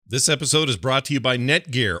This episode is brought to you by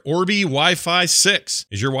Netgear Orbi Wi-Fi 6.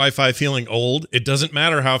 Is your Wi-Fi feeling old? It doesn't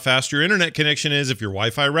matter how fast your internet connection is if your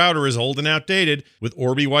Wi-Fi router is old and outdated. With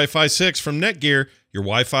Orbi Wi-Fi 6 from Netgear, your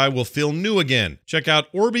Wi-Fi will feel new again. Check out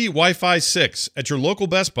Orbi Wi-Fi 6 at your local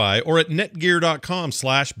Best Buy or at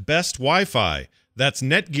netgear.com/bestwifi. That's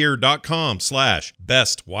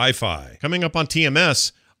netgear.com/bestwifi. Coming up on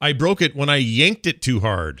TMS, I broke it when I yanked it too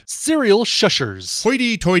hard. Serial Shushers.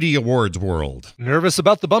 Hoity Toity Awards World. Nervous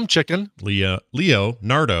about the bum chicken. Leo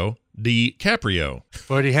Nardo Dee Caprio.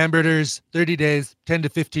 40 hamberders, 30 days, 10 to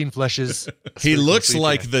 15 flushes. He looks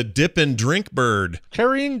like the dip and drink bird.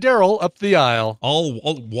 Carrying Darrell up the aisle. All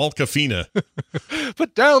Walka Fena.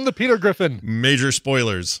 Put down the Peter Griffin. Major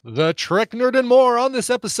spoilers. The Trek Nerd and more on this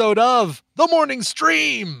episode of The Morning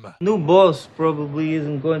Stream. New boss probably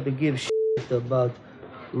isn't going to give shit about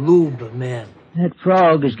lube, man. That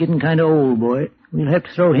frog is getting kind of old, boy. We'll have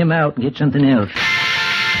to throw him out and get something else.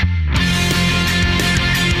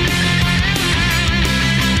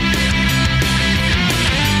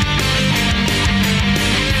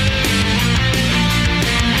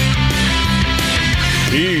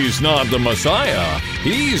 He's not the Messiah.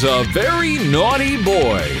 He's a very naughty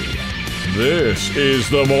boy. This is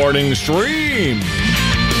the Morning Stream.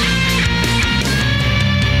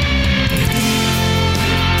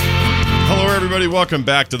 Hello, everybody. Welcome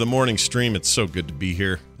back to the Morning Stream. It's so good to be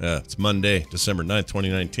here. It's Monday, December 9th,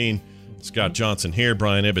 2019. Scott Johnson here,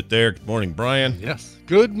 Brian Ibbett there. Good morning, Brian. Yes.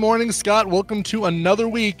 Good morning, Scott. Welcome to another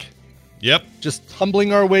week. Yep. Just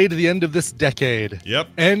humbling our way to the end of this decade. Yep.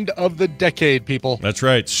 End of the decade, people. That's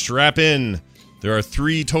right. Strap in. There are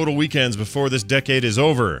 3 total weekends before this decade is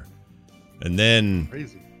over. And then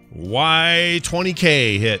Crazy.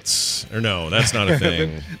 Y20K hits. Or no, that's not a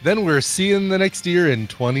thing. Then we're seeing the next year in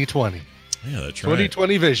 2020. Yeah, that's right.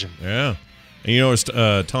 2020 vision. Yeah. And you know,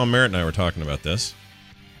 Tom Merritt and I were talking about this.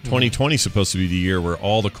 2020 is supposed to be the year where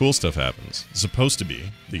all the cool stuff happens. It's supposed to be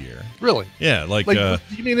the year. Really? Yeah, like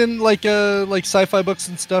you mean in like sci-fi books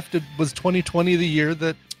and stuff? Was 2020 the year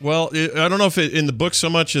that? Well, I don't know if in the book so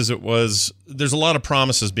much as it was. There's a lot of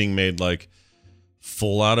promises being made, like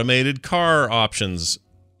full automated car options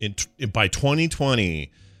by 2020.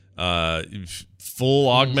 Full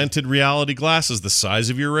augmented reality glasses the size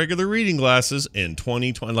of your regular reading glasses in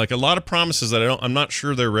 2020. Like a lot of promises that I'm not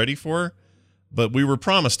sure they're ready for. But we were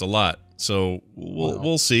promised a lot, so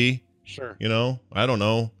we'll see. Sure. You know, I don't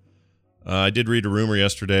know. I did read a rumor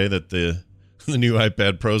yesterday that the new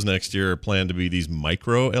iPad Pros next year are planned to be these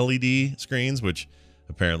micro LED screens, which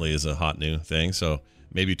apparently is a hot new thing. So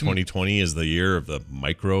maybe 2020 is the year of the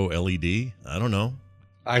micro LED. I don't know.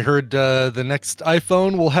 I heard the next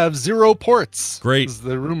iPhone will have 0 ports. Great. Is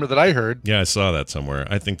the rumor that I heard. Yeah, I saw that somewhere.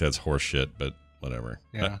 I think that's horse shit, but whatever.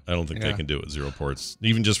 Yeah. I don't think they can do it with 0 ports.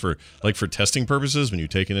 Even just for testing purposes, when you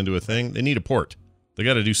take it into a thing, they need a port. They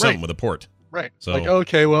got to do something with a port. Right. So, like,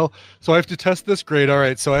 okay, well, so I have to test this. Great. All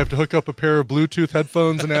right. So I have to hook up a pair of Bluetooth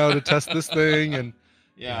headphones now to test this thing. And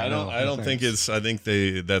yeah, I don't think it's. I think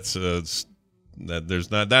that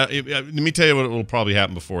there's not that. Let me tell you what will probably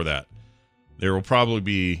happen before that. There will probably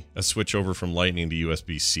be a switch over from Lightning to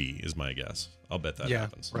USB-C, is my guess. I'll bet that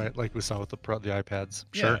happens. Right, like we saw with the iPads.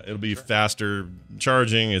 Sure. Yeah, it'll be faster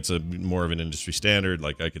charging. It's more of an industry standard.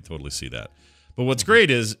 Like, I could totally see that. But what's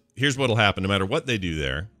great is, here's what'll happen. No matter what they do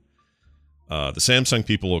there, the Samsung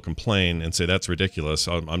people will complain and say, that's ridiculous.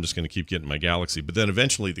 I'm just going to keep getting my Galaxy. But then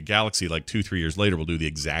eventually the Galaxy, like 2-3 years later, will do the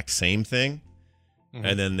exact same thing. Mm-hmm.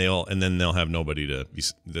 And then they'll have nobody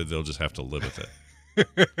they'll just have to live with it.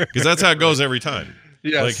 Because that's how it goes every time.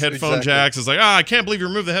 Yes, like headphone jacks is like, I can't believe you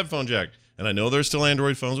removed the headphone jack. And I know there's still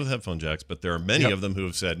Android phones with headphone jacks, but there are many of them who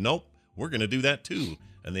have said, nope, we're going to do that too.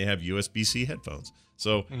 And they have USB-C headphones.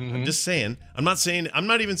 So I'm just saying, I'm not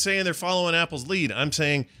even saying they're following Apple's lead. I'm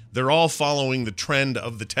saying they're all following the trend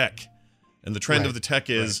of the tech. And the trend of the tech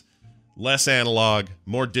is less analog,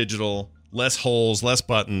 more digital, less holes, less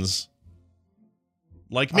buttons.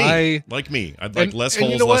 Like me. I'd like less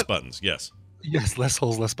holes, less buttons. Yes. Yes, less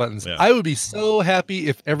holes, less buttons. Yeah. I would be so happy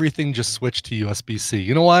if everything just switched to USB-C.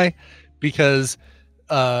 You know why? Because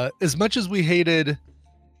as much as we hated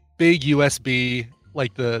big USB,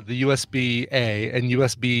 like the USB-A and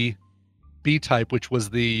USB-B type, which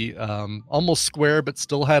was the almost square but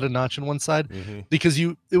still had a notch on one side, because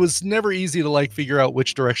it was never easy to like figure out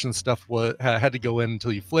which direction stuff had to go in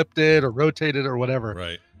until you flipped it or rotated or whatever.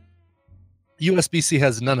 Right. USB-C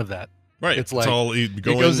has none of that. Right. It's like all, it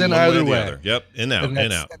goes in either way. Yep. In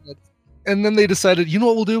out. And then they decided, you know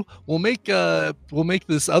what we'll do? We'll make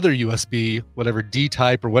this other USB, whatever D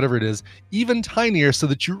type or whatever it is, even tinier, so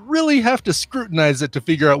that you really have to scrutinize it to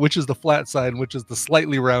figure out which is the flat side and which is the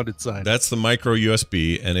slightly rounded side. That's the micro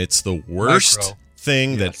USB, and it's the worst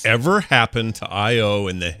thing Yes. that ever happened to I/O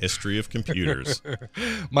in the history of computers.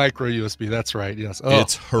 Micro USB, that's right. Yes,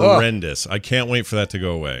 It's horrendous. I can't wait for that to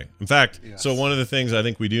go away. In fact, Yes. so one of the things I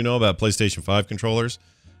think we do know about PlayStation 5 controllers,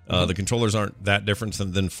 the controllers aren't that different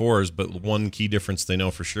than 4's, but one key difference they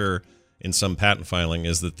know for sure in some patent filing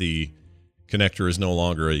is that the connector is no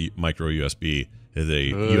longer a micro USB, it's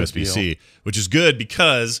a USB-C, which is good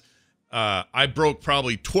because I broke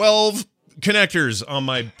probably 12 connectors on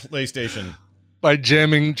my PlayStation. By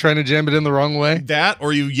trying to jam it in the wrong way. That,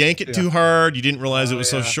 or you yank it too hard, you didn't realize it was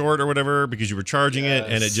so short or whatever because you were charging it,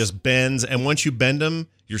 and it just bends. And once you bend them,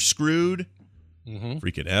 you're screwed.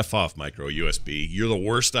 Freaking F off, micro USB. You're the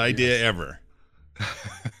worst idea ever.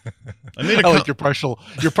 I like your partial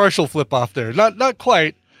flip off there. Not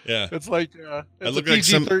quite. Yeah. It's like it's I look a like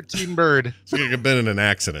PG-13 bird. It's like I've been in an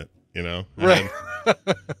accident, you know? Right.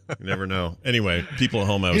 You never know. Anyway, people at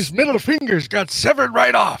home, His middle fingers got severed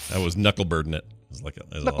right off. I was knucklebirding it. It was like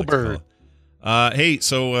Knucklebird. Hey,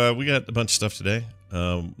 so we got a bunch of stuff today.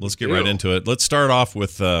 Let's get right into it. Let's start off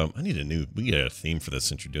with we need a theme for this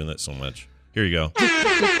since you're doing that so much. Here you go.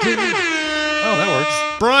 Oh, that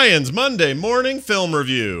works. Brian's Monday morning film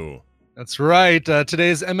review. That's right.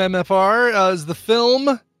 Today's MMFR is the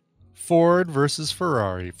film Ford versus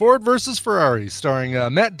Ferrari. Ford versus Ferrari, starring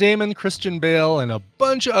Matt Damon, Christian Bale, and a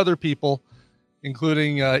bunch of other people,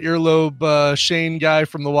 including earlobe Shane guy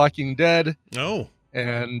from The Walking Dead. Oh.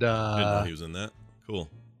 And I didn't know he was in that. Cool.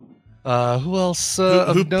 Who else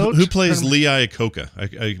of note? Who plays Lee Iacocca?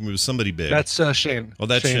 It was somebody big. That's Shane. Oh,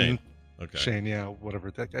 that's Shane. Okay. Shane, yeah,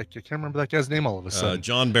 whatever. I can't remember that guy's name all of a sudden.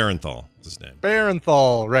 John Barenthal is his name.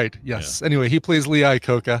 Barenthal, right, yes. Yeah. Anyway, he plays Lee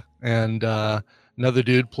Iacocca, and another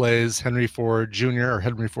dude plays Henry Ford Jr. or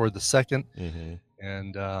Henry Ford II. Mm-hmm.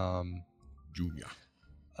 And Junior.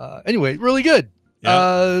 Anyway, really good.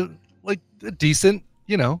 Yeah. Like decent,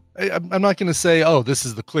 you know. I'm not going to say, oh, this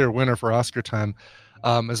is the clear winner for Oscar time.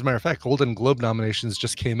 As a matter of fact, Golden Globe nominations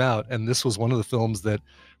just came out, and this was one of the films that,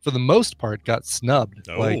 for the most part, got snubbed.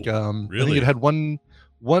 Oh, really? I think it had one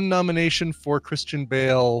nomination for Christian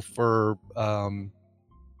Bale for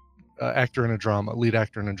actor in a drama, lead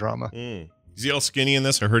actor in a drama. Is he all skinny in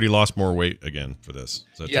this? I heard he lost more weight again for this.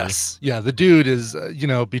 Is that yes, true? Yeah. The dude is,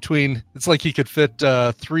 between. It's like he could fit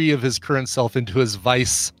 3 of his current self into his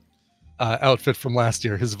Vice outfit from last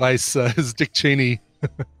year. His Vice, his Dick Cheney.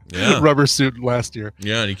 Rubber suit last year.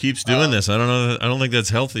 Yeah, and he keeps doing this. I don't know. I don't think that's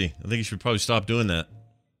healthy. I think he should probably stop doing that.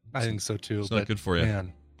 I think so too. It's not good for you.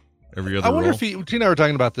 Man, every other. I wonder role. if Tina and I were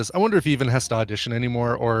talking about this. I wonder if he even has to audition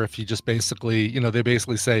anymore, or if he just basically, they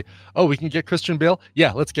basically say, "Oh, we can get Christian Bale.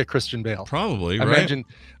 Yeah, let's get Christian Bale." Probably. I right?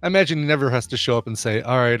 imagine he never has to show up and say,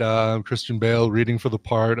 "All right, I'm Christian Bale reading for the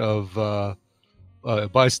part of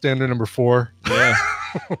bystander number 4." Yeah.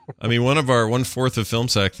 I mean, 1/4 of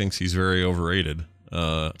FilmSack thinks he's very overrated.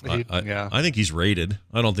 I think he's rated.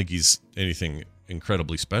 I don't think he's anything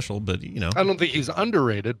incredibly special, but I don't think he's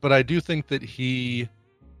underrated, but I do think that he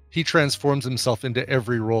transforms himself into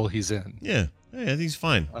every role he's in. Yeah, I think he's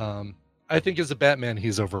fine. I think as a Batman,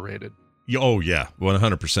 he's overrated. Oh yeah,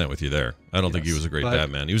 100% with you there. I don't think he was a great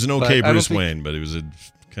Batman. He was an okay Bruce Wayne, but he was a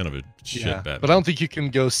kind of a shit Batman. But I don't think you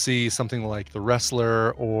can go see something like The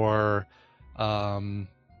Wrestler or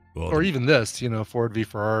even this, Ford v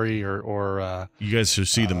Ferrari, or you guys should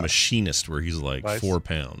see The Machinist, where he's like Vice? 4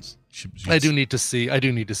 pounds. I do need to see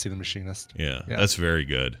The Machinist. Yeah, that's very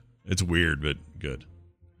good. It's weird, but good.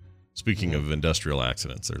 Speaking of industrial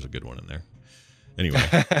accidents, there's a good one in there.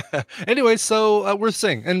 Anyway, so worth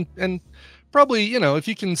seeing, and probably if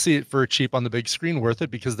you can see it for cheap on the big screen, worth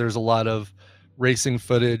it, because there's a lot of racing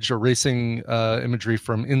footage or racing imagery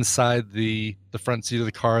from inside the front seat of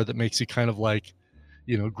the car that makes you kind of like,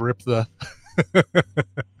 grip the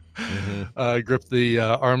grip the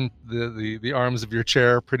arm the arms of your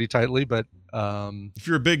chair pretty tightly. But if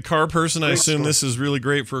you're a big car person, I assume this is really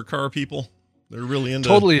great for car people. They're really into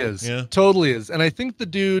totally is. And I think the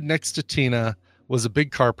dude next to Tina was a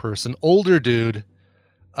big car person, older dude,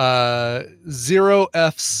 0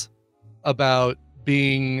 F's about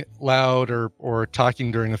being loud or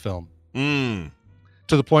talking during a film, to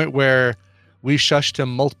the point where we shushed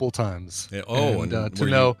him multiple times. Yeah, to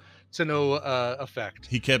no effect.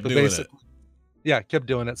 He kept doing it. Yeah, kept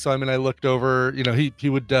doing it. So I looked over. He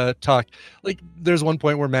would talk. Like, there's one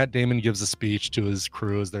point where Matt Damon gives a speech to his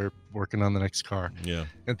crew as they're working on the next car. Yeah.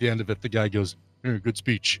 At the end of it, the guy goes, "Good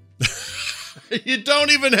speech." You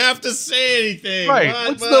don't even have to say anything.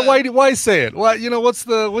 Right. Why say it? What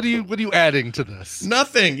are you adding to this?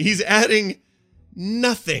 Nothing. He's adding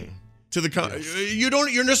nothing to the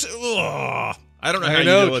you're just I don't know how you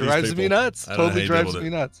deal with drives these me people. nuts. Totally drives me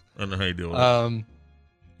nuts. I don't know how you deal with it.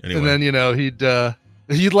 Anyway. And then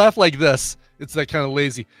he'd laugh like this. It's that kind of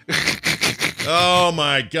lazy. Oh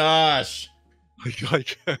my gosh.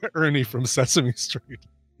 Like Ernie from Sesame Street.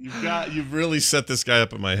 You've really set this guy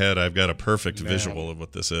up in my head. I've got a perfect visual of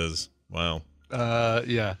what this is. Wow.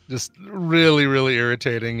 Yeah, just really, really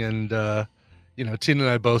irritating. And Tina and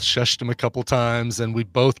I both shushed him a couple times, and we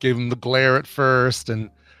both gave him the glare at first, and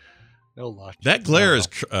no luck. That glare is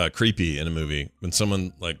creepy in a movie when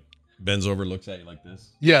someone like bends over, looks at you like this.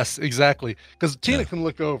 Yes, exactly. Because Tina can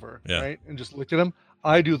look over, right, and just look at him.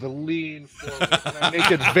 I do the lean forward, and I make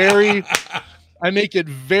it very.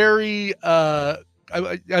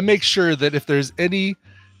 I make sure that if there's any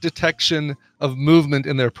detection of movement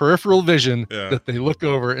in their peripheral vision, that they look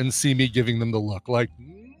over and see me giving them the look. Like,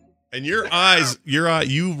 and you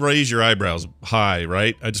raise your eyebrows high,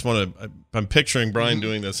 right? I'm picturing Brian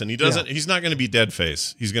doing this, and he doesn't. He's not going to be dead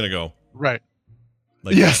face. He's going to go right.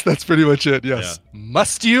 Like yes, that's pretty much it. Yes. Yeah.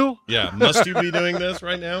 Must you? Yeah. Must you be doing this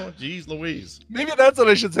right now? Jeez Louise. Maybe that's what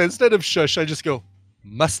I should say. Instead of shush, I just go,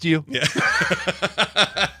 must you? Yeah.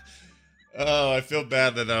 Oh, I feel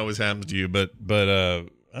bad that always happens to you, but I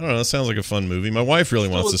don't know. It sounds like a fun movie. My wife really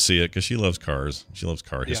wants to see it because she loves cars. She loves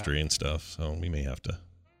car history and stuff. So we may have to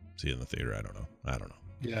see it in the theater. I don't know.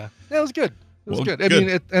 Yeah. It was good. It was good. I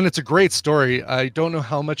mean, and it's a great story. I don't know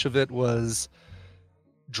how much of it was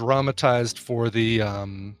dramatized for the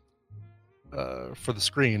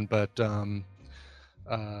screen, but yeah,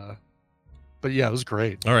 it was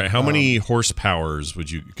great. All right, how many horsepowers would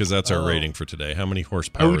you? Because that's our rating for today. How many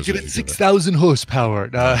horsepower? I would give it 6,000 horsepower.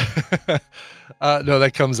 No,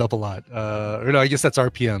 that comes up a lot. Or no, I guess that's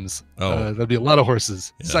RPMs. That'd be a lot of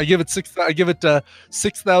horses. Yeah. So I give it 6,000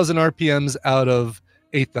 RPMs out of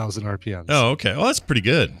 8,000 RPMs. Oh, okay. Well, that's pretty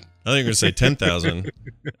good. I think you're going to say 10,000,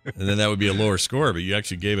 and then that would be a lower score, but you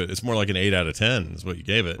actually gave it, it's more like an 8 out of 10 is what you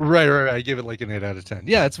gave it. Right. I gave it like an 8 out of 10.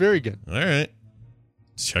 Yeah, it's very good. All right.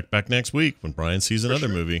 Let's check back next week when Brian sees another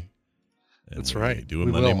movie. That's right. Do a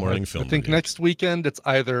Monday morning film. I think next weekend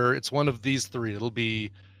it's one of these three. It'll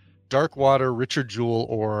be Dark Water, Richard Jewell,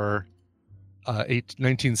 or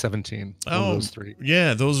 1917. Oh, those three.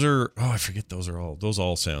 Yeah, those are, I forget those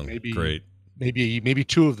all sound great. Maybe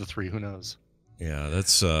two of the three, who knows? Yeah,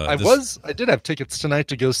 that's. I did have tickets tonight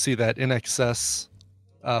to go see that In Excess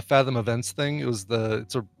Fathom Events thing. It's a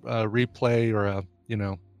replay or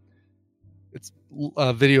it's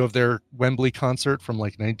a video of their Wembley concert from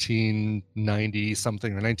like 1990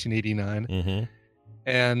 something or 1989. Mm-hmm.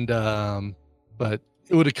 And but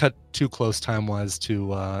it would have cut too close time wise to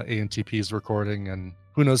ANTP's recording, and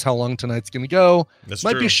who knows how long tonight's going to go.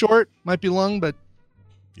 Might be short, might be long, but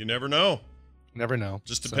you never know. Never know.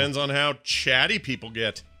 Just depends on how chatty people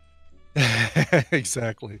get.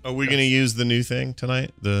 Exactly. Are we going to use the new thing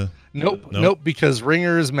tonight? Nope, because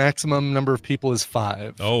Ringer's maximum number of people is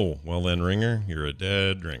 5. Oh, well then, Ringer, you're a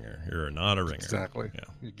dead ringer. You're not a ringer. Exactly. Yeah.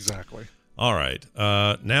 Exactly. All right.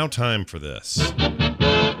 Now time for this.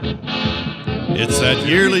 It's that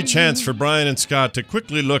yearly chance for Brian and Scott to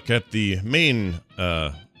quickly look at the main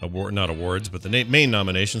not awards, but the main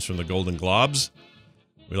nominations from the Golden Globes.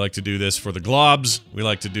 We like to do this for the Globes. We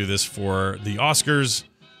like to do this for the Oscars,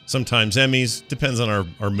 sometimes Emmys. Depends on our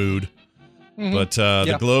mood. Mm-hmm. But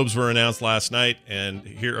the Globes were announced last night, and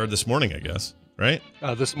this morning, I guess, right?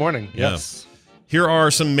 This morning, yes. Yeah. Here are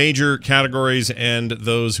some major categories and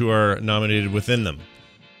those who are nominated within them.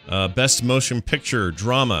 Best Motion Picture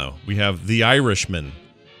Drama. We have The Irishman.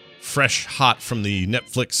 Fresh hot from the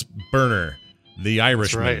Netflix burner. The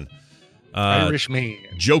Irishman. That's right. Irishman.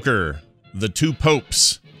 Joker. The Two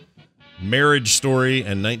Popes, Marriage Story,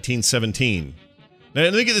 and 1917. Now,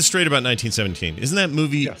 let me get this straight about 1917. Isn't that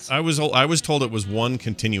movie? Yes. I was told it was one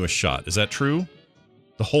continuous shot. Is that true?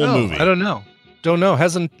 The whole movie? I don't know.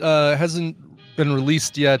 Hasn't been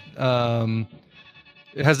released yet. It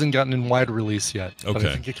hasn't gotten in wide release yet. Okay. But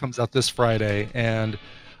I think it comes out this Friday, and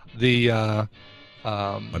the.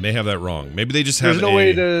 I may have that wrong. Maybe they just have.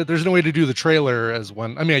 There's no way to do the trailer as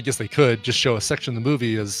one. I mean, I guess they could just show a section of the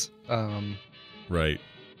movie as. Right.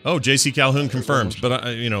 Oh, J.C. Calhoun confirms, but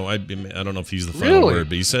I don't know if he's the final word,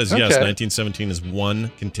 but he says yes. 1917 is one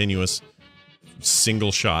continuous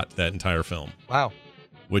single shot, that entire film. Wow.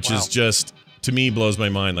 Which is just, to me, blows my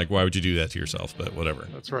mind. Like, why would you do that to yourself? But whatever.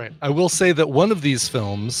 That's right. I will say that one of these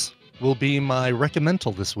films will be my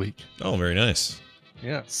recommendal this week. Oh, very nice.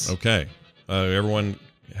 Yes. Okay. Everyone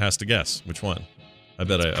has to guess which one. I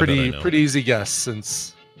bet I Pretty know. pretty easy guess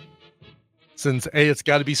since A, it's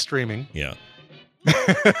got to be streaming. Yeah.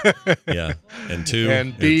 Yeah. And 2.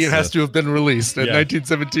 And B, it has to have been released. And yeah.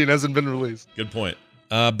 1917 hasn't been released. Good point.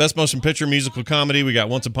 Best motion picture musical comedy. We got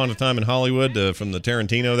Once Upon a Time in Hollywood from the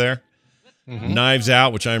Tarantino there. Mm-hmm. Knives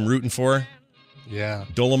Out, which I'm rooting for. Yeah.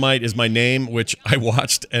 Dolomite Is My Name, which I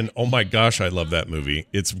watched, and oh my gosh, I love that movie.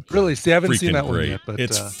 It's really, see, I haven't seen freaking that one great. yet, but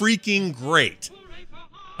it's freaking great.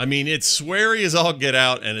 I mean, it's sweary as all get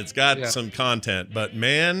out, and it's got some content, but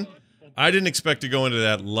man, I didn't expect to go into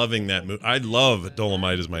that loving that movie. I love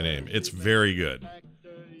Dolomite Is My Name. It's very good.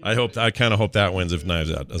 I kind of hope that wins if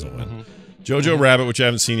Knives Out doesn't win. Mm-hmm. Jojo Rabbit, which I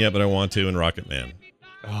haven't seen yet, but I want to, and Rocket Man.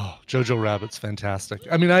 Oh, Jojo Rabbit's fantastic.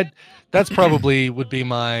 I mean, that's probably would be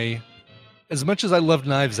my. As much as I love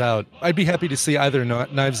Knives Out, I'd be happy to see either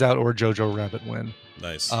Knives Out or Jojo Rabbit win.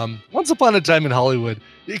 Nice. Once Upon a Time in Hollywood,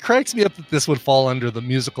 it cracks me up that this would fall under the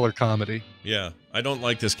musical or comedy. Yeah, I don't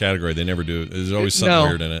like this category. They never do. There's always something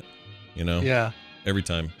weird in it. You know? Yeah. Every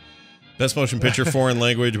time. Best motion picture, foreign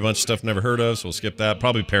language, a bunch of stuff never heard of, so we'll skip that.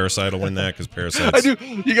 Probably Parasite will win that because Parasite. I do.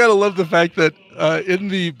 You gotta love the fact that in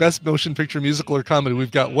the best motion picture, musical or comedy,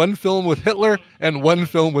 we've got one film with Hitler and one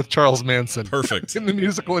film with Charles Manson. Perfect. In the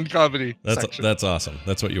musical and comedy section. That's awesome.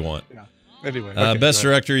 That's what you want. Yeah. Anyway. Okay, best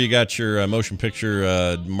director, you got your motion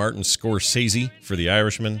picture, Martin Scorsese for The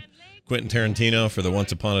Irishman, Quentin Tarantino for the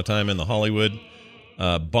Once Upon a Time in the Hollywood,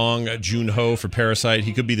 Bong Joon-ho for Parasite.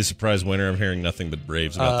 He could be the surprise winner. I'm hearing nothing but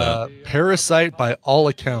raves about that. Parasite, by all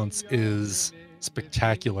accounts, is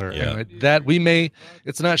spectacular. Yeah. And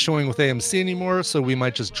it's not showing with AMC anymore, so we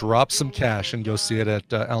might just drop some cash and go see it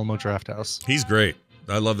at Alamo Drafthouse. He's great.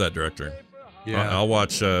 I love that director. Yeah. I'll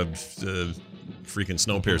watch freaking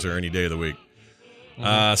Snowpiercer any day of the week.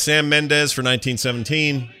 Sam Mendes for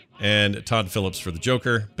 1917 and Todd Phillips for The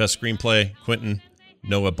Joker. Best screenplay, Quentin.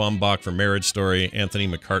 Noah Baumbach for Marriage Story, Anthony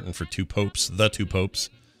McCartan for The Two Popes,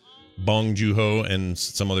 Bong Joon-ho and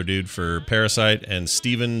some other dude for Parasite, and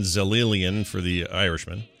Steven Zalilian for The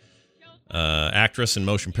Irishman. Actress in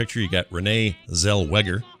motion picture, you got Renee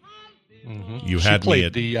Zellweger. Mm-hmm. You she had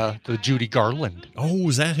played me at the Judy Garland. Oh,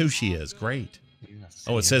 is that who she is? Great. Yes.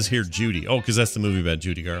 Oh, it says here Judy. Oh, because that's the movie about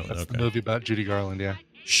Judy Garland. That's okay. the movie about Judy Garland. Yeah.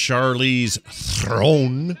 Charlize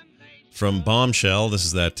Theron from Bombshell. This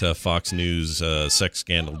is that Fox News sex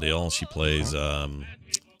scandal deal. She plays,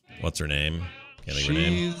 what's her name? Can't think of her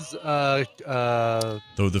name. She's The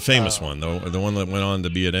famous one, the one that went on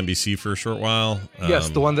to be at NBC for a short while. Yes,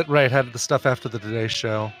 the one that had the stuff after the Today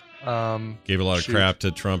Show. Gave a lot of crap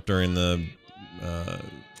to Trump during the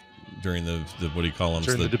what do you call them?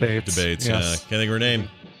 During the debates. Debates. Yes. Can't think of her name.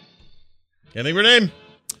 Yeah.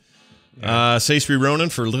 Saoirse Ronan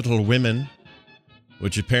for Little Women,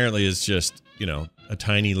 which apparently is just, a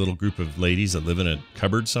tiny little group of ladies that live in a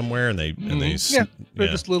cupboard somewhere, and they're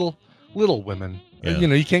just little women. Yeah.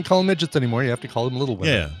 You can't call them midgets anymore. You have to call them little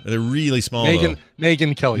women. Yeah, they're really small. Megan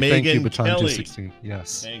Kelly. Thank you, Megan Baton Kelly. 216.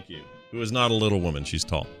 Yes. Thank you. Who is not a little woman. She's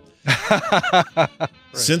tall. Right.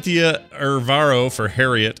 Cynthia Ervaro for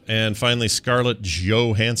Harriet, and finally Scarlett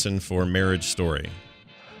Johansson for Marriage Story.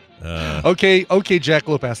 Okay,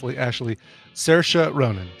 Jackalope Ashley. Saoirse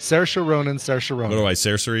Ronan. What do I,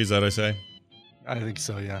 Cerceri, is that I say? I think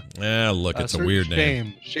so, yeah. Look, it's a weird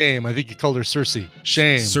name. Shame. I think you called her Cersei.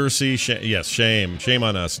 Shame. Cersei, yes, shame. Shame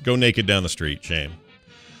on us. Go naked down the street. Shame.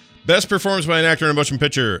 Best performance by an actor in a motion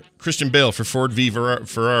picture, Christian Bale for Ford v.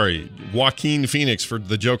 Ferrari, Joaquin Phoenix for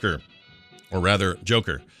The Joker, or rather,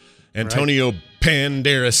 Joker, Antonio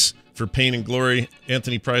Banderas for Pain and Glory,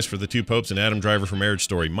 Anthony Price for The Two Popes, and Adam Driver for Marriage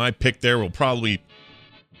Story. My pick there will probably,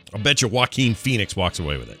 I'll bet you Joaquin Phoenix walks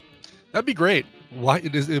away with it. That'd be great.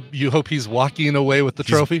 You hope he's walking away with the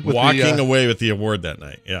trophy? Walking away with the award that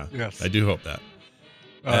night, yeah. Yes. I do hope that.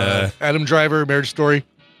 Adam Driver, Marriage Story.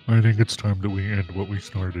 I think it's time that we end what we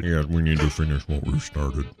started. Yeah, we need to finish what we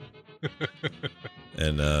started.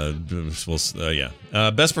 And,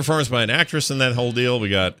 best performance by an actress in that whole deal, we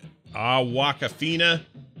got Walka Fena.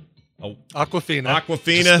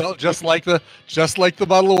 Aquafina. Just like the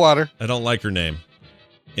bottle of water. I don't like her name.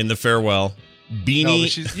 In The Farewell.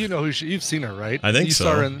 Beanie. No, she's, you've seen her, right? I think you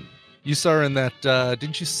so. You saw her in that,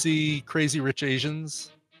 didn't you see Crazy Rich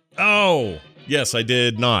Asians? Oh, yes, I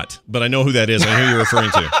did not. But I know who that is. I know who you're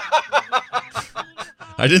referring to.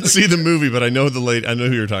 I didn't see the movie, but I know the lady. I know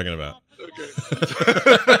who you're talking about. Okay.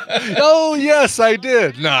 Oh, yes, I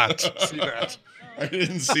did not see that. I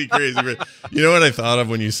didn't see Crazy Rich. You know what I thought of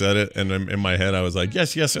when you said it? And in my head, I was like,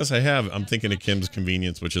 yes, I have. I'm thinking of Kim's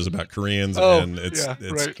Convenience, which is about Koreans. And it's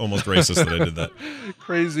almost racist that I did that.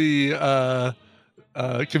 Crazy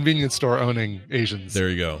convenience store owning Asians. There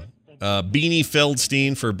you go. Beanie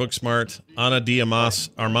Feldstein for Booksmart. Ana de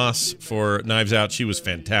Armas for Knives Out. She was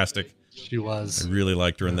fantastic. She was. I really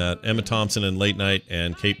liked her in that. Emma Thompson in Late Night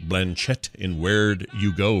and Kate Blanchett in Where'd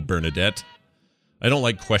You Go, Bernadette. I don't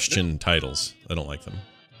like question titles. I don't like them.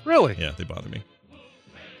 Really? Yeah, they bother me.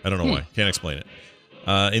 I don't know why. Can't explain it.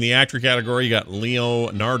 In the actor category, you got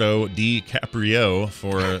Nardo Dee Caprio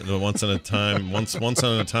for the Once on a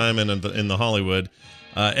Time in the Hollywood.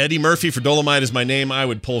 Eddie Murphy for Dolomite Is My Name. I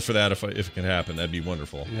would pull for that if it can happen. That'd be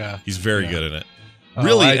wonderful. Yeah, he's very good in it.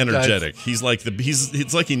 Really energetic. He's like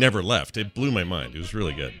it's like he never left. It blew my mind. It was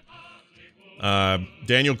really good.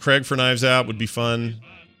 Daniel Craig for Knives Out would be fun.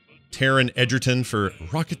 Taron Egerton for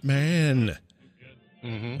Rocket Man.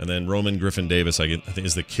 And then Roman Griffin Davis, I think,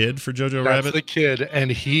 is the kid for Jojo Rabbit. That's the kid, and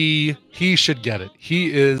he should get it.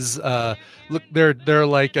 He is. Look, there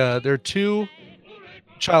are two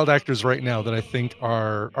child actors right now that I think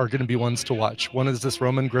are going to be ones to watch. One is this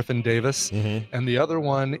Roman Griffin Davis, and the other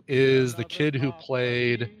one is the kid who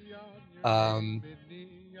played young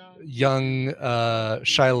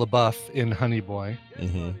Shia LaBeouf in Honey Boy,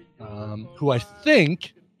 who I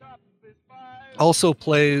think also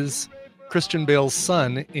plays Christian Bale's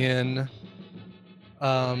son in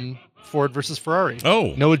Ford versus Ferrari.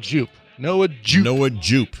 Oh, Noah Jupe. I don't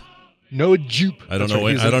know.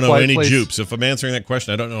 I don't know any Jupes. If I'm answering that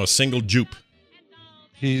question, I don't know a single Jupe.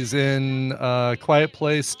 He's in Quiet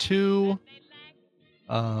Place 2.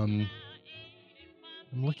 I'm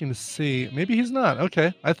looking to see. Maybe he's not.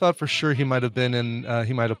 Okay, I thought for sure he might have been in.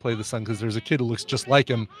 He might have played the son because there's a kid who looks just like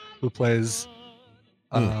him who plays.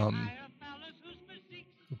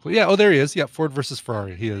 Yeah. Oh, there he is. Yeah, Ford versus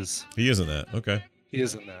Ferrari. He is. He is in that. Okay. He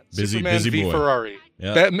is in that. Busy Superman v boy. Ferrari.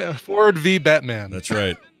 Yeah. Ford v Batman. That's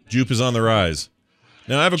right. Jupe is on the rise.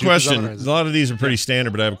 Now I have a question. A lot of these are pretty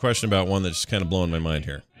standard, but I have a question about one that's kind of blowing my mind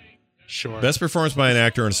here. Sure. Best performance by an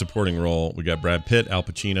actor in a supporting role. We got Brad Pitt, Al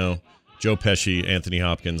Pacino, Joe Pesci, Anthony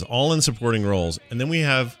Hopkins, all in supporting roles, and then we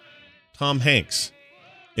have Tom Hanks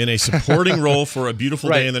in a supporting role for A Beautiful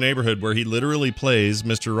Day in the Neighborhood, where he literally plays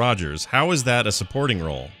Mr. Rogers. How is that a supporting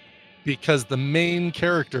role? Because the main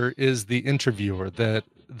character is the interviewer that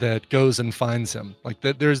goes and finds him. Like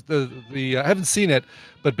that, there's the I haven't seen it,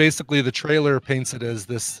 but basically the trailer paints it as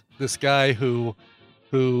this guy who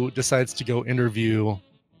decides to go interview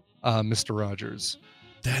Mr. Rogers.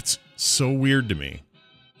 That's so weird to me.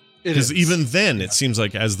 Because even then, it seems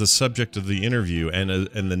like as the subject of the interview and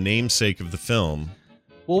the namesake of the film.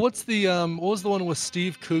 Well, what was the one with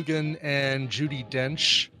Steve Coogan and Judi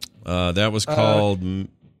Dench? That was called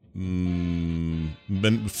Philomena.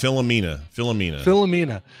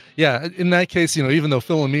 Yeah, in that case, even though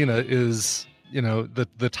Philomena is,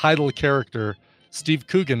 the title character, Steve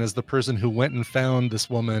Coogan is the person who went and found this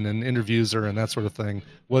woman and interviews her and that sort of thing,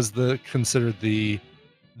 was considered the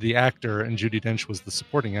actor, and Judi Dench was the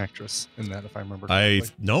supporting actress in that, if I remember correctly.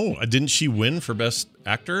 No, didn't she win for Best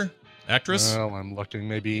Actress? Well, I'm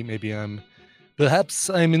looking. Perhaps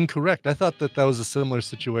I'm incorrect. I thought that was a similar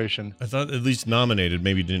situation. I thought at least nominated,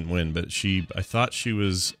 maybe didn't win, but I thought she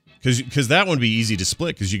was, because that would be easy to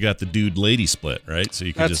split because you got the dude-lady split, right? So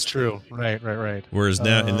you could That's true. Right. Whereas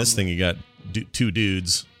now in this thing you got two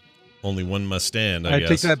dudes, only one must stand. I guess.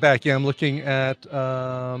 Take that back. Yeah, I'm looking at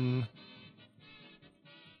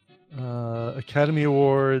Academy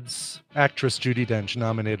Awards actress Judi Dench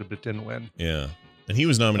nominated but didn't win. Yeah. And he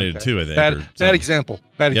was nominated too, I think. Bad example.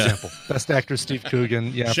 Best actor Steve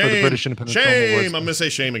Coogan. Yeah, shame, for the British Independent Film Awards. I'm going to say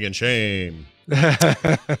shame again. Shame. All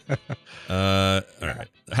right.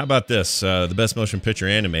 How about this? The best motion picture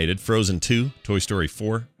animated: Frozen 2, Toy Story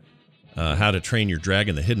 4, How to Train Your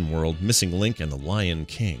Dragon: The Hidden World, Missing Link, and The Lion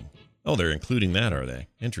King. Oh, they're including that, are they?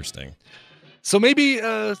 Interesting. So maybe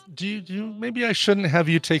maybe I shouldn't have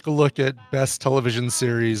you take a look at best television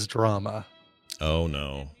series drama. Oh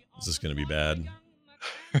no. Is this going to be bad?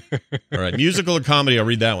 All right, musical or comedy, I'll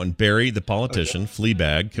read that one. Barry, the Politician, okay.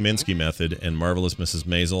 Fleabag, Kaminsky Method, and Marvelous Mrs.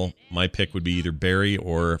 Maisel. My pick would be either Barry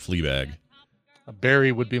or Fleabag.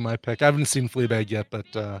 Barry would be my pick. I haven't seen Fleabag yet, but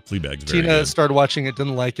Fleabag's very Tina good. Started watching it,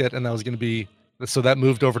 didn't like it, and that was going to be, so that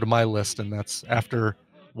moved over to my list, and that's after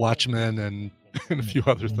Watchmen and a few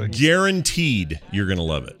other things. Guaranteed you're going to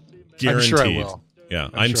love it. Guaranteed. I'm sure I will. Yeah,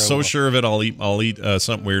 I'm so sure of it. I'll eat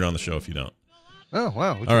something weird on the show if you don't. Oh,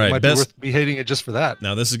 wow. All right, might be worth me hating it just for that.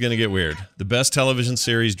 Now, this is going to get weird. The best television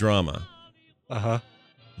series drama.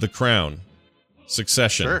 The Crown.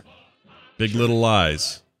 Succession. Sure. Big Little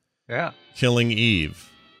Lies. Yeah. Killing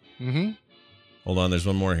Eve. Mm-hmm. Hold on, there's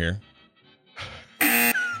one more here.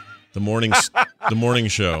 The Morning Show. The Morning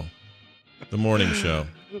Show. The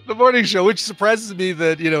Morning Show, which surprises me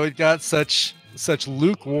that, it got such such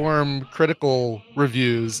lukewarm critical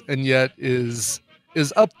reviews, and yet is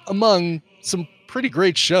up among some pretty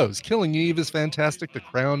great shows. Killing Eve is fantastic. The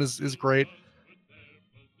Crown is great.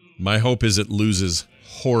 My hope is it loses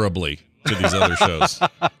horribly to these other shows.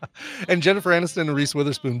 And Jennifer Aniston and Reese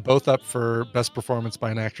Witherspoon both up for best performance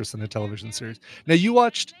by an actress in a television series. Now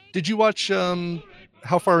did you watch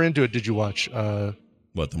how far into it did you watch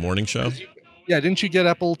What, the morning show? Yeah, didn't you get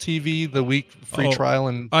Apple TV the week free trial?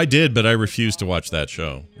 And I did, but I refused to watch that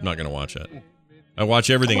show. I'm not going to watch it. I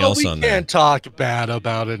watch everything else on there. We can't talk bad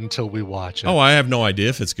about it until we watch it. Oh, I have no idea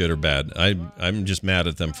if it's good or bad. I'm just mad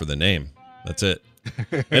at them for the name. That's it.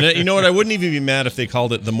 And you know what? I wouldn't even be mad if they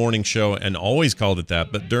called it the morning show and always called it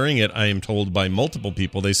that. But during it, I am told by multiple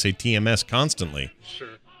people they say TMS constantly. Sure.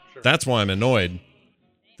 That's why I'm annoyed.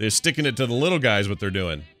 They're sticking it to the little guys, what they're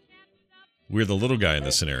doing. We're the little guy in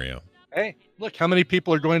this scenario. Hey, look, how many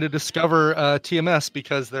people are going to discover TMS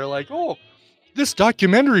because they're like, oh, this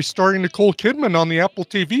documentary starring Nicole Kidman on the Apple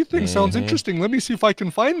TV thing sounds interesting. Let me see if I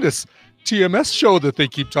can find this TMS show that they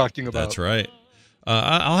keep talking about. That's right.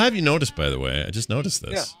 I'll have you notice, by the way, I just noticed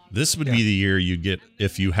this. Yeah. This would be the year you'd get,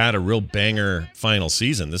 if you had a real banger final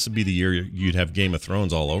season, this would be the year you'd have Game of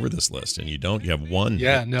Thrones all over this list, and you don't. You have one.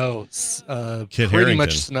 Yeah, no. Kit pretty Harington.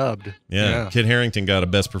 much snubbed. Yeah, Kit Harington got a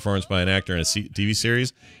best performance by an actor in a TV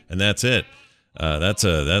series, and that's it.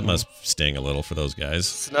 That must sting a little for those guys.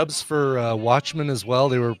 Snubs for Watchmen as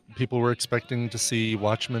well. People were expecting to see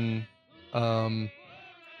Watchmen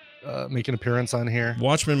make an appearance on here.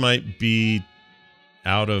 Watchmen might be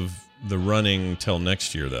out of the running till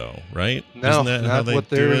next year, though, right? No, Isn't that how they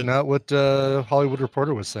do it? Not what Hollywood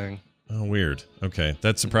Reporter was saying. Oh, weird. Okay,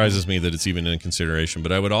 that surprises me that it's even in consideration.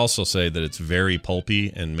 But I would also say that it's very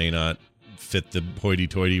pulpy and may not fit the Hoity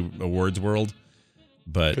Toity Awards World.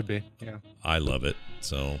 But could be, yeah. I love it,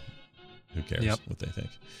 so who cares what they think?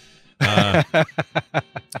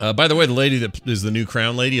 By the way, the lady that is the new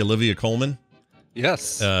Crown lady, Olivia Colman.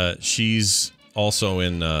 Yes. She's also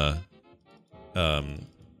in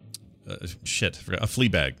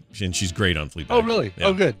Fleabag, and she's great on Fleabag. Oh, really? Yeah.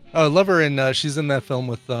 Oh, good. I love her, and she's in that film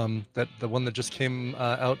with the one that just came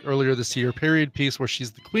out earlier this year, period piece, where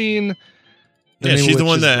she's the queen. Yeah, she's the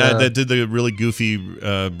one that did the really goofy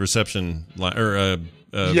reception thing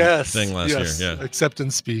last year. Yeah,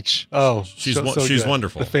 acceptance speech. Oh, she's good.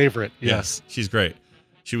 wonderful. The favorite. Yes, she's great.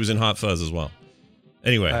 She was in Hot Fuzz as well.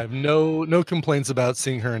 Anyway, I have no complaints about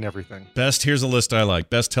seeing her in everything. Here's a list I like.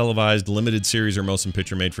 Best televised, limited series, or motion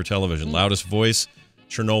picture made for television. Loudest Voice,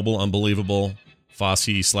 Chernobyl, Unbelievable,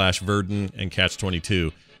 Fosse/Verdon, and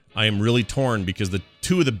Catch-22. I am really torn because the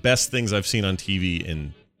two of the best things I've seen on TV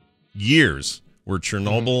in years were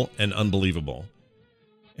Chernobyl and Unbelievable.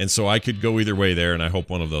 And so I could go either way there, and I hope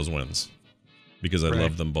one of those wins because I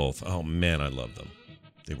love them both. Oh, man, I love them.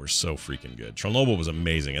 They were so freaking good. Chernobyl was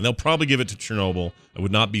amazing, and they'll probably give it to Chernobyl. I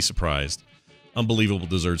would not be surprised. Unbelievable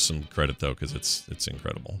deserves some credit though, because it's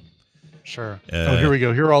incredible. Sure. Here we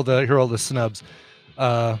go. Here are all the snubs.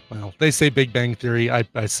 Well, they say Big Bang Theory. I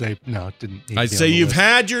say no. It didn't. I'd say you've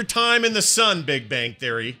had your time in the sun, Big Bang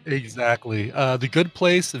Theory. Exactly. The Good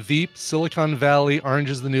Place, Veep, Silicon Valley, Orange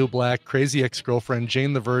is the New Black, Crazy Ex-Girlfriend,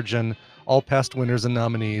 Jane the Virgin, all past winners and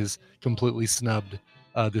nominees, completely snubbed.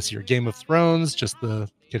 This year, Game of Thrones, just the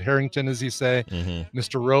Kit Harington, as you say.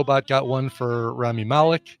 Mr. Robot got one for Rami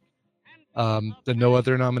Malek. No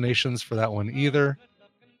other nominations for that one either.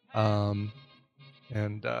 All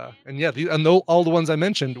the ones I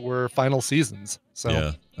mentioned were final seasons. So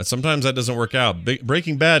yeah, sometimes that doesn't work out.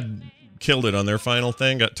 Breaking Bad killed it on their final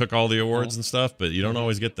thing, took all the awards and stuff, but you don't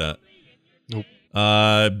always get that. Nope.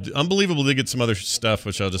 Unbelievable did get some other stuff,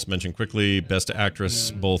 which I'll just mention quickly. Best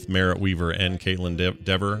Actress, both Merritt Wever and Caitlin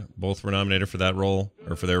Dever both were nominated for that role,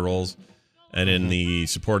 or for their roles. And in the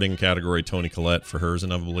supporting category, Toni Collette for hers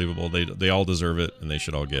and Unbelievable. They all deserve it, and they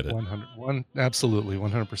should all get it. Absolutely,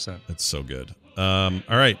 100%. It's so good. All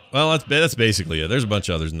right. Well, that's basically it. There's a bunch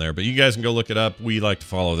of others in there, but you guys can go look it up. We like to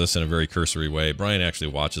follow this in a very cursory way. Brian actually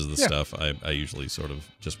watches the stuff. I usually sort of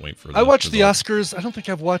just wait for. I watched the Oscars. I don't think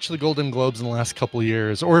I've watched the Golden Globes in the last couple of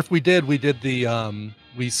years. Or if we did the.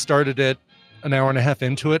 We started it an hour and a half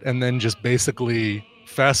into it, and then just basically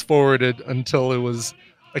fast forwarded until it was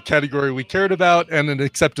a category we cared about and an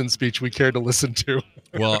acceptance speech we cared to listen to.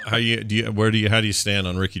 Well, how do you stand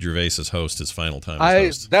on Ricky Gervais as host, his final time as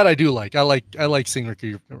host? That I do like. I like seeing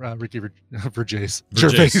Ricky Gervais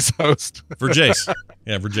host. Vergés.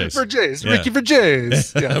 Yeah, Vergés. Vergés. Yeah. Ricky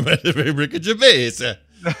Vergés. Yeah. Ricky Gervais.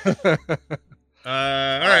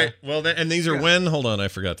 All right. Well, and these are when? Hold on, I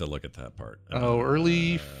forgot to look at that part.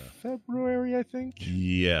 Early February, I think.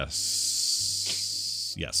 Yes.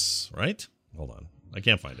 Right? Hold on. I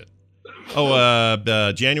can't find it.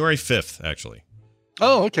 January 5th, actually.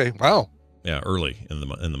 Oh, okay. Wow. Yeah, early in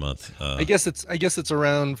the month. I guess it's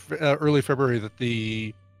around early February that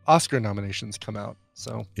the Oscar nominations come out.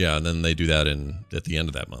 So yeah, and then they do that at the end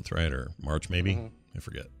of that month, right? Or March, maybe. Mhm. I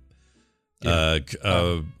forget. Yeah.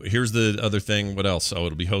 Here's the other thing. What else? Oh,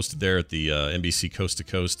 it'll be hosted there at the NBC Coast to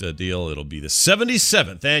Coast deal. It'll be the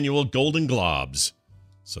 77th annual Golden Globes.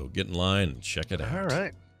 So get in line and check it out. All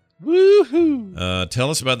right. Woohoo! Tell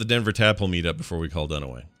us about the Denver Tadpole meetup before we call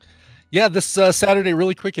Dunaway. Yeah, this Saturday,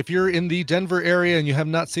 really quick, if you're in the Denver area and you have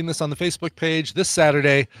not seen this on the Facebook page, this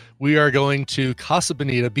Saturday, we are going to Casa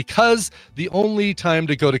Bonita, because the only time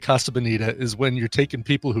to go to Casa Bonita is when you're taking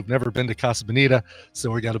people who've never been to Casa Bonita.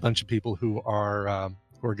 So we got a bunch of people who are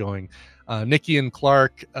going. Nikki and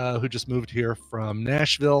Clark, who just moved here from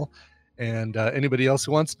Nashville, and anybody else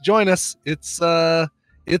who wants to join us. It's a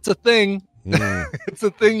thing. It's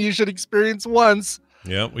a thing you should experience once.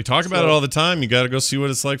 Yeah, we talk about it all the time. You got to go see what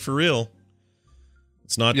it's like for real.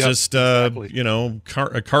 It's not just exactly.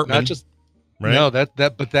 Cartman. Not just right? No, but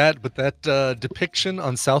that depiction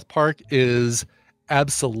on South Park is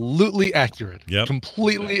absolutely accurate. Yep.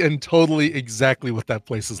 Completely and totally exactly what that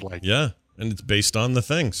place is like. Yeah, and it's based on the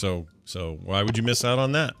thing. So why would you miss out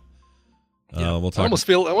on that? Yeah. We'll talk.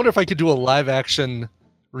 I wonder if I could do a live action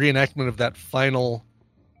reenactment of that final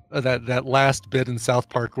that last bit in South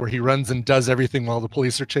Park where he runs and does everything while the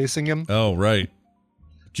police are chasing him. Oh, right.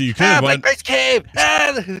 You could. Black Bear's Cave!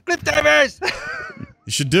 The cliff divers!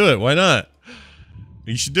 You should do it. Why not?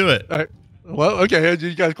 You should do it. All right. Well, okay.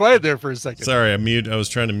 You got quiet there for a second. Sorry, I was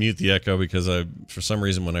trying to mute the echo because for some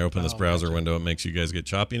reason, when I open this browser window, it makes you guys get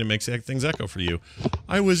choppy and it makes things echo for you.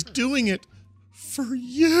 I was doing it for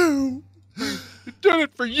you. Did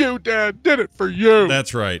it for you, Dad. Did it for you.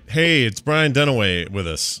 That's right. Hey, it's Brian Dunaway with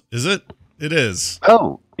us. Is it? It is.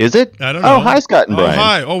 Oh, is it? I don't know. Oh, hi, Scott and Brian. Oh,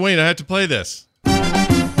 hi. Oh, wait, I have to play this.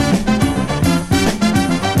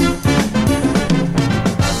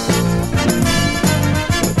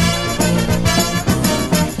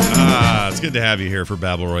 It's good to have you here for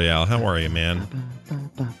Babble Royale. How are you, man?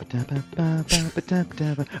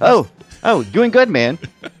 Oh, doing good, man.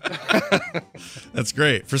 That's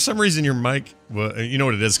great. For some reason, your mic, well, you know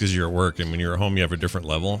what it is because you're at work, and when you're at home, you have a different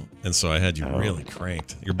level, and so I had you really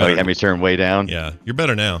cranked. You're better. Oh, you had me turn way down? Yeah, you're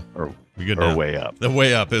better now. Or you're good now. way up. The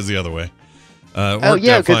way up is the other way. Oh,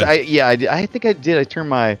 yeah, because I think I did. I turned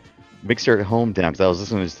my mixer at home down because I was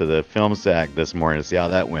listening to the film sack this morning to see how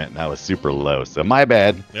that went, and I was super low, so my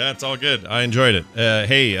bad. Yeah, it's all good. I enjoyed it.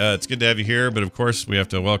 Hey, it's good to have you here, but of course we have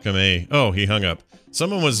to welcome he hung up.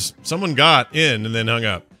 Someone got in and then hung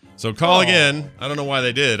up. So call again. I don't know why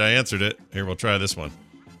they did. I answered it. Here, we'll try this one.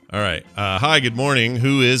 All right. Hi, good morning.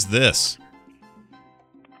 Who is this?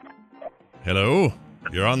 Hello?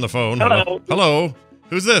 You're on the phone. Hello. Hello.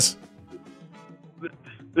 Who's this?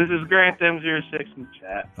 This is Grant M06 in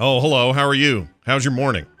chat. Oh, hello. How are you? How's your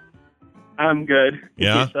morning? I'm good.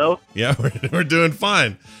 Yeah? Yourself? Yeah, we're doing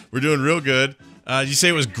fine. We're doing real good. Did you say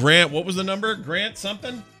it was Grant? What was the number? Grant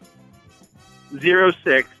something?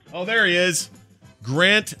 06. Oh, there he is.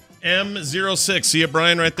 Grant M06. See it,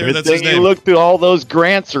 Brian, right there? Good That's thing his name. you look through all those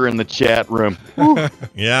Grants are in the chat room.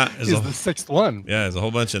 Yeah. He's the sixth one. Yeah, there's a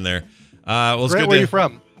whole bunch in there. Well, it's Grant, good where are you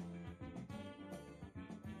from?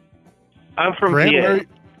 I'm from Grant, PA.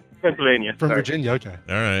 Pennsylvania. From Sorry. Virginia, okay.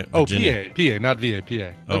 All right. Oh, Virginia. PA, not VA,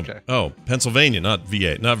 PA. Oh, Okay. Oh, Pennsylvania, not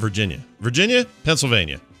VA, not Virginia. Virginia,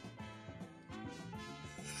 Pennsylvania.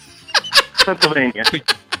 Pennsylvania.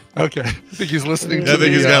 Okay. I think he's listening to I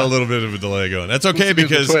think he's got a little bit of a delay going. That's okay listening to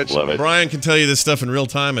because Twitch. Love it. Brian can tell you this stuff in real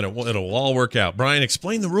time and it'll all work out. Brian,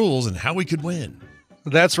 explain the rules and how we could win.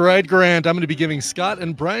 That's right, Grant. I'm going to be giving Scott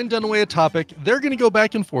and Brian Dunaway a topic. They're going to go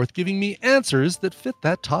back and forth giving me answers that fit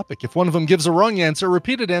that topic. If one of them gives a wrong answer, a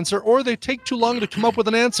repeated answer, or they take too long to come up with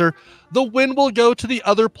an answer, the win will go to the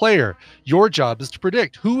other player. Your job is to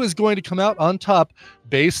predict who is going to come out on top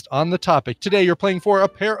based on the topic. Today, you're playing for a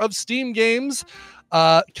pair of Steam games,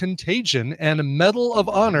 Contagion and Medal of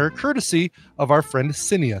Honor, courtesy of our friend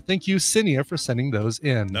Cinia. Thank you, Cinia, for sending those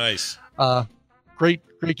in. Nice. Great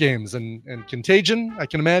games. And Contagion, I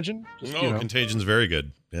can imagine. Just, Contagion's very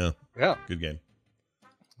good. Yeah. Yeah. Good game.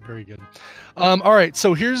 Very good. All right,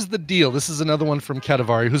 so here's the deal. This is another one from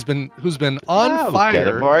Katavari, who's been on fire.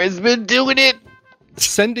 Katavari's been doing it.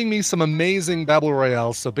 Sending me some amazing Battle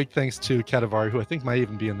Royales. So big thanks to Katavari, who I think might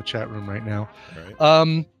even be in the chat room right now. All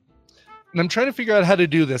right. And I'm trying to figure out how to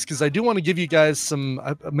do this because I do want to give you guys some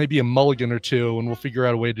maybe a mulligan or two, and we'll figure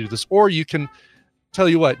out a way to do this. Or you can tell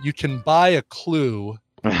you what, you can buy a clue.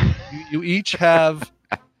 you each have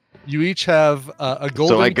a golden.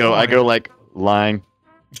 So I go like line,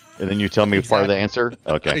 And then you tell me part of the answer?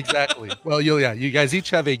 Okay. Exactly. Well, you guys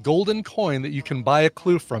each have a golden coin that you can buy a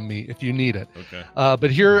clue from me if you need it. Okay.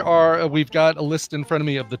 But we've got a list in front of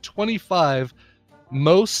me of the 25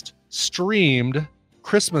 most streamed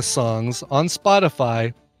Christmas songs on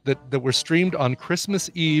Spotify that were streamed on Christmas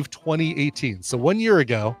Eve 2018. So 1 year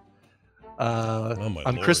ago, on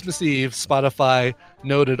Lord. Christmas Eve, Spotify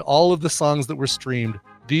noted all of the songs that were streamed.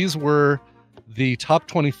 These were the top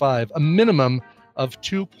 25, a minimum of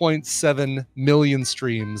 2.7 million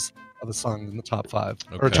streams of the songs in the top 5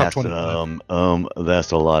 or top 25.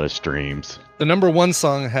 That's a lot of streams. The number 1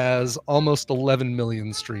 song has almost 11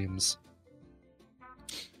 million streams.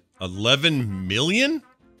 11 million?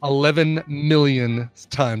 11 million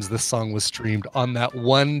times this song was streamed on that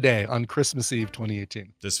one day on Christmas Eve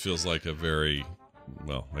 2018. This feels like a very,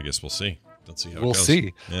 well, I guess we'll see. Let's see how it We'll goes.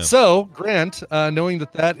 see. Yeah. So, Grant, knowing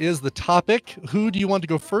that is the topic, who do you want to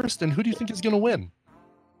go first, and who do you think is going to win?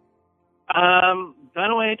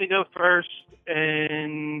 Dunaway to go first,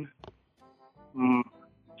 and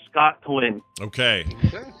Scott to win. Okay.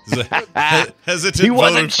 Hesitant He vote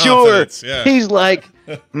wasn't of sure. confidence. Yeah. He's like,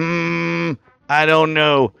 I don't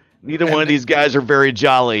know. Neither one of these guys are very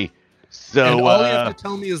jolly. So And all you have to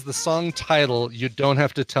tell me is the song title. You don't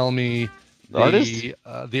have to tell me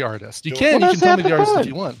the artist. You can tell me the artist if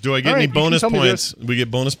you want. Do I get All any right, you can bonus tell me points? We get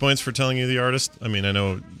bonus points for telling you the artist? I mean, I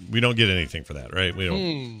know we don't get anything for that, right? We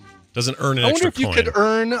don't. Doesn't earn an extra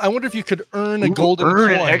coin. I wonder if you could earn a golden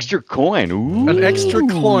earn coin. an extra coin. Ooh. An extra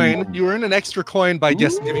coin. You earn an extra coin by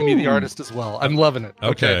giving me the artist as well. I'm loving it.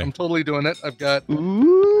 Okay. I'm totally doing it. I've got.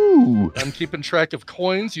 Ooh. I'm keeping track of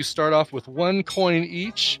coins. You start off with 1 coin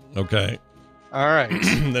each. Okay. All right.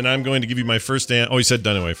 Then I'm going to give you my first answer. Oh, you said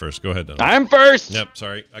Dunaway first. Go ahead, Dunaway. I'm first. Yep,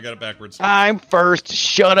 sorry. I got it backwards. I'm first.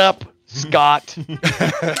 Shut up, Scott.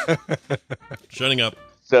 Shutting up.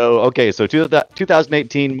 So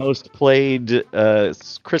 2018 most played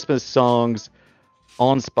Christmas songs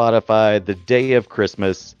on Spotify the day of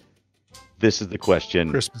Christmas. This is the question.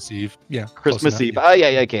 Christmas Eve. Yeah. Christmas Eve. Oh,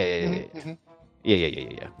 yeah.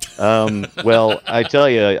 Well, I tell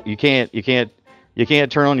you, you can't turn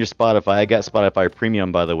on your Spotify. I got Spotify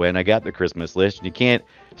Premium, by the way, and I got the Christmas list. And you can't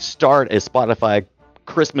start a Spotify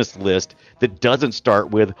Christmas list that doesn't start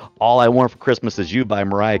with "All I Want for Christmas Is You" by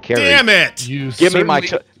Mariah Carey. Damn it! Give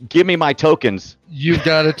me my tokens. You've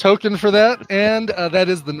got a token for that, and that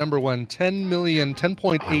is the number one.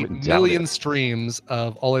 10.8 million streams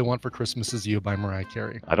of "All I Want for Christmas Is You" by Mariah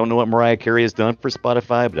Carey. I don't know what Mariah Carey has done for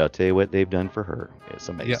Spotify, but I'll tell you what they've done for her. It's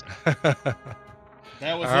amazing. Yeah.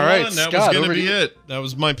 That was All the right, one. That Scott, was going to over be to you. it. That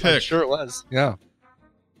was my I'm pick. sure it was. Yeah.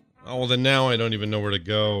 Oh, well, then now I don't even know where to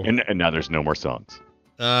go. And now there's no more songs.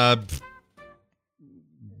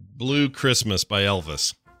 Blue Christmas by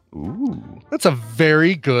Elvis. Ooh. That's a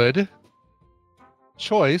very good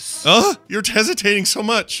choice. Oh, you're hesitating so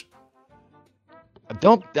much. I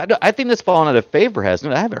think this fallen out of favor,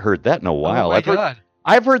 hasn't it? I haven't heard that in a while. Oh my God.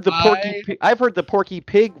 I've heard the Porky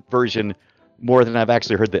Pig version more than I've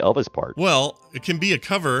actually heard the Elvis part. Well, it can be a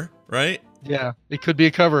cover, right? Yeah, it could be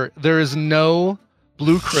a cover. There is no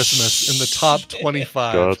Blue Christmas in the top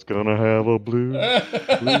 25. God's gonna have a blue.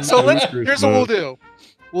 So here's what we'll do.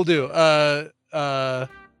 Well, Give him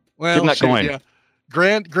that coin. Yeah.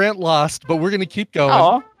 Grant lost, but we're gonna keep going.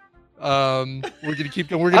 Aw. We're gonna keep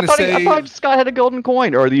going. We're gonna say I thought Scott had a golden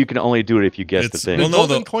coin, or you can only do it if you guess the thing. the Well, no,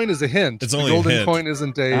 golden coin is a hint. It's the only a golden hint. coin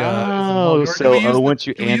isn't a. Once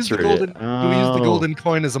you answered it. Do we use the golden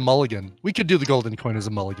coin as a mulligan? We could do the golden coin as a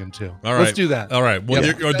mulligan too. All right. Let's do that. All right. Well,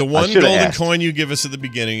 Yeah. the one should've golden asked. coin you give us at the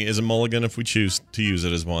beginning is a mulligan if we choose to use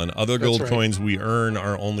it as one. Other gold right. coins we earn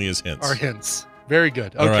are only as hints. Our hints. Very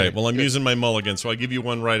good. Okay. All right. Well, I'm good. using my mulligan, so I give you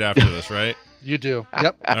one right after this, right? You do.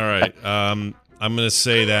 Yep. All right. I'm going to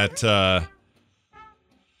say that.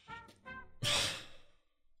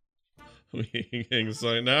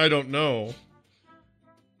 Now I don't know.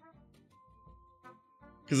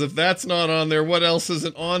 Because if that's not on there, what else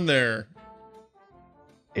isn't on there?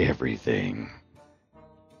 Everything.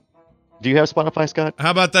 Do you have Spotify, Scott?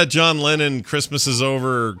 How about that John Lennon "Christmas is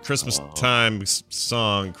Over" Christmas time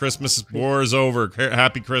song? Christmas war is over.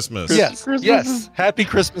 Happy Christmas. Yes. Yes. Happy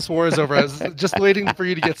Christmas. War is over. I was just waiting for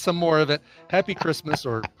you to get some more of it. Happy Christmas,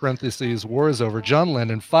 or parentheses, war is over. John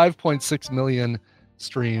Lennon, 5.6 million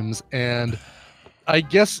streams, and I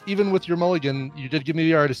guess even with your mulligan, you did give me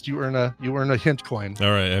the artist. You earn a hint coin.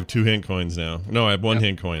 All right, I have 2 hint coins now. No, I have 1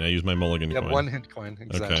 hint coin. I use my mulligan You coin. have 1 hint coin.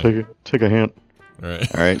 Exactly. Okay. Take a hint. All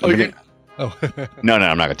right. All right. Oh, you're Oh. No,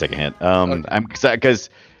 I'm not gonna take a hint. Okay. I'm because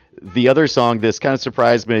the other song, this kind of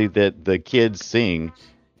surprised me that the kids sing,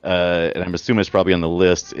 and I'm assuming it's probably on the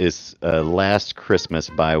list, is Last Christmas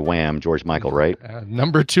by Wham, George Michael, right?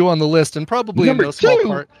 Number 2 on the list, and probably Number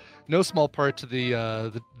no small part to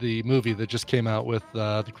the movie that just came out with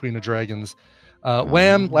the Queen of Dragons.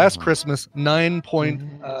 Wham! Last Christmas,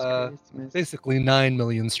 basically 9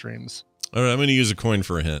 million streams. All right, I'm going to use a coin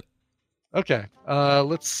for a hint. Okay,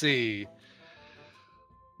 let's see.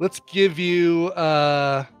 Let's give you.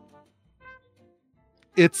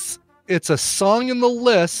 It's a song in the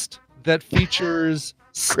list that features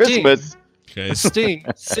Sting. Christmas. Okay. Sting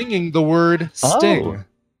singing the word Sting.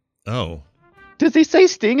 Oh. Does he say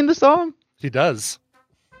Sting in the song? He does.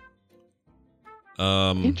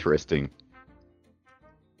 Interesting.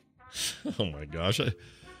 Oh my gosh.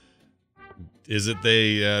 Is it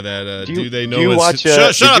they that Do they know? do you it's, watch,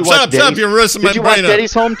 shut up! You're messing my Did you watch brain up.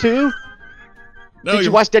 Daddy's Home 2? No, Did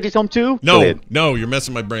you watch Daddy's Home 2? No, you're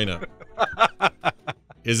messing my brain up.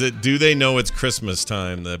 Is it Do They Know It's Christmas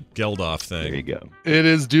Time, the Geldof thing? There you go. It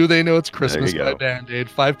is Do They Know It's Christmas There by you go. Band-Aid.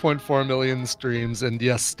 5.4 million streams. And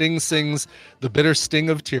yes, Sting sings The Bitter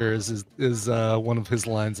Sting of Tears is one of his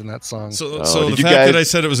lines in that song. So did the you fact guys- that I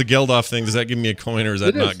said it was a Geldof thing, does that give me a coin or is that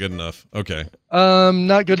It not is. good enough? Okay.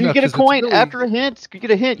 Not good Can you enough. get a 'cause it's coin really- after a hint? Can you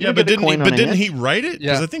get a hint? Yeah, You but get a coin on a didn't hint? he write it?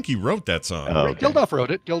 Because Yeah. I think he wrote that song. Oh, okay. Geldof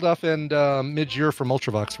wrote it. Geldof and Midge from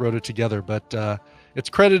Ultravox wrote it together, but it's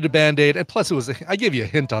credited to Band-Aid. And plus, I gave you a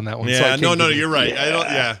hint on that one. so I Yeah, can't no, give you- you're right. I don't.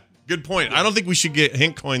 Yeah, good point. I don't think we should get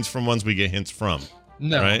hint coins from ones we get hints from.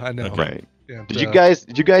 No, Right? I know. Okay. Right. And, Did you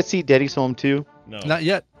guys see Daddy's Home 2? No. Not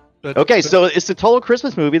yet. But, Okay, but- so it's a total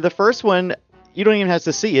Christmas movie. The first one, you don't even have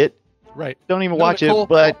to see it. right. Don't even No, watch Nicole, it.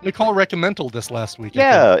 But Nicole recommended this last week. I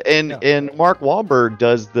yeah, think. and Mark Wahlberg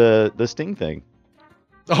does the Sting thing.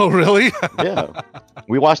 Oh, really? Yeah,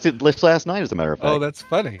 we watched it last night, as a matter of fact. Oh, that's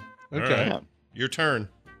funny. All Okay. right. Yeah. Your turn.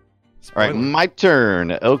 All right, Spoiler. my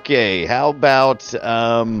turn. Okay, how about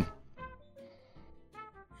I'm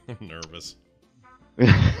nervous.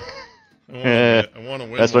 I want to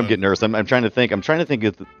win. That's what I'm one. getting nervous. I'm trying to think. I'm trying to think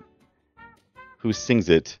of who sings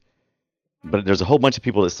it, but there's a whole bunch of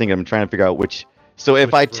people that sing it. I'm trying to figure out which. So if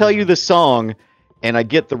Which I tell you version? the song and I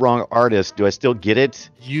get the wrong artist, do I still get it?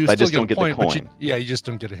 You I still just get don't a get the point, but coin. you just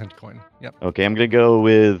don't get a hint coin. Yep. Okay, I'm gonna go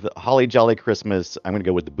with Holly Jolly Christmas. I'm gonna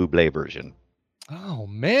go with the Bublé version. Oh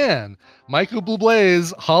man, Michael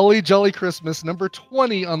Bublé's "Holly Jolly Christmas" number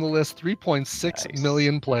 20 on the list, 3.6 Nice.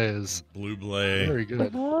 million plays. Blue Blay Very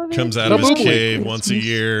good. comes out of his Bublé. cave once a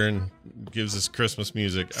year and gives us Christmas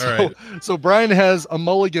music. All right. So Brian has a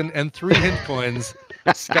mulligan and 3 hint coins.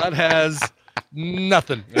 Scott has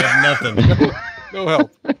nothing. I have nothing. No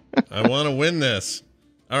help. I want to win this.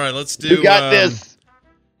 All right, let's do. You got this.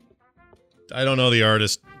 I don't know the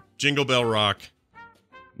artist. Jingle Bell Rock.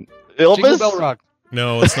 Elvis. Jingle Bell Rock.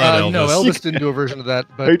 No, it's not Elvis. No, Elvis didn't do a version of that.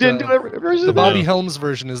 But Who didn't do a version the of Bobby No. Helms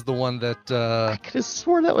version is the one that. I could have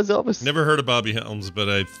swore that was Elvis. Never heard of Bobby Helms, but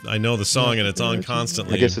I know the song and it's on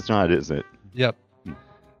constantly. I guess it's not, is it? Yep.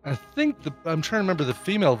 I think I'm trying to remember the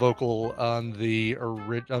female vocal on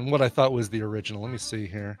on what I thought was the original. Let me see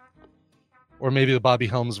here. Or maybe the Bobby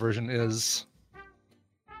Helms version is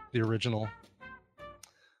the original.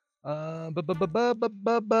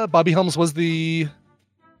 Bobby Helms was the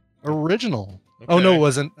original. Oh no, Okay. it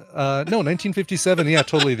wasn't. No, 1957. Yeah,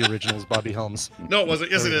 totally the original is Bobby Helms. No, it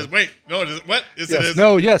wasn't. Yes, it is. Wait, no, it is. What? Yes, it Yes, is.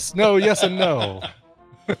 no, yes, no, yes, and no.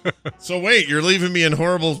 So wait, you're leaving me in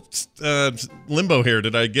horrible limbo here.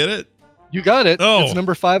 Did I get it? You got it. Oh. It's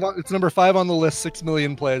number 5. It's number 5 on the list. 6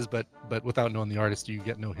 million plays, but without knowing the artist, you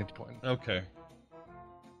get no hint coin. Okay.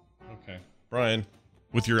 Okay, Brian,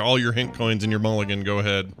 with all your hint coins and your mulligan, go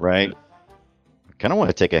ahead. Right. I kind of want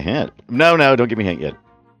to take a hint. No, don't give me a hint yet.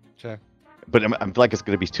 Okay. But I'm like it's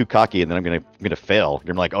gonna be too cocky, and then I'm gonna fail.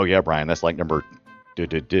 You're like, oh yeah, Brian, that's like number.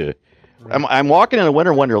 I'm walking in a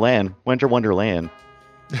winter wonderland. Winter wonderland.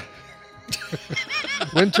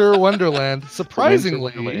 Winter Wonderland.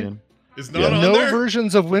 Surprisingly, Wonderland. It's Yeah. not on no there.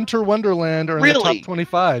 versions of Winter Wonderland are in the Really? top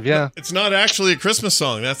 25. Yeah. It's not actually a Christmas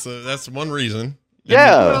song. That's one reason. And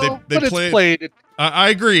Yeah. Well, they but play it's played. I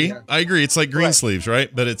agree. Yeah. I agree. It's like Right. Greensleeves,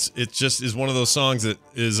 right? But it just is one of those songs that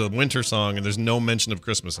is a winter song, and there's no mention of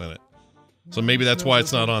Christmas in it. So maybe that's why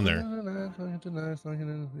it's not on there.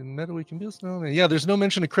 Yeah, there's no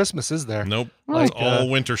mention of Christmas, is there? Nope. Like, It's all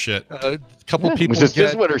winter shit. A couple Yeah, people which is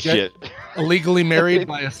just get, winter get shit. illegally married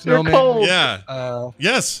by a They're snowman. cold. Yeah.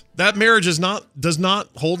 Yes. That marriage does not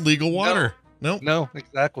hold legal water. Nope. No,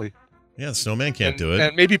 exactly. Yeah, the snowman can't do it.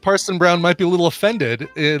 And maybe Parson Brown might be a little offended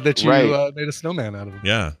that you Right. made a snowman out of him.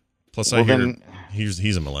 Yeah. Plus, Well, I hear then-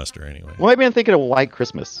 he's a molester anyway. Well, maybe I'm thinking of White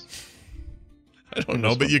Christmas. I don't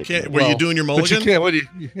know, but you can't. Were Well, you doing your But you mulligan? can't. What do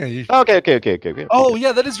you? Yeah. You, Okay. oh,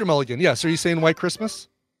 yeah, that is your mulligan. Yeah. So are you saying White Christmas?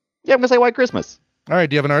 Yeah, I'm gonna say White Christmas. All right.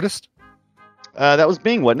 Do you have an artist? That was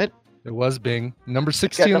Bing, wasn't it? It was Bing. Number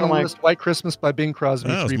 16 on the list, White Christmas by Bing Crosby,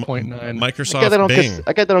 3.9. Microsoft Bing.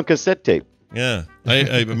 I got that on cassette tape. Yeah.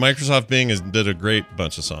 Microsoft Bing did a great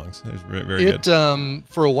bunch of songs. It was very good.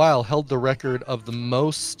 For a while, held the record of the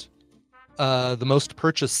most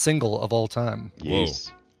purchased single of all time.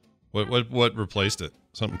 Yes. What replaced it?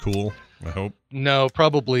 Something cool, I hope. No,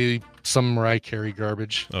 probably some Mariah Carey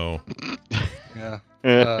garbage. Oh. Yeah.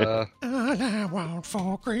 All I want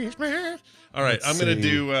for Christmas. All right, I'm gonna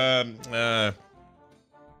do.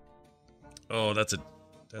 That's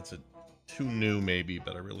a too new maybe,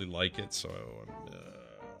 but I really like it. So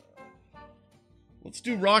let's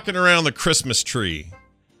do "Rocking Around the Christmas Tree."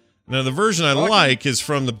 Now the version I like is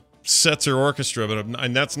from the Setzer Orchestra,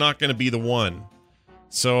 and that's not going to be the one.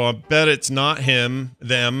 So I bet it's not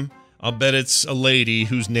them. I'll bet it's a lady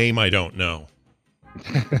whose name I don't know.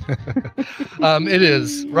 It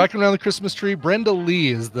is "Rocking Around the Christmas Tree." Brenda Lee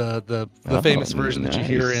is the famous version that you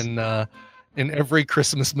hear in every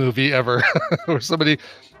Christmas movie ever, where somebody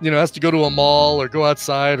has to go to a mall or go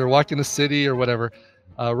outside or walk in a city or whatever.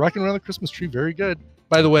 "Rocking Around the Christmas Tree," very good.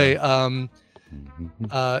 By the way,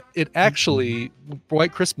 it actually,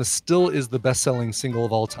 White Christmas still is the best-selling single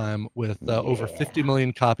of all time with over 50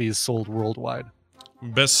 million copies sold worldwide.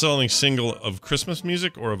 Best-selling single of Christmas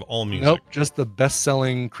music or of all music? Nope, just the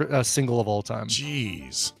best-selling single of all time.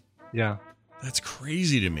 Jeez. Yeah. That's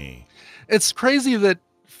crazy to me. It's crazy that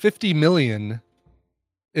 50 million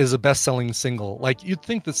is a best-selling single. Like, you'd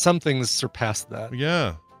think that some things surpass that.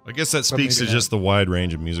 Yeah. I guess that speaks to just the wide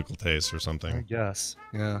range of musical tastes or something. I guess.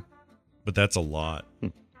 Yeah. But that's a lot.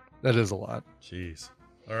 That is a lot. Jeez.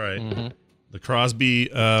 All right. Mm-hmm. The Crosby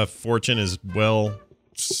fortune is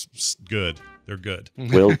good. They're good.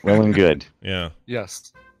 Well and good. Yeah.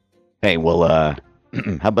 Yes. Hey, well, how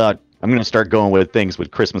about I'm going to start going with things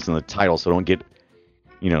with Christmas in the title, so don't get,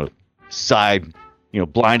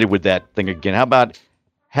 blinded with that thing again. How about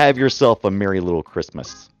 "Have Yourself a Merry Little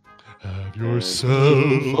Christmas"? Have yourself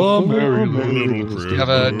a merry little Christmas.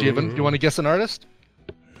 Do you want to guess an artist?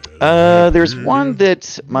 There's one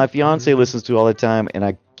that my fiance listens to all the time, and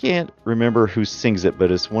I can't remember who sings it, but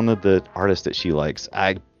it's one of the artists that she likes.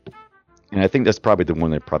 And I think that's probably the one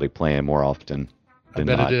they're probably playing more often than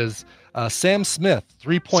not. I bet it is. Sam Smith,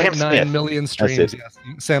 3.9 million streams. Yes,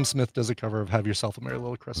 Sam Smith does a cover of "Have Yourself a Merry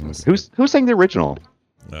Little Christmas." Who sang the original?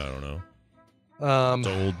 I don't know. It's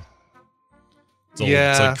old.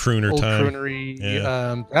 Yeah, it's like crooner old time. Croonery.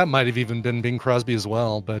 Yeah. That might have even been Bing Crosby as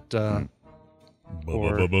well, but or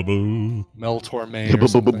Mel Torme or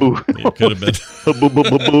something. It could have been.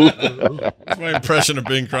 That's my impression of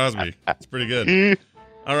Bing Crosby. It's pretty good.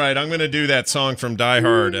 All right, I'm going to do that song from Die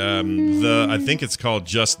Hard. I think it's called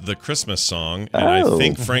just the Christmas song, and I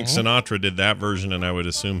think Frank Sinatra did that version, and I would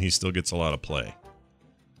assume he still gets a lot of play.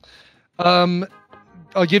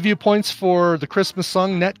 I'll give you points for the Christmas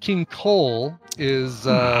song. Nat King Cole is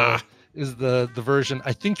the version.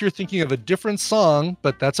 I think you're thinking of a different song,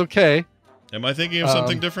 but that's okay. Am I thinking of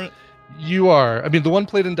something different? You are. I mean, the one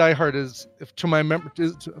played in Die Hard on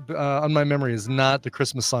my memory, is not the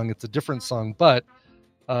Christmas song. It's a different song, but.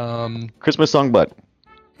 Christmas song, but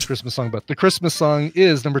the Christmas song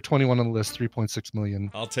is number 21 on the list, 3.6 million.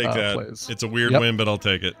 I'll take that. Plays. It's a weird win, but I'll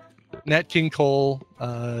take it. Nat King Cole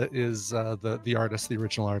is the artist, the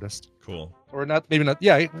original artist. Cool. Or not? Maybe not.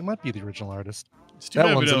 Yeah, it might be the original artist.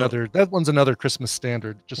 That one's another Christmas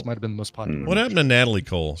standard. Just might have been the most popular. What happened to Natalie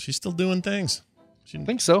Cole? She's still doing things. I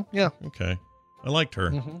think so. Yeah. Okay. I liked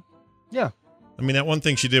her. Mm-hmm. Yeah. I mean, that one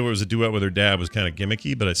thing she did was a duet with her dad was kind of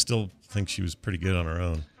gimmicky, but I still think she was pretty good on her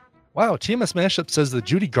own. Wow, TMS Mashup says that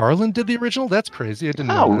Judy Garland did the original? That's crazy. I didn't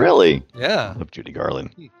know. Oh, really? Yeah. I love Judy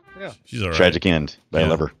Garland. Yeah. She's all right. Tragic end, but I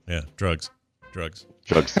love her. Yeah, drugs.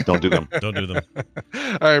 Don't do them. Don't do them.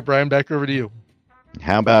 All right, Brian, back over to you.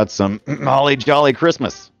 How about some Holly Jolly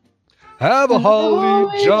Christmas? Have a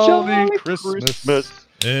holly jolly Christmas.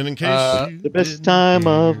 And in case the best time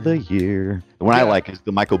of the year. The one I like is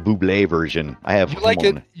the Michael Bublé version. I have. You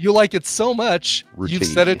like it so much. Routine. You've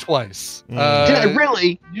said it twice. Did I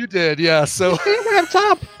really? You did, yeah. So have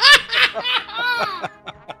top.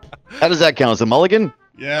 How does that count? As a mulligan?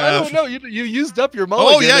 Yeah. I don't know. You used up your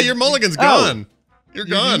mulligan. Oh yeah, your mulligan's gone. You're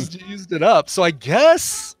gone. You used it up. So I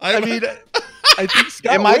guess. I mean. I think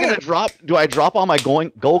Scott Am I going to drop? Do I drop all my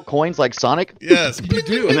gold coins like Sonic? Yes, you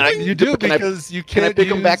do. You do because you can't. Can I pick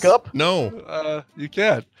them back up? No, you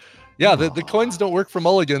can't. Yeah, the coins don't work for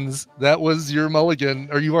mulligans. That was your mulligan,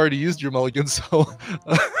 or you already used your mulligan. So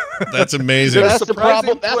That's amazing. That's the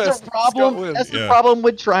problem. That's twist. the problem. Scott wins. That's the problem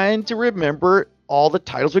with trying to remember all the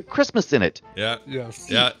titles with Christmas in it. Yeah. Yes.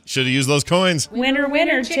 Yeah. Should have used those coins. Winner,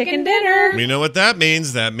 winner, chicken dinner. You know what that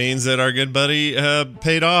means? That means that our good buddy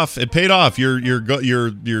paid off. It paid off.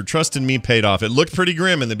 Your trust in me paid off. It looked pretty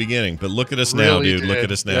grim in the beginning, but look at us now, Really dude. did. Look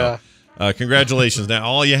at us now. Yeah. Congratulations. Now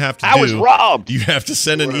all you have to do. I was robbed. You have to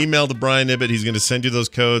send an email to Brian Ibbett. He's going to send you those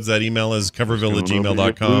codes. That email is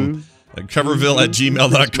coverville@gmail.com.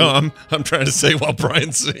 Coverville@gmail.com. I'm trying to say while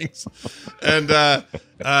Brian sings. And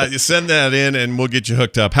you send that in, and we'll get you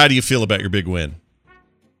hooked up. How do you feel about your big win?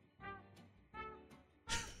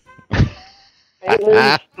 It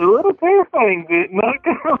was a little terrifying, but not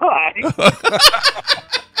gonna lie.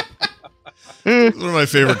 One of my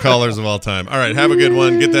favorite callers of all time. All right, have a good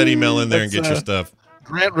one. Get that email in there and get your stuff.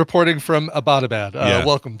 Grant reporting from Abbottabad. Yeah.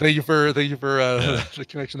 Welcome. Thank you for the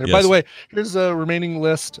connection there. Yes. By the way, here's a remaining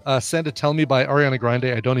list. Santa Tell Me by Ariana Grande.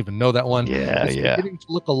 I don't even know that one. Yeah, It's yeah. beginning to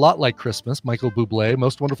look a lot like Christmas. Michael Bublé.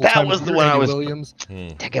 Most Wonderful That Time was of the Year, one I Andy was- Williams.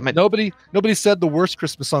 Damn it. Nobody said the worst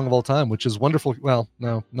Christmas song of all time, which is Wonderful. Well,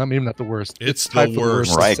 no, maybe not the worst. It's tied the for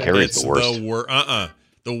worst. Mariah second. Carey's It's the worst.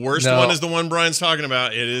 The worst No. one is the one Brian's talking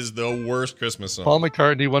about. It is the worst Christmas song. Paul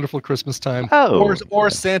McCartney, Wonderful Christmas Time. Oh.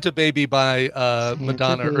 Or Santa Baby by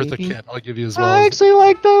Madonna, Eartha Kitt. I'll give you as well. I actually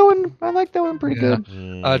like that one. I like that one pretty Yeah.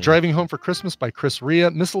 good. Driving Home for Christmas by Chris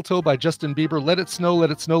Rea. Mistletoe by Justin Bieber. Let It Snow,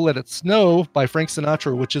 Let It Snow, Let It Snow by Frank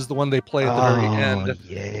Sinatra, which is the one they play at the very end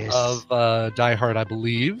yes. of Die Hard, I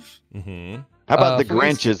believe. Mm-hmm. How about the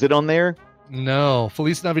Feliz- Grinch? Is it on there? No.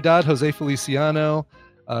 Feliz Navidad, Jose Feliciano.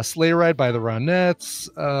 Sleigh Ride by the Ronettes.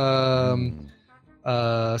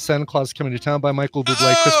 Santa Claus Coming to Town by Michael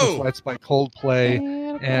Bublé. Oh! Christmas Lights by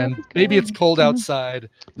Coldplay. And Maybe It's Cold Outside.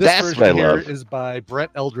 This That's what I version here love. is by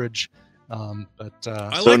Brett Eldridge. I So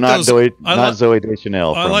like not those. Zoe, I not like- Zoe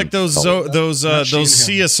Deschanel. I from like those Coldplay. those Not Shane those Him.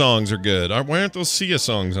 Sia songs are good. Why aren't those Sia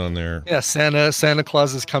songs on there? Yeah, Santa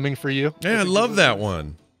Claus is Coming for You. Yeah, I love that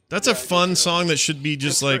one. That's a fun song that should be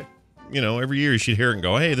just like, every year you should hear it and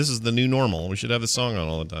go, hey, this is the new normal. We should have this song on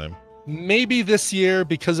all the time. Maybe this year,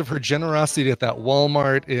 because of her generosity at that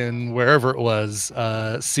Walmart in wherever it was,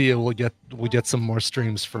 Sia will get some more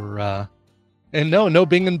streams for. And no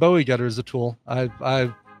Bing and Bowie got her as a tool.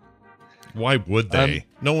 Why would they?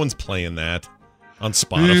 No one's playing that on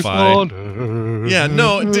Spotify. Yeah,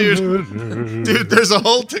 no, dude, there's a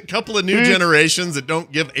whole couple of new generations that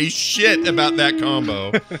don't give a shit about that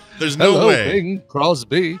combo. There's no Hello, way. Bing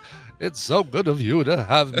Crosby. It's so good of you to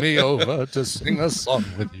have me over to sing a song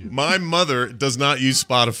with you. My mother does not use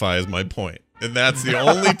Spotify, is my point. And that's the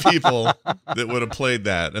only people that would have played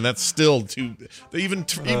that. And that's still too, even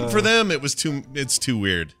for them, it's too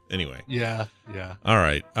weird. Anyway. Yeah. All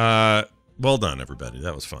right. Well done, everybody.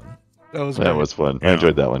 That was fun. That was fun. I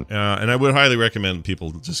enjoyed that one. And I would highly recommend people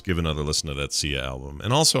just give another listen to that Sia album.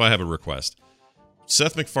 And also, I have a request.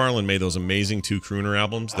 Seth MacFarlane made those amazing 2 crooner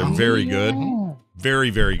albums. They're very good. Very,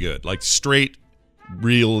 very good. Like straight,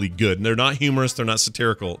 really good. And they're not humorous. They're not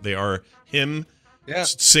satirical. They are him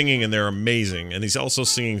singing, and they're amazing. And he's also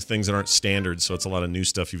singing things that aren't standard. So it's a lot of new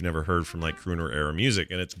stuff you've never heard from like crooner era music.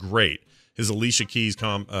 And it's great. His Alicia Keys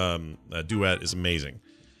duet is amazing.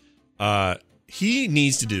 He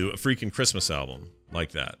needs to do a freaking Christmas album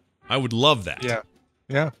like that. I would love that.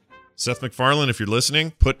 Yeah. Seth MacFarlane, if you're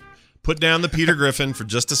listening, put down the Peter Griffin for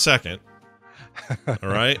just a second. All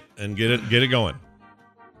right, and get it going.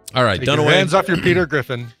 All right, Take your Dunaway. hands off your Peter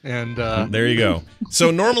Griffin, and there you go. So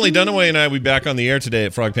normally Dunaway and I will be back on the air today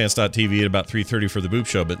at frogpants.tv at about 3:30 for the Boop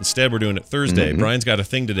Show, but instead we're doing it Thursday. Brian's got a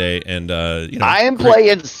thing today, and I am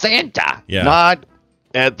playing Santa, not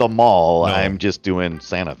at the mall. No. I'm just doing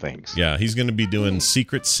Santa things. Yeah, he's going to be doing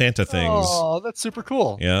secret Santa things. oh, that's super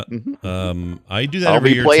cool. Yeah, I do that I'll every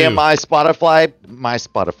be year playing too. my Spotify, my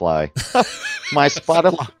Spotify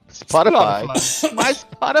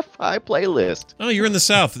playlist. Oh, you're in the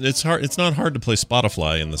South. It's hard. It's not hard to play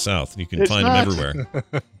Spotify in the South. You can It's find not. them everywhere.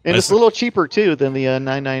 And it's a little cheaper too than the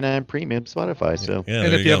 $9.99 premium Spotify. So Yeah,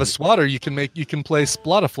 And there if you have go. a swatter, you can play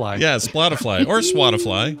Splatify. Yeah, Spotify or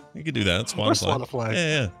Swattify. You could do that. Spotify. Swattify.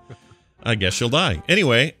 Yeah. I guess you'll die.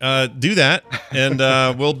 Anyway, do that, and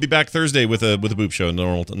we'll be back Thursday with a Boop Show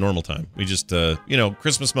normal time. We just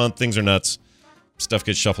Christmas month, things are nuts. Stuff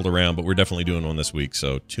gets shuffled around, but we're definitely doing one this week.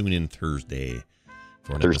 So tune in Thursday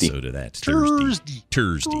for an episode of that.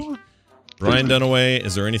 Thursday. Ryan Dunaway,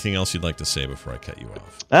 is there anything else you'd like to say before I cut you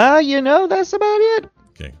off? that's about it.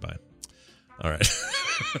 Okay, bye. All right.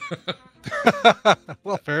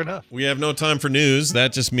 Well, fair enough. We have no time for news.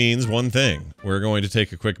 That just means one thing. We're going to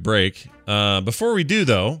take a quick break. Before we do,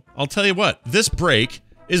 though, I'll tell you what. This break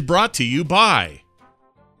is brought to you by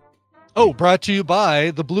Oh, brought to you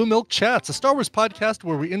by the Blue Milk Chats, a Star Wars podcast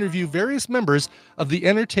where we interview various members of the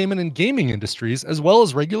entertainment and gaming industries, as well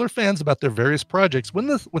as regular fans about their various projects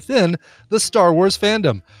within the Star Wars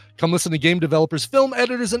fandom. Come listen to game developers, film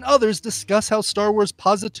editors, and others discuss how Star Wars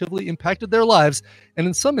positively impacted their lives and,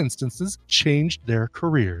 in some instances, changed their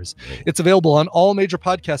careers. It's available on all major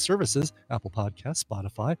podcast services, Apple Podcasts,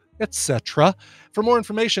 Spotify, etc. For more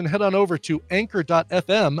information, head on over to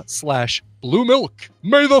anchor.fm/Blue Milk.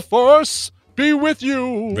 May the Force be with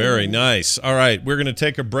you. Very nice. All right, we're going to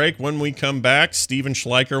take a break. When we come back, Steven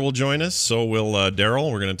Schleicher will join us. So will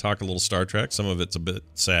Darrell. We're going to talk a little Star Trek. Some of it's a bit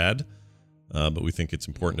sad, but we think it's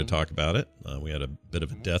important to talk about it. We had a bit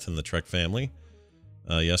of a death in the Trek family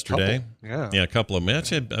yesterday. Yeah, a couple of them.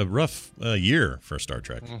 Actually, a rough year for Star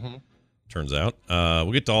Trek, turns out.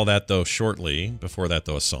 We'll get to all that, though, shortly. Before that,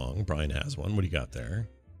 though, a song. Brian has one. What do you got there?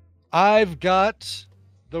 I've got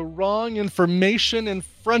the wrong information in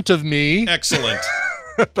front of me. Excellent.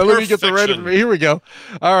 But let me get the right information. Here we go.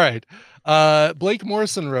 All right. Blake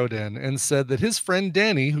Morrison wrote in and said that his friend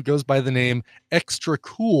Danny, who goes by the name Extra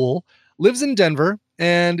Cool, lives in Denver,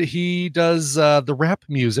 and he does the rap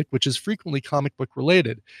music, which is frequently comic book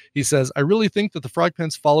related. He says, I really think that the Frog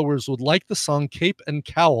Pants followers would like the song Cape and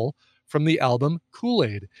Cowl from the album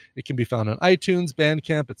Kool-Aid. It can be found on iTunes,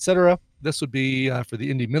 Bandcamp, etc. This would be for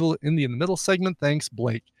the Indie in the Middle segment. Thanks,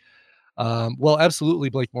 Blake. Well, absolutely,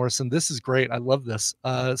 Blake Morrison. This is great. I love this.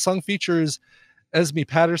 Song features Esme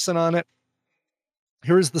Patterson on it.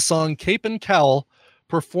 Here is the song Cape and Cowl,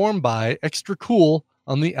 performed by Extra Cool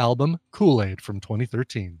on the album Kool-Aid from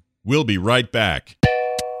 2013. We'll be right back.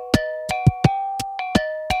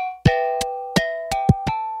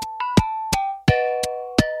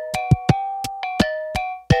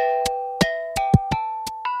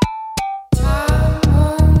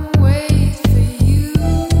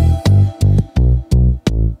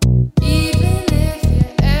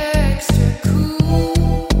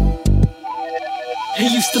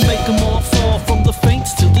 To make them all fall from the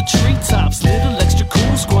faints to the treetops. Little Extra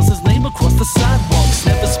Cool scrawls his name across the sidewalks.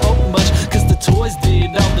 Never spoke much, cause the toys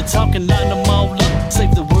did all the talking, line them all up.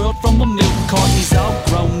 Save the world from a milk carton, he's all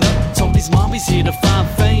grown up. Told his mom he's here to find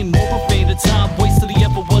fame. More afraid of time wasted he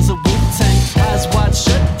ever was a Wu-Tang. Eyes wide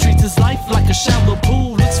shut, treats his life like a shallow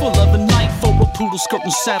pool. Looks for love and light for a poodle skirt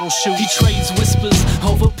and saddle shoe. He trades whispers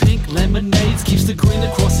over pink lemonades. Keeps the grin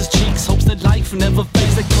across his cheeks, hopes that life never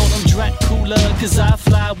fades. They call him Dracula, cause I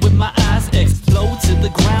fly with my eyes explode to the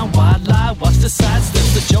ground while I watch the sides.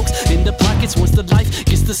 There's the jokes in the pockets once the life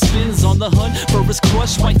gets the spins. On the hunt for his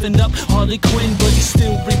crush, wifing up Harley Quinn, but he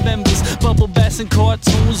still remembers bubble baths and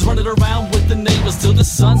cartoons, running around with the neighbors till the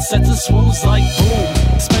sun sets and swoons like boom.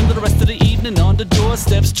 Spend the rest of the evening on the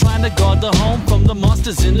doorsteps, trying to guard the home from the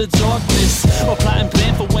monsters in the darkness, or plotting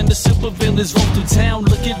plan for when the supervillains roam through town.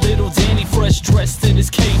 Look at little Danny, fresh dressed in his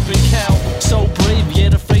cape and cowl, so brave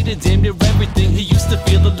yet afraid of damn near everything. He used to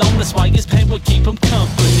feel alone, that's why his pain would keep him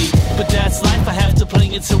company. But that's life, I have to play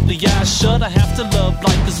it till the eyes shut. I have to love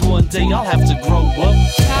life, cause one day I'll have to grow up.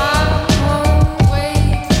 I won't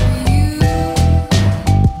wait for you.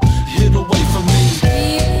 Hit away from me.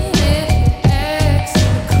 Even if it's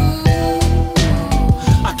extra cool,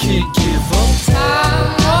 I can't give up. Time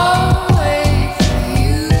won't wait for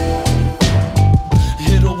you.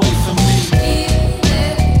 Hit away from me. Even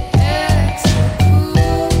if it's extra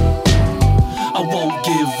cool, I won't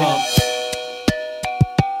give up.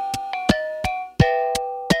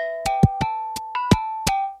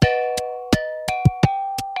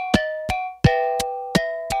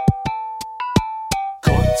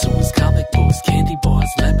 Cartoons, comic books, candy bars,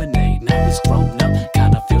 lemonade. Now he's grown up,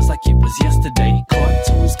 kinda feels like it was yesterday.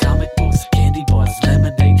 Cartoons, comic books, candy bars,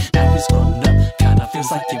 lemonade. Now he's grown up, kinda feels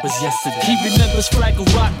like it was yesterday. He remembers Fraggle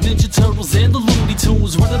Rock, Ninja Turtles, and the Looney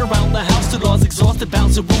Tunes. Running around the house till I was exhausted,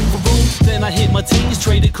 bouncing room for room. Then I hit my teens,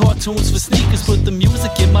 traded cartoons for sneakers. Put the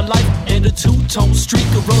music in my life, and a two-tone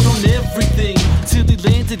streaker. Wrote on everything, till he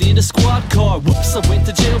landed in a squad car. Whoops, I went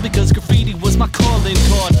to jail because graffiti was my calling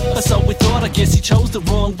card. So we thought, I guess he chose the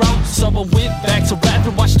wrong route. So I went back to rap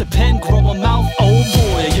and watched the pen grow a mouth. Oh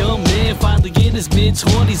boy, a young man finally in his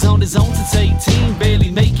mid-20s, on his own since 18,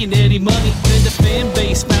 barely making any money. Then the fan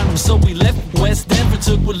base found him, so we left West Denver.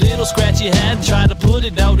 Took what little scratch he had and tried to put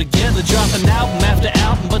it all together. Dropping album after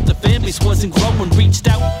album, but the fan base wasn't growing. Reached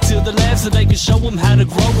out to the labs so they could show him how to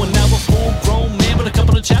grow. And now a full-grown man with a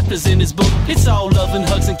couple of chapters in his book. It's all love and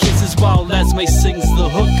hugs and kisses while Lasme sings the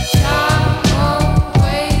hook. I won't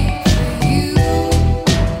wait for you.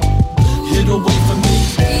 Hit away from me.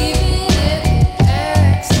 Even if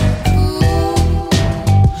it's extra cool,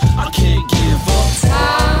 I can't give up.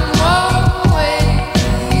 Time won't wait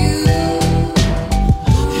for you.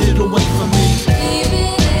 Hit away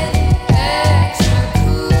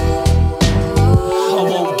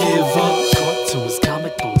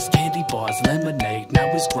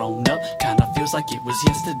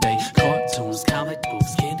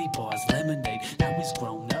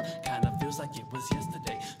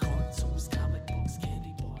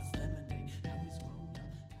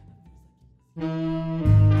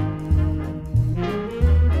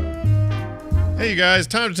Hey, you guys,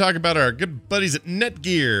 time to talk about our good buddies at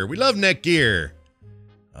Netgear. We love Netgear.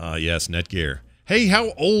 Yes, Netgear. Hey,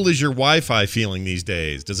 how old is your Wi-Fi feeling these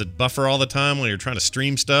days? Does it buffer all the time when you're trying to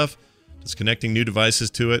stream stuff? Does connecting new devices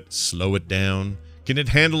to it slow it down? Can it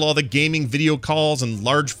handle all the gaming video calls and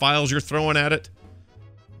large files you're throwing at it?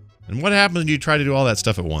 And what happens when you try to do all that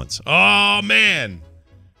stuff at once? Oh, man!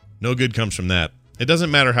 No good comes from that. It doesn't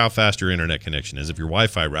matter how fast your internet connection is if your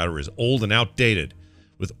Wi-Fi router is old and outdated.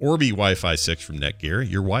 With Orbi Wi-Fi 6 from Netgear,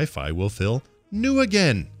 your Wi-Fi will feel new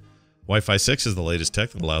again. Wi-Fi 6 is the latest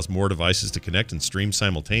tech that allows more devices to connect and stream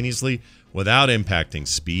simultaneously without impacting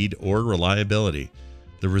speed or reliability.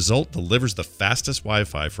 The result delivers the fastest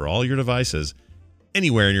Wi-Fi for all your devices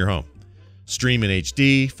anywhere in your home. Stream in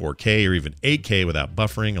HD, 4K, or even 8K without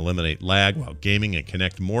buffering, eliminate lag while gaming, and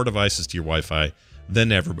connect more devices to your Wi-Fi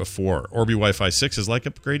than ever before. Orbi Wi-Fi 6 is like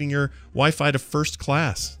upgrading your Wi-Fi to first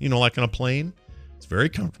class. You know, like on a plane. It's very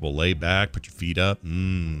comfortable. Lay back, put your feet up.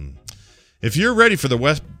 If you're ready for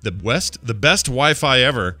the best Wi-Fi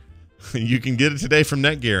ever, you can get it today from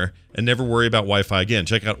Netgear and never worry about Wi-Fi again.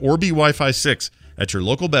 Check out Orbi Wi-Fi 6 at your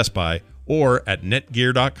local Best Buy or at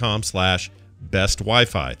netgear.com/best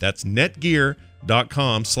Wi-Fi. That's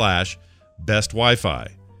netgear.com/best Wi-Fi.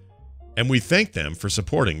 And we thank them for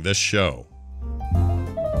supporting this show.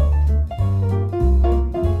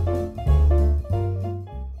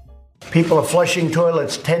 People are flushing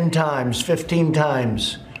toilets 10 times, 15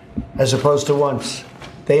 times, as opposed to once.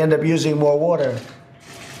 They end up using more water.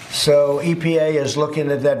 So EPA is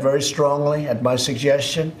looking at that very strongly, at my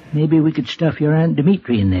suggestion. Maybe we could stuff your Aunt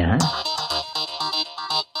Dimitri in there, huh?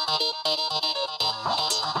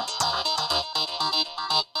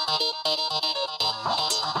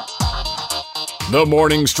 The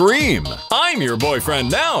morning stream. I'm your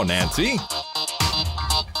boyfriend now, Nancy.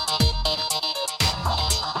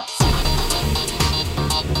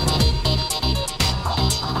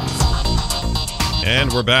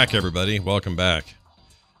 And we're back, everybody. Welcome back.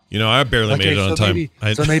 You know, I barely made it on time.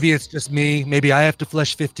 So maybe it's just me. Maybe I have to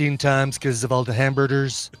flush 15 times because of all the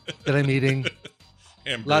hamberders that I'm eating.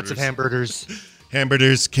 Lots of hamberders.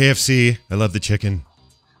 Hamberders, KFC. I love the chicken.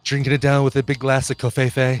 Drinking it down with a big glass of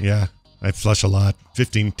covfefe. Yeah, I flush a lot.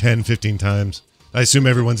 15 times. I assume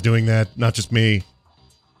everyone's doing that, not just me.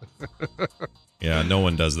 Yeah, no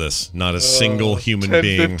one does this. Not a single human 10,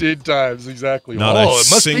 being. 15 times, exactly. It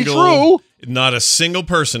must be true. Not a single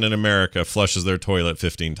person in America flushes their toilet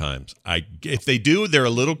 15 times. If they do, they're a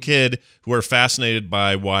little kid who are fascinated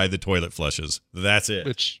by why the toilet flushes. That's it.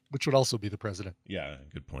 Which would also be the president. Yeah,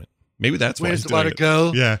 good point. Maybe that's why Where's he's the water doing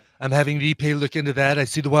it. go? Yeah. I'm having the EPA look into that. I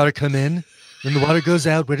see the water come in. Then the water goes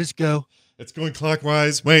out. Where does it go? It's going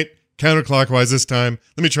clockwise. Wait, counterclockwise this time.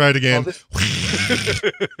 Let me try it again.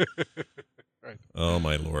 Right. Oh,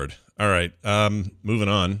 my Lord. All right. Moving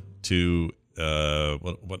on to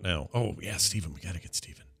what now? Oh, yeah, Steven. We got to get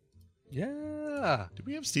Steven. Yeah. Did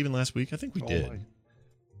we have Steven last week? I think we did.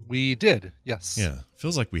 We did, yes. Yeah.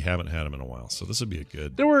 Feels like we haven't had him in a while, so this would be a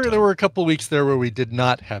good There were a couple of weeks there where we did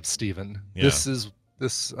not have Steven. Yeah.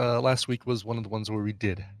 This last week was one of the ones where we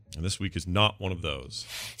did. And this week is not one of those.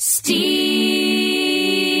 Steven.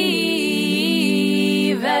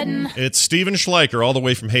 It's Steven Schleicher, all the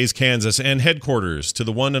way from Hays, Kansas, and headquarters to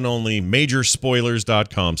the one and only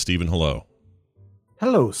MajorSpoilers.com. Steven, hello.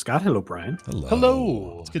 Hello, Scott. Hello, Brian.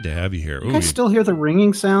 Hello. It's good to have you here. You guys still hear the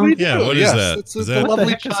ringing sound? Yeah, what is that? It's Is a that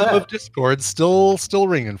lovely chime of Discord still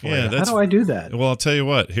ringing for you. How do I do that? Well, I'll tell you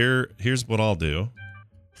what. Here's what I'll do.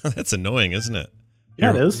 That's annoying, isn't it?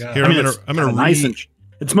 Yeah, it is. Here, I'm gonna nice and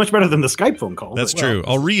it's much better than the Skype phone call. That's true.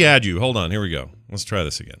 I'll re-add you. Hold on. Here we go. Let's try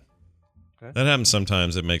this again. Okay. That happens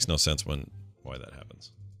sometimes. It makes no sense why that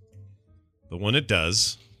happens. But when it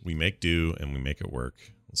does, we make do and we make it work.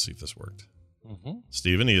 Let's see if this worked. Mm-hmm.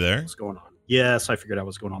 Steven, are you there? What's going on? Yes, I figured out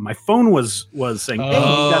what's going on. My phone was saying, "Hey, you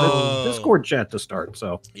got a Discord chat to start."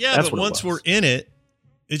 So yeah, that's but once we're in it,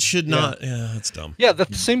 it should not. Yeah, that's dumb. Yeah, the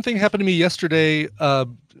same thing happened to me yesterday.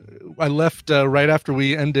 I left right after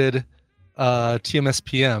we ended TMS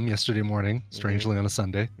PM yesterday morning, strangely on a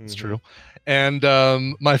Sunday. It's true. And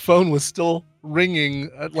my phone was still ringing.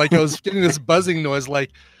 Like I was getting this buzzing noise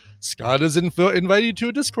like, Scott has invited you to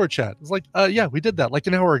a Discord chat. It's like, yeah, we did that like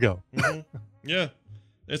an hour ago. Yeah.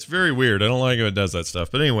 It's very weird. I don't like how it does that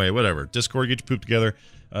stuff. But anyway, whatever. Discord, get your poop together.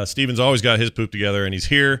 Steven's always got his poop together, and he's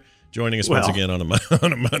here joining us once again on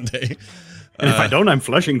a Monday. And if I don't, I'm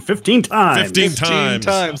flushing 15 times. 15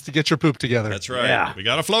 times to get your poop together. That's right. Yeah. We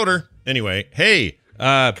got a floater. Anyway, hey,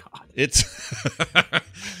 it's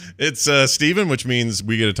it's Steven, which means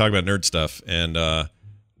we get to talk about nerd stuff. And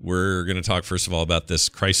we're going to talk, first of all, about this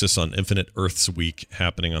Crisis on Infinite Earths week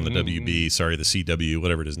happening on the WB, the CW,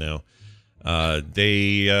 whatever it is now. All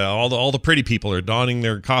the pretty people are donning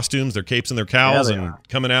their costumes, their capes, and their cowls, and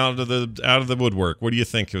coming out of the woodwork. What do you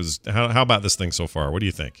think? How about this thing so far? What do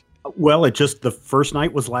you think? Well, the first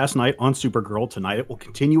night was last night on Supergirl. Tonight it will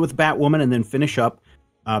continue with Batwoman, and then finish up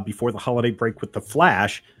before the holiday break with The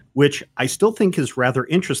Flash, which I still think is rather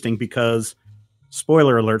interesting because,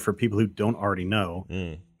 spoiler alert for people who don't already know,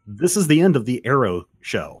 this is the end of the Arrow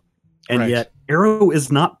show. And yet Arrow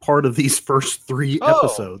is not part of these first 3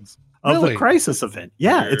 episodes of the Crisis event.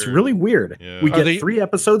 Yeah, weird. It's really weird. Yeah. We get 3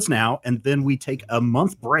 episodes now, and then we take a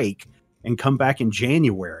month break and come back in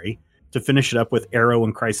January to finish it up with Arrow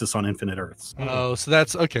and Crisis on Infinite Earths. Oh, so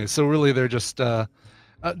that's okay. So really they're just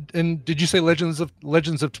and did you say Legends of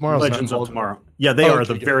Tomorrow? Legends of Tomorrow. Yeah, they are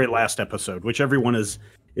the very last episode, which everyone is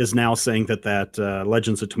now saying that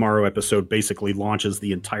Legends of Tomorrow episode basically launches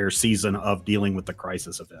the entire season of dealing with the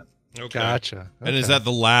Crisis event. Okay. Gotcha. Okay. And is that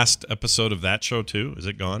the last episode of that show too? Is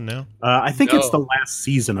it gone now? I think it's the last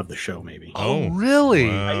season of the show, maybe. Oh, really?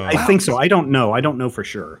 Wow. I think so. I don't know for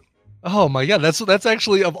sure. Oh my God, that's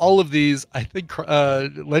actually, of all of these, I think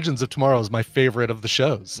Legends of Tomorrow is my favorite of the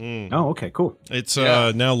shows. Oh, okay, cool. It's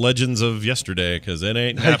now Legends of Yesterday because it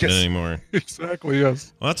ain't happening anymore. Exactly.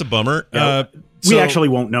 Yes. Well, that's a bummer. Yeah, we actually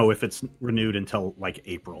won't know if it's renewed until like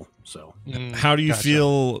April. So, how do you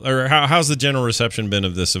feel, or how's the general reception been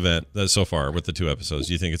of this event so far with the 2 episodes?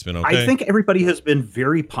 Do you think it's been okay? I think everybody has been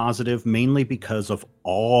very positive, mainly because of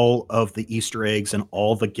all of the Easter eggs and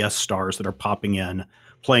all the guest stars that are popping in,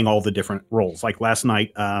 playing all the different roles. Like last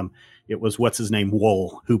night, it was what's his name,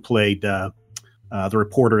 Wool, who played the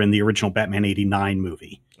reporter in the original Batman '89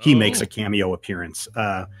 movie. He makes a cameo appearance.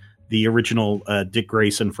 The original Dick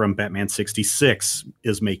Grayson from Batman '66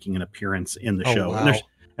 is making an appearance in the show. Wow.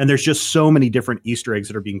 And there's just so many different Easter eggs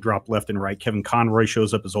that are being dropped left and right. Kevin Conroy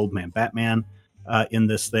shows up as Old Man Batman in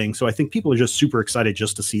this thing. So I think people are just super excited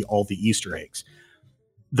just to see all the Easter eggs.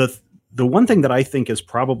 The one thing that I think is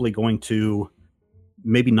probably going to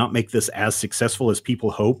maybe not make this as successful as people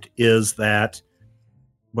hoped is that,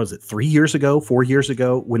 was it 4 years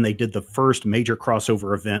ago, when they did the first major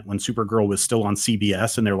crossover event when Supergirl was still on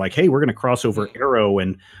CBS, and they're like, hey, we're going to cross over Arrow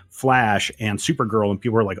and Flash and Supergirl. And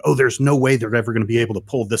people were like, oh, there's no way they're ever going to be able to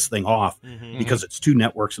pull this thing off because it's 2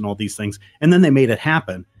 networks and all these things. And then they made it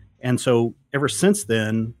happen. And so ever since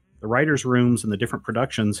then, the writers' rooms and the different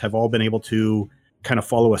productions have all been able to kind of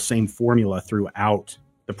follow a same formula throughout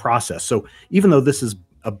the process. So even though this is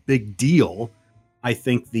a big deal, I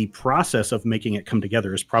think the process of making it come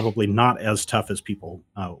together is probably not as tough as people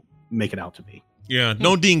make it out to be. Yeah,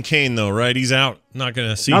 no Dean Cain though, right? He's out. Not going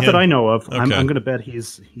to see him. Not that I know of. Okay. I'm going to bet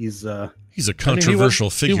he's a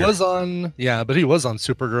controversial figure. He was on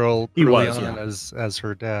Supergirl early on as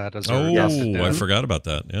her dad. I forgot about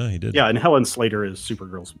that. Yeah, he did. Yeah, and Helen Slater is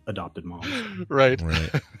Supergirl's adopted mom. Right.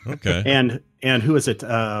 Okay. And who is it?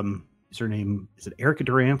 Is her name? Is it Erica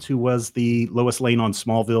Durant, who was the Lois Lane on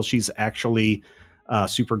Smallville? She's actually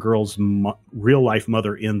Supergirl's real life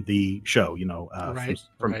mother in the show.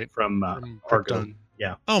 From Argo.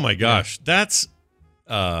 Yeah. Oh my gosh, that's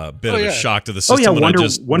a bit of a shock to the system. Oh yeah,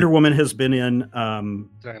 Wonder Woman has been in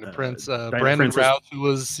Diana Prince, Brandon Routh, who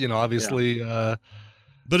was obviously. Yeah.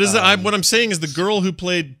 But what I'm saying is the girl who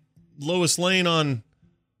played Lois Lane on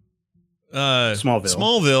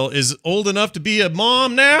Smallville is old enough to be a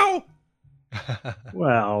mom now.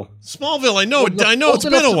 Well, Smallville, I know it's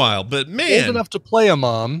been a while, but man, old enough to play a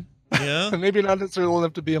mom. Yeah, maybe not necessarily old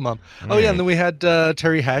enough to be a mom. Oh yeah, and then we had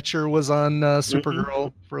Terry Hatcher was on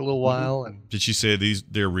Supergirl for a little while. And did she say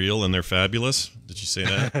they're real and they're fabulous? Did she say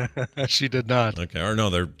that? She did not. Okay, or no,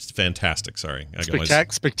 they're fantastic. Sorry,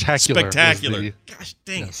 Spectacular. Gosh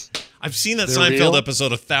dang, I've seen that Seinfeld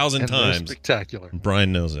episode 1,000 times. Spectacular.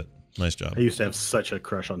 Brian knows it. Nice job. I used to have such a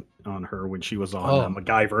crush on her when she was on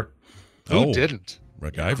MacGyver. Who didn't?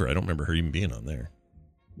 MacGyver. I don't remember her even being on there.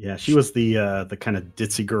 Yeah, she was the kind of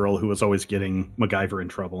ditzy girl who was always getting MacGyver in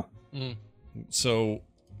trouble. So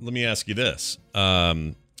let me ask you this: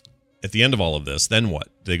 at the end of all of this, then what?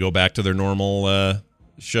 Do they go back to their normal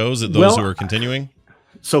shows? Those who are continuing.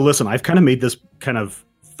 So listen, I've kind of made this kind of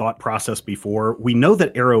thought process before. We know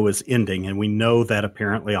that Arrow is ending, and we know that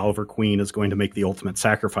apparently Oliver Queen is going to make the ultimate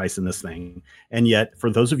sacrifice in this thing. And yet, for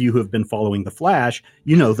those of you who have been following The Flash,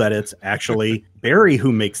 you know that it's actually Barry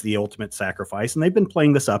who makes the ultimate sacrifice. And they've been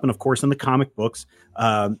playing this up. And of course, in the comic books,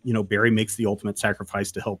 Barry makes the ultimate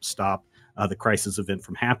sacrifice to help stop the crisis event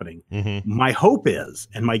from happening. My hope is,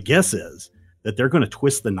 and my guess is, that they're going to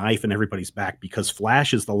twist the knife in everybody's back, because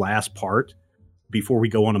Flash is the last part before we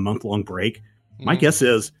go on a month-long break. My guess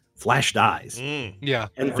is Flash dies. Yeah.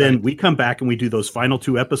 And then we come back and we do those final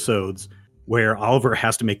 2 episodes where Oliver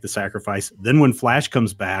has to make the sacrifice. Then when Flash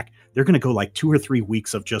comes back, they're going to go like 2 or 3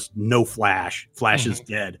 weeks of just no Flash. Flash is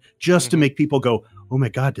dead, just to make people go, oh my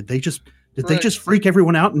God, did they just freak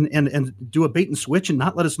everyone out and do a bait and switch and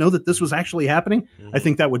not let us know that this was actually happening? I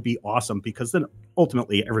think that would be awesome, because then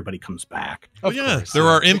ultimately everybody comes back. Oh yeah, there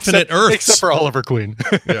are infinite Earths. Except for Oliver Queen.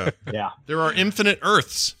 Yeah. There are infinite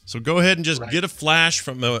Earths. So go ahead and just get a Flash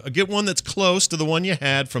get one that's close to the one you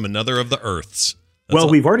had from another of the Earths.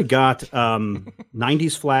 We've already got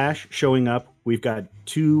 90s Flash showing up. We've got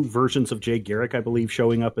 2 versions of Jay Garrick, I believe,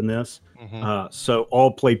 showing up in this. So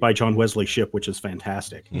all played by John Wesley Shipp, which is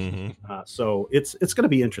fantastic. So it's going to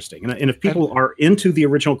be interesting. And if people are into the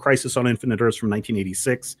original Crisis on Infinite Earths from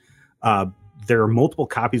 1986, there are multiple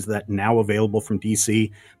copies of that now available from DC.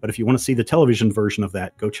 But if you want to see the television version of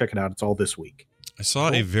that, go check it out. It's all this week. I saw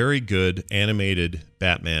a very good animated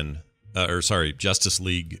Batman, Justice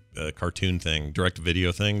League cartoon thing, direct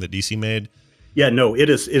video thing that DC made. Yeah, no, it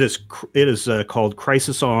is called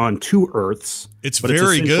Crisis on Two Earths. It's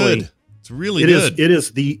very good. It's really good.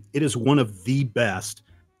 It is one of the best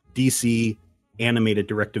DC animated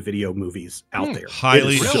direct-to-video movies out there.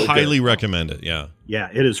 Highly recommend it. Yeah. Yeah,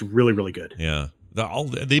 it is really, really good. Yeah.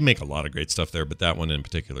 They make a lot of great stuff there, but that one in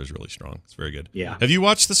particular is really strong. It's very good. Yeah. Have you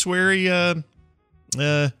watched the sweary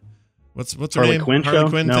what's her Harley name? Quinn Harley show?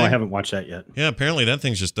 Quinn No, thing? I haven't watched that yet. Yeah, apparently that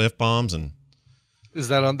thing's just F-bombs and Is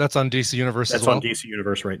that's on DC Universe That's as well? on DC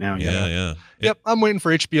Universe right now. Yeah. Yep, I'm waiting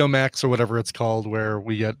for HBO Max or whatever it's called, where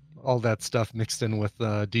we get all that stuff mixed in with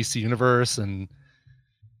DC Universe and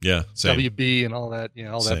same. WB and all that.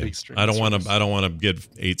 Yeah, all that big stream. I don't want to get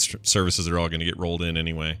 8 services that are all going to get rolled in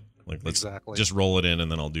anyway. Like let's just roll it in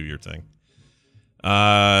and then I'll do your thing.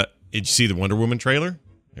 Did you see the Wonder Woman trailer?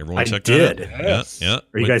 Everyone check that out? Yes. Yeah.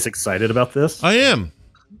 Are you guys excited about this? I am.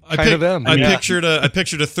 I pictured a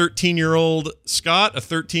 13-year-old Scott, a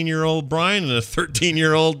 13-year-old Brian, and a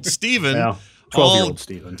 13-year-old Steven. Well, 12-year-old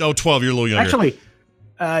Steven. Oh, 12, you're a little younger. Actually,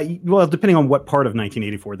 well, depending on what part of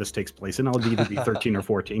 1984 this takes place in, I'll either be 13 or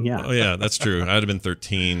 14. Yeah. Oh, yeah, that's true. I'd have been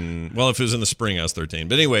 13. Well, if it was in the spring, I was 13.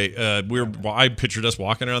 But anyway, I pictured us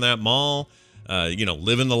walking around that mall,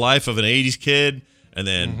 living the life of an 80s kid, and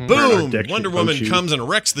then boom, Wonder Woman comes and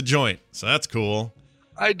wrecks the joint. So that's cool.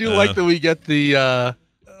 I do like that we get the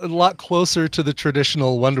a lot closer to the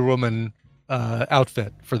traditional Wonder Woman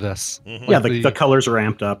outfit for this. Yeah, the colors are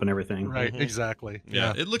amped up and everything. Right, exactly.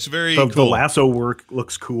 Yeah, it looks very cool. The lasso work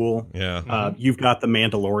looks cool. Yeah. You've got the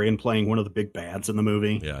Mandalorian playing one of the big bads in the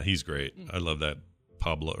movie. Yeah, he's great. I love that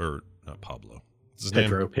not Pablo. What's his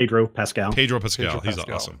Pedro. name? Pedro Pascal. He's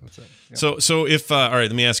awesome. That's it. Yep. So if all right,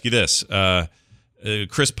 let me ask you this.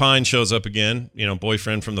 Chris Pine shows up again,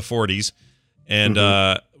 boyfriend from the 40s,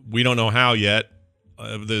 and we don't know how yet.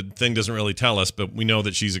 The thing doesn't really tell us, but we know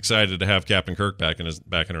that she's excited to have Captain Kirk back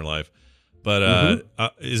in her life. But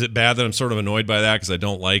is it bad that I'm sort of annoyed by that? Because I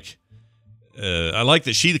don't like. I like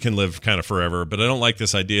that she can live kind of forever, but I don't like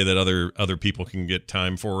this idea that other people can get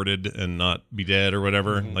time forwarded and not be dead or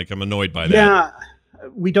whatever. Like I'm annoyed by that. Yeah,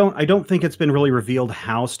 I don't think it's been really revealed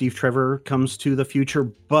how Steve Trevor comes to the future,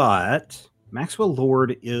 but Maxwell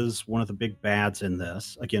Lord is one of the big bads in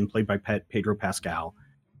this. Again, played by Pedro Pascal.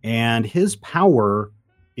 And his power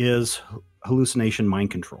is hallucination mind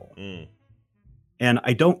control. And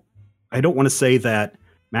I don't want to say that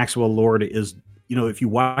Maxwell Lord is, if you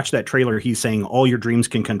watch that trailer, he's saying all your dreams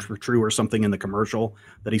can come true or something in the commercial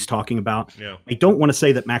that he's talking about. Yeah. I don't want to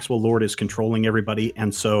say that Maxwell Lord is controlling everybody.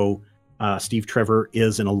 And so Steve Trevor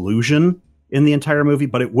is an illusion in the entire movie,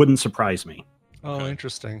 but it wouldn't surprise me. Oh,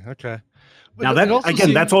 interesting. Okay. Now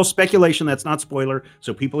that's all speculation. That's not spoiler.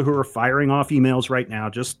 So people who are firing off emails right now,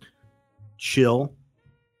 just chill.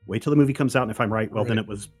 Wait till the movie comes out, and if I'm right, then it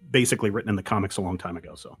was basically written in the comics a long time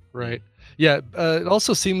ago. So right, yeah. It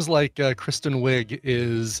also seems like Kristen Wiig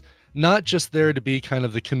is not just there to be kind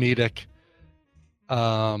of the comedic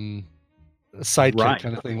sidekick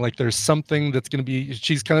kind of thing. Like there's something that's going to be.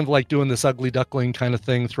 She's kind of like doing this ugly duckling kind of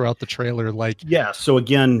thing throughout the trailer. Like So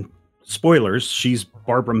again. Spoilers, she's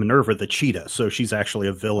Barbara Minerva the cheetah, so she's actually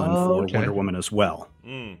a villain for Wonder Woman as well.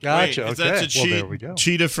 Gotcha. Wait, is that there we go.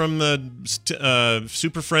 Cheetah from the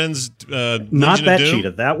Super Friends? Not that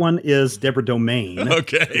cheetah. That one is Deborah Domain.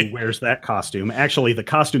 Okay. Who wears that costume. Actually, the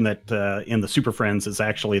costume that in the Super Friends is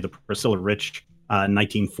actually the Priscilla Rich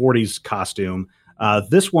 1940s costume.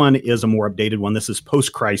 This one is a more updated one. This is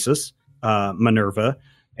post-crisis Minerva,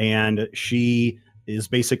 and she is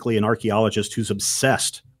basically an archaeologist who's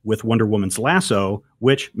obsessed with Wonder Woman's lasso,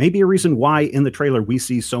 which may be a reason why in the trailer we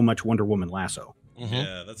see so much Wonder Woman lasso.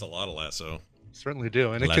 Yeah, that's a lot of lasso. Certainly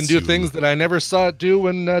do, and it can do things that I never saw it do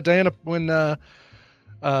when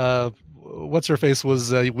what's her face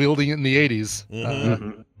was wielding it in the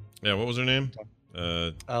 80s. Yeah, what was her name?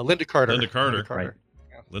 Linda Carter. Linda Carter. Right.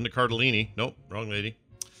 Linda Cardellini. Nope, wrong lady.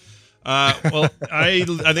 Well, I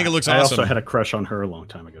think it looks awesome. I also had a crush on her a long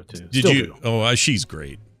time ago too. Did Still you? do. Oh, she's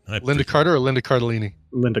great. Linda Carter or Linda Cardellini?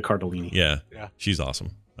 Linda Cardellini. Yeah, she's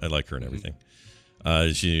awesome. I like her and everything.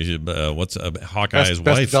 She what's Hawkeye's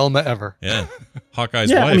best wife? Velma ever. Yeah,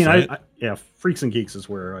 Hawkeye's Yeah, wife. I mean, right? yeah, Freaks and Geeks is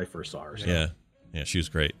where I first saw her. So. Yeah, she was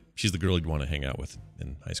great. She's the girl you'd want to hang out with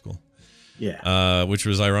in high school. Yeah. Which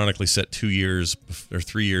was ironically set 2 years or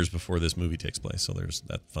 3 years before this movie takes place. So there's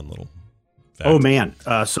that fun little fact. Oh man.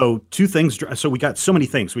 So two things. So we got so many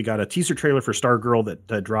things. We got a teaser trailer for Stargirl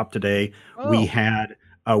that dropped today. We had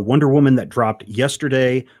a Wonder Woman that dropped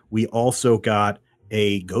yesterday. We also got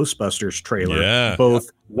a Ghostbusters trailer. Yeah.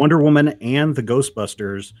 Both Wonder Woman and the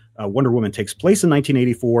Ghostbusters. Wonder Woman takes place in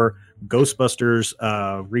 1984. Ghostbusters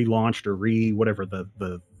relaunched or whatever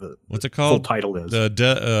the what's it called? Full title is.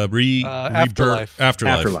 Afterlife.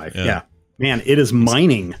 Afterlife. Yeah. Man, it is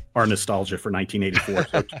mining our nostalgia for 1984.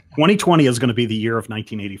 So 2020 is going to be the year of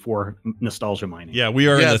 1984 nostalgia mining. Yeah, we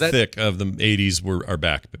are in the thick of the 80s. Are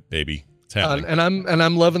back, baby. It's happening. And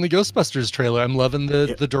I'm loving the Ghostbusters trailer. I'm loving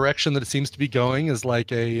the direction that it seems to be going. Is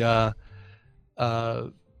like a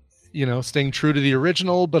staying true to the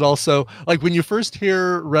original, but also like when you first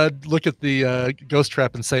hear Red look at the ghost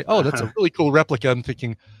trap and say, "Oh, that's a really cool replica." I'm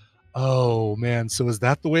thinking, "Oh man, so is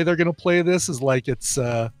that the way they're going to play this? Is like it's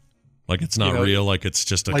like it's not real, like it's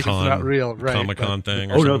just a like con, it's not real, right? Comic-Con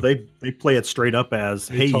thing." Or no, something. they play it straight up as,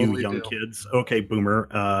 They "Hey, totally you young do. kids. Okay, boomer.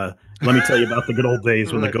 Let me tell you about the good old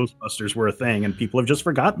days when the Ghostbusters were a thing, and people have just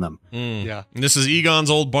forgotten them." Yeah. And this is Egon's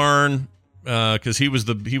old barn. Because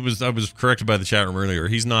I was corrected by the chat room earlier.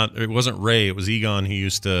 It wasn't Ray, it was Egon who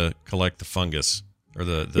used to collect the fungus or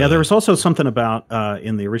the Yeah, there was also something about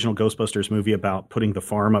in the original Ghostbusters movie about putting the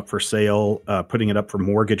farm up for sale, putting it up for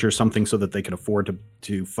mortgage or something so that they could afford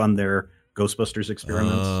to fund their Ghostbusters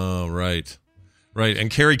experiments. Oh, right. And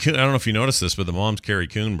Carrie Coon, I don't know if you noticed this, but the mom's Carrie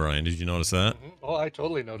Coon, Brian. Did you notice that? Oh, I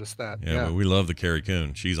totally noticed that. Yeah. Well, we love the Carrie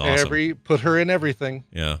Coon. She's awesome. Put her in everything.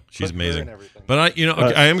 Yeah, she's Put her in amazing. everything. But I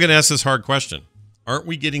am going to ask this hard question. Aren't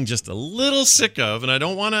we getting just a little sick of, and I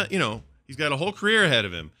don't want to, he's got a whole career ahead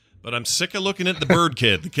of him, but I'm sick of looking at the bird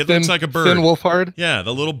kid. The kid looks like a bird. Finn Wolfhard? Yeah,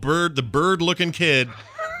 the little bird, the bird-looking kid.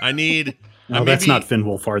 I need... No, that's not Finn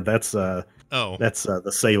Wolfhard. That's Oh, that's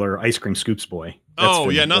the sailor ice cream scoops boy. That's oh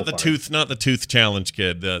Finn yeah, not Wolfhard. the tooth challenge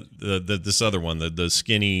kid. This other one, the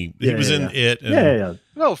skinny. He was in it. And, Yeah.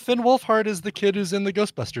 No, Finn Wolfhard is the kid who's in the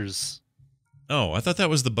Ghostbusters. Oh, I thought that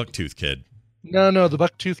was the bucktooth kid. No, the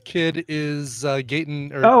Bucktooth Kid is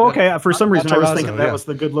Gayton. Oh, okay. For some reason, I was thinking that yeah. was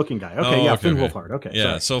the good-looking guy. Okay, Finn Wolfhard. Okay,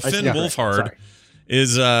 yeah. sorry. So Finn Wolfhard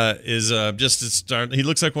is just to start. He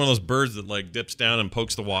looks like one of those birds that like dips down and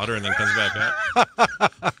pokes the water and then comes back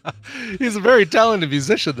up. He's a very talented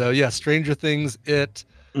musician, though. Yeah, Stranger Things,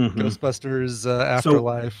 Ghostbusters,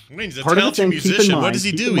 Afterlife. I mean, he's a Part of the talented thing, keep in musician. What mind- does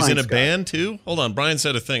he keep do? in He's mind, in a Scott. band too. Hold on, Brian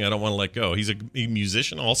said a thing I don't want to let go. He's a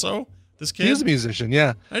musician also. This kid. He's a musician,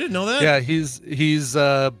 yeah. I didn't know that. Yeah, he's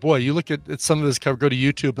boy. You look at some of his cover. Go to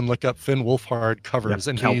YouTube and look up Finn Wolfhard covers,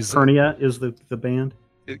 and Calpurnia is the band.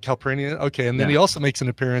 Calpurnia. Okay, and then he also makes an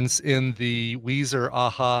appearance in the Weezer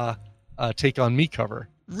Aha Take on Me cover.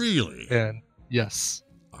 Really? And yes,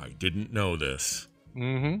 I didn't know this.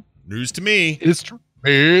 Mm-hmm. News to me. It's true.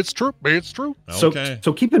 It's true. It's true. Okay.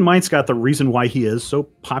 So keep in mind, Scott, the reason why he is so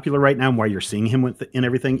popular right now and why you're seeing him in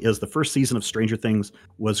everything is the first season of Stranger Things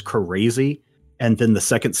was crazy. And then the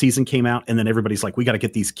second season came out, and then everybody's like, we got to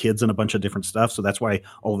get these kids in a bunch of different stuff. So that's why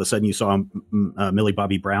all of a sudden you saw Millie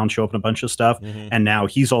Bobby Brown show up in a bunch of stuff. Mm-hmm. And now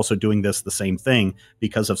he's also doing the same thing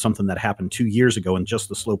because of something that happened 2 years ago and just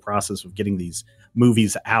the slow process of getting these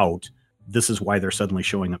movies out. This is why they're suddenly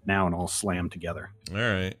showing up now and all slammed together. All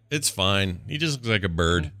right. It's fine. He just looks like a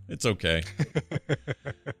bird. It's okay.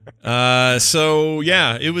 So,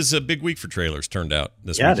 yeah, it was a big week for trailers, turned out,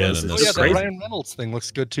 this Yeah, it weekend. is. And Oh this yeah, the crazy. Ryan Reynolds thing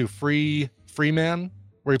looks good too. Free Man,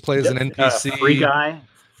 where he plays an NPC. Free guy.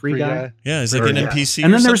 Free guy. Yeah, he's like an NPC.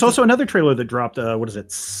 And or then there's something? also another trailer that dropped. What is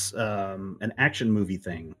it? An action movie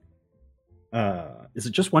thing. Is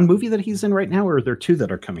it just one movie that he's in right now, or are there two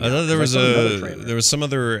that are coming I out? thought there 'Cause was I saw another trailer. there was some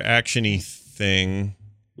other action-y thing.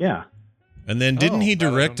 Yeah. And then didn't he I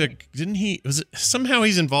don't direct know. didn't he was it somehow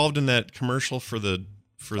he's involved in that commercial for the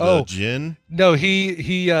Oh. gin? No,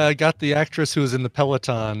 he got the actress who was in the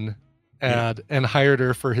Peloton ad and hired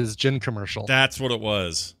her for his gin commercial. That's what it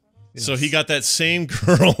was. So Yes. he got that same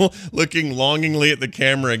girl looking longingly at the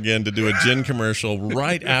camera again to do a gin commercial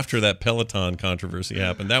right after that Peloton controversy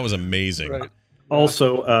happened. That was amazing. Right.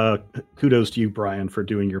 Also, kudos to you, Brian, for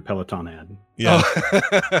doing your Peloton ad. Yeah.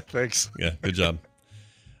 Oh. Thanks. Yeah, good job.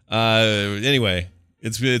 Anyway,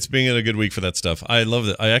 It's being a good week for that stuff. I love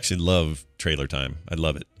it. I actually love trailer time. I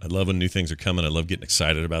love it. I love when new things are coming. I love getting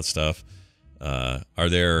excited about stuff.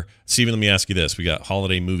 Steven, let me ask you this. We got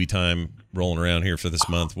holiday movie time rolling around here for this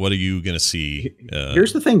month. What are you going to see?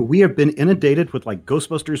 Here's the thing. We have been inundated with like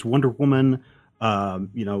Ghostbusters, Wonder Woman.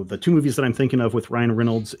 The two movies that I'm thinking of with Ryan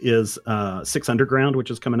Reynolds is Six Underground, which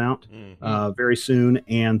is coming out very soon,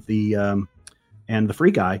 and the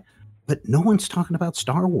Free Guy. But no one's talking about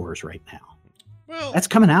Star Wars right now. Well, that's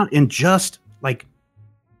coming out in just like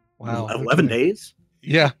 11 days.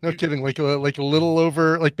 Yeah, no kidding. Like a little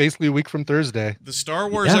over, like basically a week from Thursday. The Star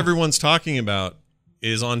Wars everyone's talking about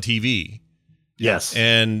is on TV. Yes.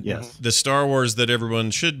 And the Star Wars that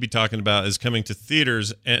everyone should be talking about is coming to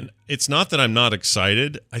theaters. And it's not that I'm not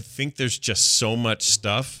excited. I think there's just so much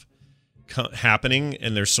stuff happening,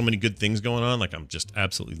 and there's so many good things going on. Like, I'm just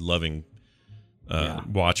absolutely loving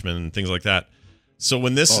Watchmen and things like that. So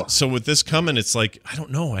when with this coming, it's like, I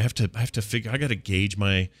don't know. I have to figure. I got to gauge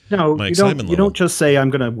my excitement level. You don't just say,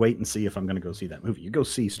 I'm going to wait and see if I'm going to go see that movie. You go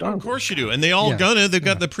see Star Wars. Of course you do. And they all they've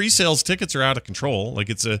got the pre-sales tickets are out of control.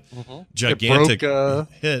 Like, it's a gigantic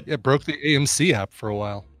hit. It broke the AMC app for a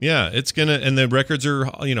while. Yeah, it's going to, and the records are,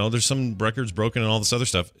 there's some records broken and all this other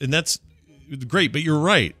stuff. And that's great. But you're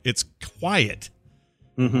right. It's quiet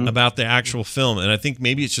about the actual film, and I think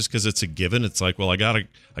maybe it's just because it's a given. It's like, well, I gotta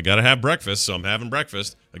have breakfast, so I'm having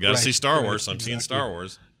breakfast. I gotta see Star Wars, so I'm seeing Star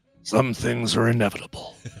Wars. Some things are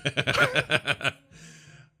inevitable. But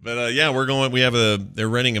we're going. They're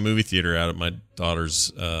renting a movie theater out at my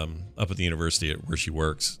daughter's up at the university where she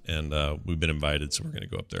works, and we've been invited, so we're going to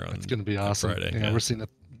go up there on. It's going to be awesome. Friday. Yeah, we're seeing it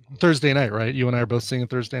Thursday night, right? You and I are both seeing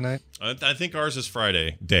it Thursday night. I think ours is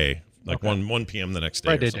Friday day, like 1 p.m. the next day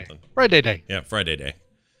Friday or something. Friday day. Yeah, Friday day.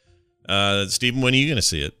 Stephen, when are you going to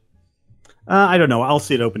see it? I don't know. I'll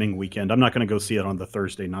see it opening weekend. I'm not going to go see it on the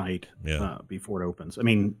Thursday night before it opens. I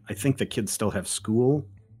mean, I think the kids still have school.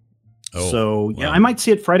 I might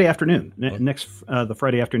see it Friday afternoon. The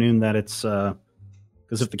Friday afternoon that it's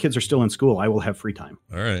because if the kids are still in school, I will have free time.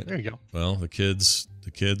 All right. There you go. Well, the kids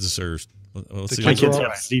are. My kids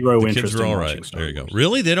have zero interest in all watching right. Star There you go. Wars.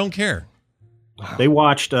 Really? They don't care. They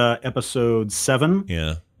watched episode 7.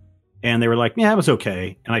 Yeah. And they were like, yeah, it was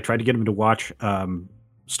okay. And I tried to get them to watch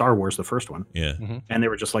Star Wars, the first one. Yeah. And they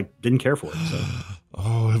were just like, didn't care for it. So.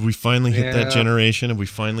 Have we finally hit that generation? Have we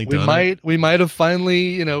finally done it? We might have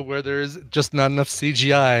finally, where there's just not enough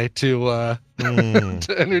CGI to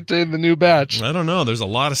to entertain the new batch. I don't know. There's a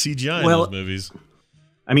lot of CGI in those movies.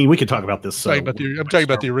 I mean, we could talk about this. I'm talking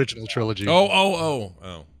about the original trilogy. Oh.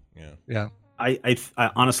 Yeah. I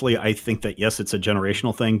honestly, I think that, yes, it's a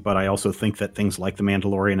generational thing, but I also think that things like The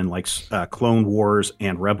Mandalorian and like Clone Wars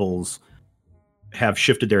and Rebels have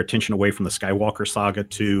shifted their attention away from the Skywalker saga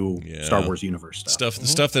to Star Wars universe stuff. The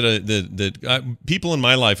stuff that people in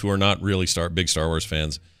my life who are not really big Star Wars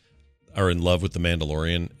fans are in love with The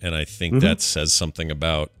Mandalorian, and I think that says something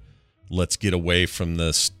about let's get away from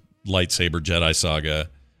this lightsaber Jedi saga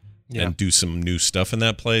and do some new stuff in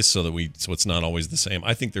that place so it's not always the same.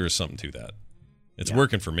 I think there is something to that. It's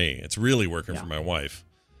working for me. It's really working for my wife,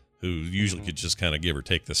 who usually could just kind of give or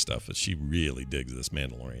take this stuff, but she really digs this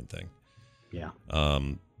Mandalorian thing. Yeah.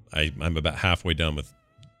 I'm about halfway done with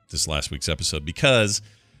this last week's episode because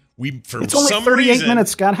it's only 38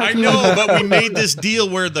 minutes, Scott. I know, but we made this deal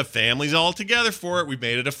where the family's all together for it. We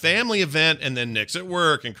made it a family event, and then Nick's at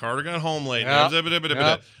work, and Carter got home late.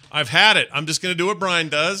 I've had it. I'm just going to do what Brian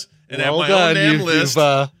does and have my own damn list.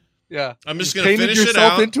 I'm just going to finish it out. Painted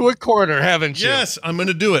yourself into a corner, haven't you? Yes, I'm going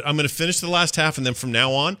to do it. I'm going to finish the last half, and then from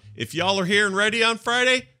now on, if y'all are here and ready on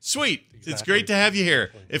Friday, sweet. Exactly. It's great to have you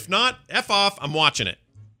here. If not, F off. I'm watching it.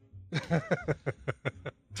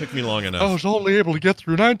 Took me long enough. I was only able to get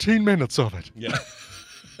through 19 minutes of it. Yeah.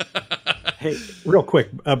 Hey, real quick,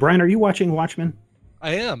 Brian, are you watching Watchmen?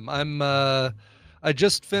 I am. I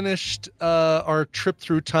just finished our trip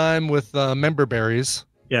through time with member berries.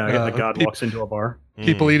 Yeah, God walks into a bar.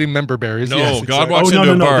 People eating member berries. No, yes, God walks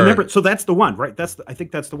into a bar. So that's the one, right? I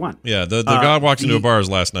think that's the one. Yeah, the God walks into a bar is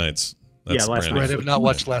last night's. Last night. I have not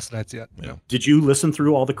watched last night's yet. Yeah. Did you listen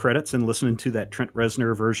through all the credits and listen to that Trent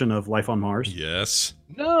Reznor version of Life on Mars? Yes.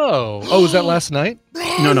 No. Oh, was that last night?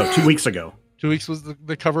 No, 2 weeks ago. 2 weeks was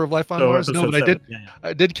the cover of Life on Mars? No, but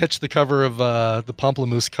I did catch the cover of the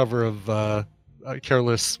Pomplamoose cover of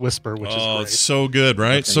Careless Whisper, which is great. It's so good,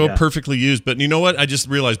 right? Perfectly used. But you know what? I just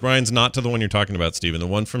realized Brian's not to the one you're talking about, Stephen. The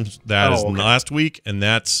one from that is last week, and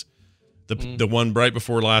that's the one right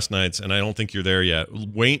before last night's, and I don't think you're there yet.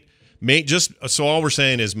 Wait. So all we're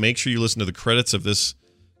saying is make sure you listen to the credits of this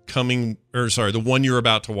the one you're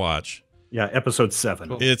about to watch. Yeah, episode 7.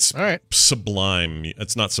 Cool. It's all right. Sublime.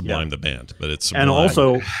 It's not Sublime the band, but it's Sublime. And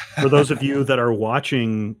also, for those of you that are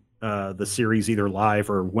watching the series either live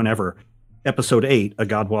or whenever, episode 8, A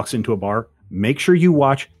God Walks Into a Bar, make sure you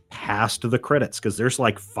watch past the credits because there's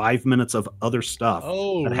like 5 minutes of other stuff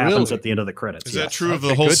that happens at the end of the credits. Is that true of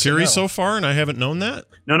the whole series so far, and I haven't known that?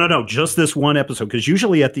 No, just this one episode, because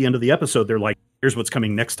usually at the end of the episode, they're like, here's what's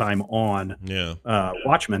coming next time on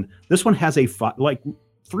Watchmen. This one has a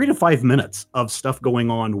 3 to 5 minutes of stuff going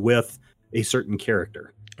on with a certain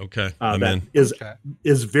character. Okay. That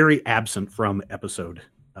is very absent from episode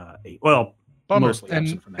 8. Well, bummer. Mostly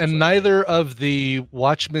absent from and neither of the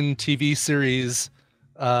Watchmen TV series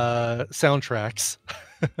soundtracks.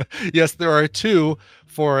 Yes, there are 2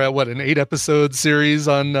 for an 8-episode series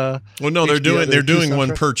on. Well, no, they're HBO. doing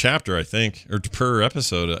one per chapter, I think, or per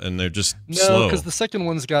episode, and they're just slow. No, because the second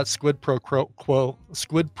one's got Squid Pro Quo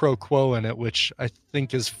in it, which I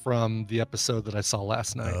think is from the episode that I saw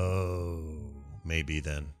last night. Oh, maybe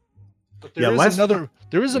then. But there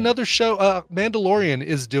is another show. Mandalorian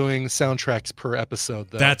is doing soundtracks per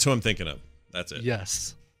episode, though. That's who I'm thinking of. That's it.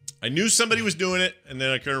 Yes. I knew somebody was doing it, and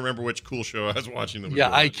then I couldn't remember which cool show I was watching.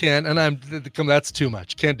 I can't, and that's too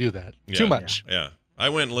much. Can't do that. Yeah, too much. Yeah. I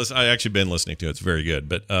went and listened. I actually been listening to it. It's very good,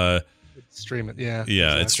 but stream it. Yeah. Yeah,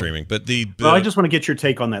 exactly. it's streaming. But I just want to get your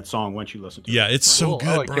take on that song once you listen to it. Yeah, it's so good.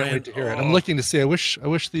 I can't wait to hear it. I'm looking to see. I wish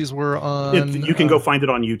these were on. You can go find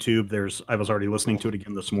it on YouTube. I was already listening to it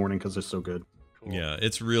again this morning because it's so good. Cool. Yeah,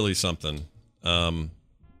 it's really something. I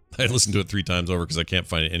listened to it 3 times over because I can't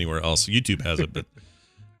find it anywhere else. YouTube has it, but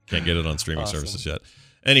can't get it on streaming services yet.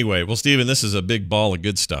 Anyway, well, Steven, this is a big ball of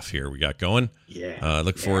good stuff here we got going. Yeah.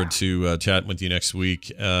 Look forward to chatting with you next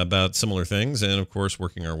week about similar things. And, of course,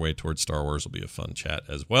 working our way towards Star Wars will be a fun chat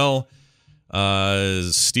as well.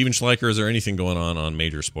 Steven Schleicher, is there anything going on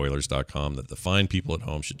majorspoilers.com that the fine people at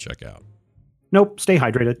home should check out? Nope. Stay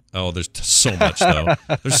hydrated. Oh, there's so much, though.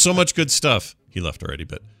 There's so much good stuff. He left already,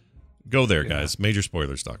 but go there, guys.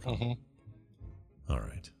 Majorspoilers.com. Mm-hmm. All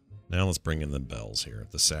right. Now let's bring in the bells here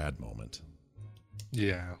at the sad moment.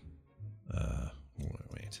 Yeah.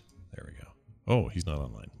 Wait. There we go. Oh, he's not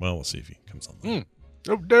online. Well, we'll see if he comes online.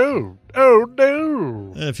 Oh, no. Oh,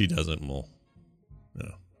 no. If he doesn't,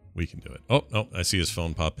 we can do it. Oh, no, I see his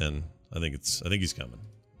phone pop in. I think he's coming.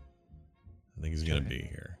 I think he's going to be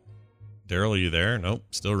here. Darrell, are you there? Nope.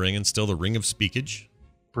 Still ringing. Still the ring of speakage.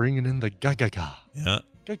 Bringing in the ga-ga-ga. Yeah.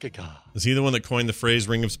 Ga-ga-ga. Is he the one that coined the phrase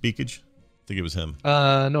ring of speakage? I think it was him.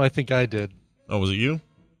 No, I think I did. Oh, was it you?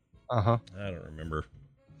 Uh-huh. I don't remember.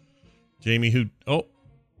 Jamie, who? Oh,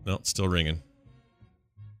 no, it's still ringing.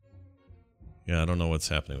 Yeah, I don't know what's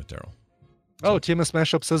happening with Darrell. Oh, TMS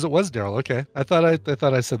Mashup says it was Darrell. Okay, I thought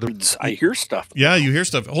I said the. I hear stuff. Yeah, you hear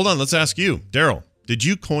stuff. Hold on, let's ask you, Darrell. Did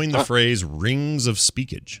you coin the phrase "rings of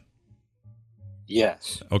speakage"?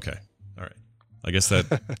 Yes. Okay. All right. I guess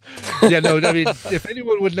that. Yeah, no. I mean, if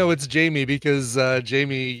anyone would know, it's Jamie because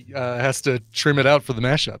Jamie has to trim it out for the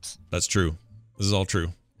mashups. That's true. This is all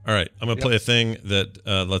true. All right, I'm going to play a thing that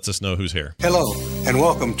lets us know who's here. Hello, and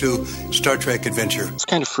welcome to Star Trek Adventure. It's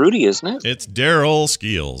kind of fruity, isn't it? It's Darrell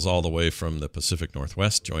Skeels, all the way from the Pacific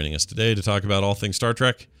Northwest, joining us today to talk about all things Star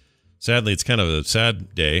Trek. Sadly, it's kind of a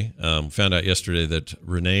sad day. Found out yesterday that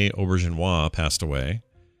Rene Auberjonois passed away.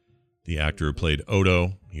 The actor who played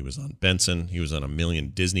Odo. He was on Benson. He was on a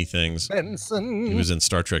million Disney things. Benson. He was in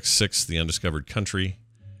Star Trek VI, The Undiscovered Country.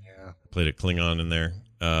 Yeah. Played a Klingon in there.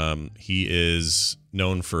 He is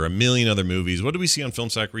known for a million other movies. What did we see on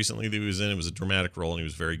FilmSack recently that he was in? It was a dramatic role, and he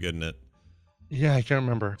was very good in it. Yeah, I can't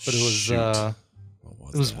remember, but it was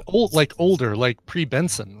what was that? older, like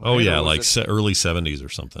pre-Benson. Right? Oh yeah, like early 70s or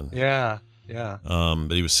something. Yeah.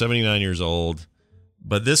 But he was 79 years old.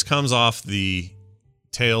 But this comes off the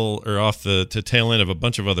tail end of a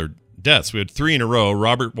bunch of other deaths. We had 3 in a row.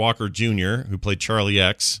 Robert Walker Jr., who played Charlie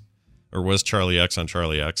X, or was Charlie X on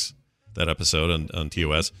Charlie X, that episode on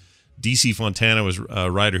TOS. DC Fontana was a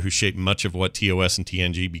writer who shaped much of what TOS and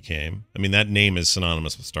TNG became. I mean, that name is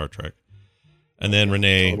synonymous with Star Trek. And then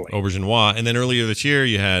Rene Auberjonois. And then earlier this year,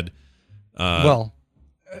 you had... even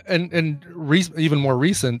more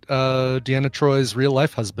recent, Deanna Troy's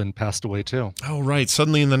real-life husband passed away, too. Oh, right.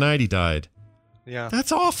 Suddenly in the night, he died. Yeah.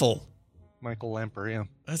 That's awful. Michael Lamper, yeah.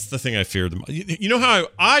 That's the thing I feared. You know how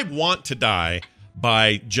I want to die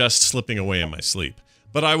by just slipping away in my sleep.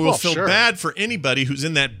 But I will feel bad for anybody who's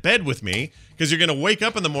in that bed with me because you're going to wake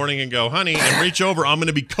up in the morning and go, honey, and reach over. I'm going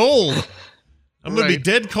to be cold. I'm going to be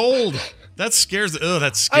dead cold. That scares. Oh,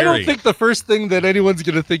 that's scary. I don't think the first thing that anyone's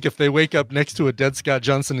going to think if they wake up next to a dead Scott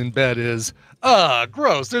Johnson in bed is,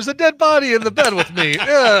 gross. There's a dead body in the bed with me.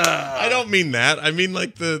 I don't mean that. I mean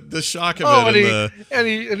like the shock of it. And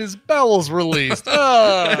his bowels released.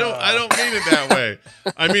 I don't mean it that way.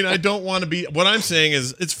 I mean, I don't want to be. What I'm saying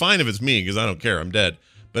is, it's fine if it's me because I don't care. I'm dead.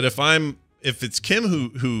 But if it's Kim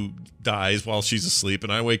who dies while she's asleep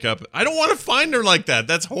and I wake up, I don't want to find her like that.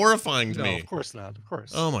 That's horrifying to me. No, of course not. Of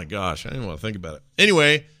course. Oh my gosh, I didn't want to think about it.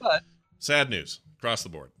 Anyway, sad news across the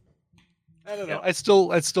board. I don't know. I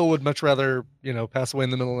still would much rather, pass away in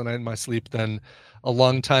the middle of the night in my sleep than a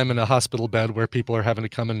long time in a hospital bed where people are having to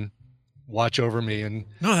come and watch over me and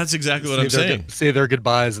no, that's exactly what I'm saying. Say their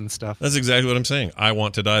goodbyes and stuff. That's exactly what I'm saying. I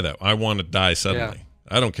want to die I want to die suddenly. Yeah.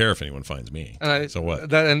 I don't care if anyone finds me. So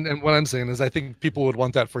what? And what I'm saying is I think people would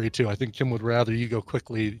want that for you too. I think Kim would rather you go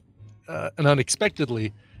quickly and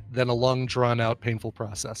unexpectedly than a long, drawn-out, painful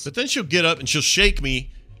process. But then she'll get up and she'll shake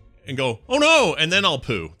me and go, "Oh no!" And then I'll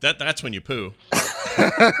poo. That's when you poo.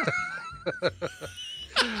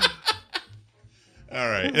 All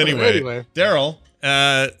right. Anyway. Darrell.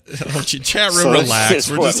 Chat room,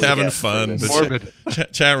 relax. We're just having fun.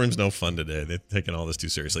 Chat room's no fun today. They're taking all this too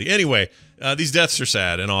seriously. Anyway, these deaths are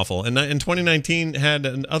sad and awful. And 2019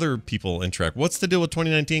 had other people in Trek. What's the deal with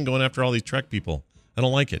 2019 going after all these Trek people? I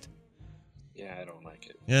don't like it. Yeah, I don't like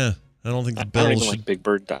it. Yeah, I don't think the I Bells don't even should... like Big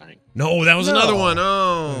Bird dying. No, that was another one.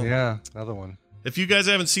 Oh. Yeah, another one. If you guys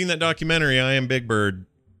haven't seen that documentary, I Am Big Bird,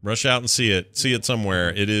 rush out and see it. See it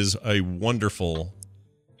somewhere. It is a wonderful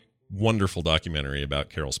documentary about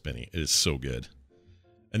Carol Spinney. It is so good.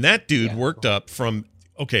 And that dude worked up from,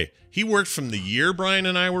 he worked from the year Brian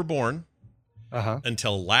and I were born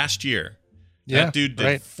until last year. Yeah, that dude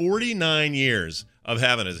did 49 years of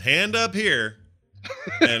having his hand up here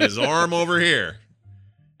and his arm over here.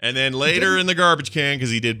 And then later in the garbage can, because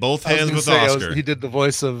he did both hands with Oscar. He did the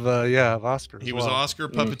voice of Oscar. He was Oscar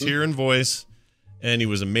puppeteer and voice, and he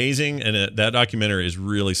was amazing. And that documentary is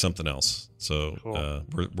really something else. So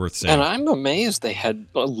worth seeing. And I'm amazed they had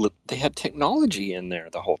technology in there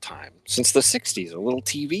the whole time since the '60s. A little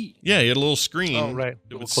TV. Yeah, he had a little screen. Oh, right.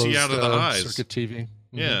 It would see out of the eyes. Circuit TV.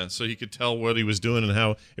 Mm-hmm. Yeah, so he could tell what he was doing and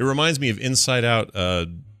how. It reminds me of Inside Out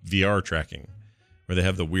VR tracking, where they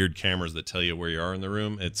have the weird cameras that tell you where you are in the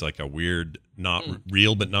room. It's like a weird, not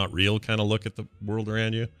real but not real kind of look at the world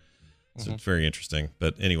around you. So it's very interesting.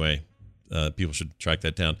 But anyway, people should track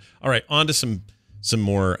that down. All right, on to some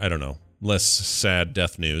more, I don't know, less sad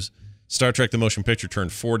death news. Star Trek The Motion Picture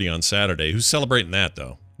turned 40 on Saturday. Who's celebrating that,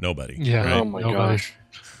 though? Nobody. Yeah. Right? Oh, my gosh.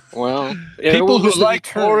 Well, people who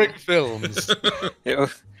like boring films.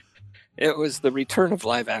 It was the return of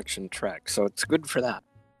live-action Trek, so it's good for that.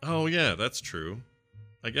 Oh, yeah, that's true.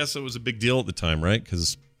 I guess it was a big deal at the time, right?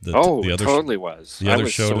 Because the other totally was. The other I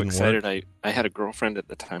was show so didn't excited. work. I had a girlfriend at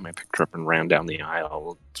the time. I picked her up and ran down the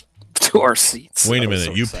aisle to our seats. Wait a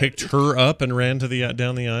minute. You picked her up and ran to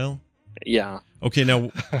down the aisle? Yeah. Okay,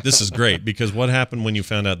 now this is great because what happened when you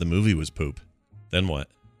found out the movie was poop? Then what?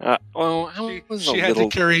 She had to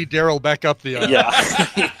carry Darrell back up the aisle.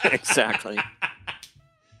 Yeah, exactly.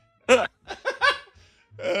 Oh,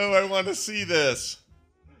 I want to see this.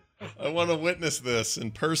 I want to witness this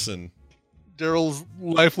in person. Darrell's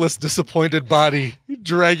lifeless, disappointed body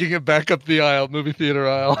dragging it back up the aisle, movie theater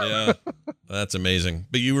aisle. Yeah, that's amazing.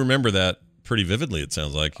 But you remember that pretty vividly, it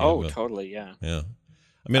sounds like. Totally, yeah. Yeah.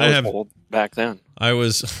 I mean, I was old back then. I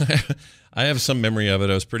have some memory of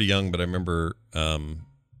it. I was pretty young, but I remember,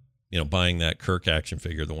 buying that Kirk action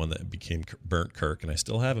figure, the one that became Burnt Kirk, and I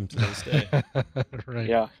still have him to this day. Right.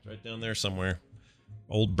 Yeah. Right down there somewhere.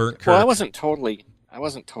 Old Burnt Kirk. Well, I wasn't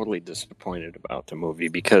totally disappointed about the movie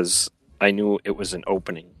because I knew it was an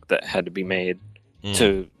opening that had to be made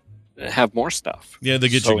to have more stuff. Yeah, they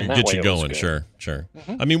get you going. Sure.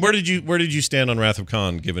 Mm-hmm. I mean, where did you stand on Wrath of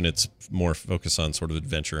Khan, given its more focus on sort of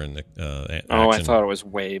adventure and action? I thought it was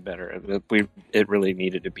way better. It really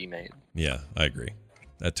needed to be made. Yeah, I agree.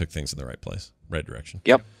 That took things in the right direction.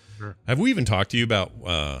 Yep. Sure. Have we even talked to you about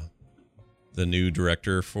the new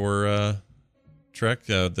director for Trek,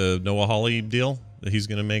 the Noah Hawley deal? That he's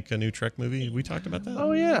going to make a new Trek movie? We talked about that?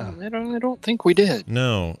 Oh, yeah. I don't think we did.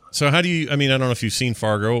 No. So how do you, I don't know if you've seen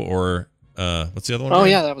Fargo or, what's the other one? Oh,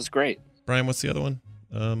 Brian? yeah, that was greght. Brian, what's the other one?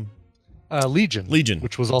 Legion.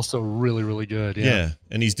 Which was also really, really good. Yeah.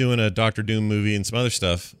 And he's doing a Doctor Doom movie and some other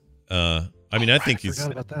stuff. I think I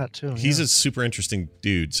forgot about that too. He's a super interesting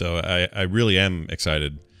dude. So I really am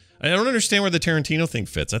excited. I don't understand where the Tarantino thing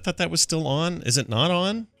fits. I thought that was still on. Is it not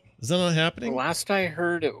on? Is that not happening? Last I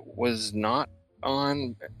heard, it was not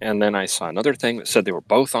on, and then I saw another thing that said they were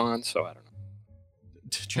both on, so I don't know.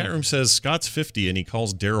 Chat room says Scott's 50 and he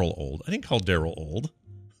calls Darrell old. I didn't call Darrell old.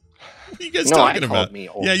 What are you guys talking about? Me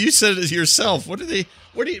old. Yeah, you said it yourself. What are you,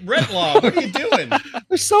 Retlaw, what are you doing?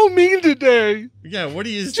 They're so mean today. Yeah, what are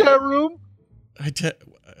you? Chat room?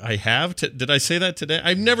 I have? Did I say that today?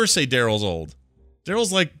 I never say Darrell's old.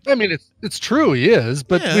 Darrell's like... I mean, it's true, he is,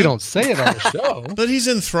 but we don't say it on the show. But he's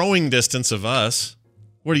in throwing distance of us.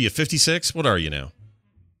 What are you, 56? What are you now?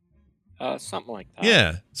 Something like that.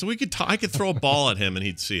 Yeah, so I could throw a ball at him and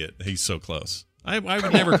he'd see it. He's so close. I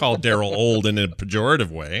would never call Darrell old in a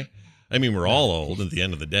pejorative way. I mean, we're all old at the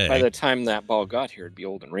end of the day. By the time that ball got here, it'd be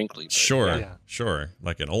old and wrinkly. Sure, sure.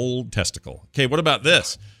 Like an old testicle. Okay, what about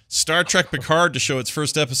this? Star Trek Picard to show its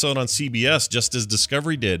first episode on CBS, just as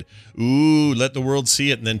Discovery did. Ooh, let the world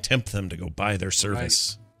see it and then tempt them to go buy their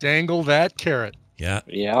service. Right. Dangle that carrot. Yeah.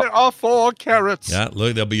 There are 4 carrots. Yeah,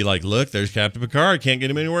 look, they'll be like, look, there's Captain Picard. Can't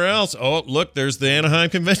get him anywhere else. Oh, look, there's the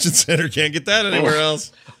Anaheim Convention Center. Can't get that anywhere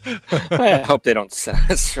else. I hope they don't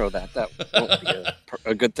show that. That won't be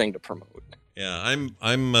a good thing to promote. Yeah,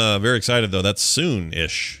 I'm very excited, though. That's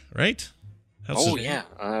soon-ish, right?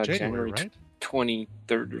 January right?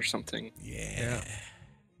 23rd or something. Yeah.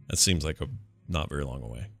 That seems like not very long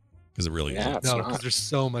away. Because it really isn't. No, because there's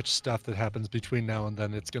so much stuff that happens between now and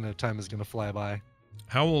then. Time is gonna fly by.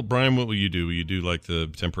 Brian, what will you do? Will you do like the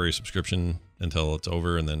temporary subscription until it's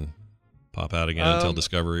over and then pop out again until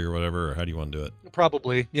Discovery or whatever? Or how do you want to do it?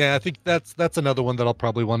 Probably. Yeah, I think that's another one that I'll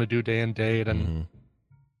probably want to do day and date. And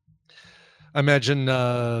I imagine,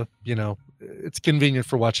 it's convenient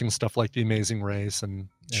for watching stuff like The Amazing Race and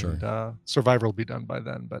Survivor will be done by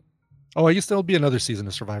then. But, I guess there'll be another season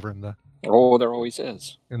of Survivor in the... Oh, there always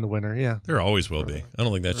is. In the winter, yeah. There always will be. I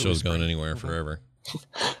don't think that show's going anywhere forever.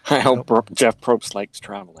 I hope Jeff Probst likes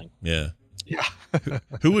traveling. Yeah. Yeah.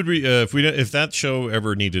 Who would we if that show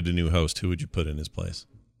ever needed a new host, who would you put in his place?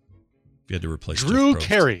 If you had to replace Drew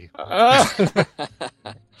Carey. I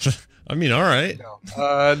mean, all right.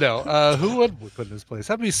 No. Who would we put in his place?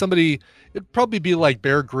 That'd be somebody. It'd probably be like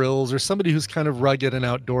Bear Grylls or somebody who's kind of rugged and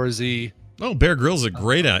outdoorsy. Oh, Bear Grylls is a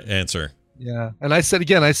great answer. Yeah, and I said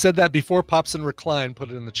that before Pops and Recline put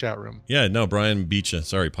it in the chat room. Yeah, no, Brian beat you.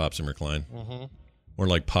 Sorry, Pops and Recline. More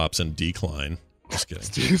like Pops and Decline. Just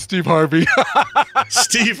kidding. Steve Harvey.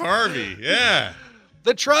 Steve Harvey, yeah.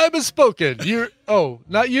 The tribe has spoken.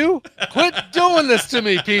 Not you? Quit doing this to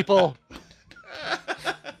me, people.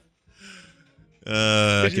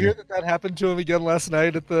 Did you hear that happened to him again last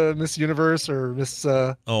night at the Miss Universe or Miss...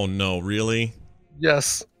 Oh, no, really?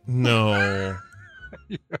 Yes. No.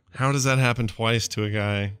 Yeah. How does that happen twice to a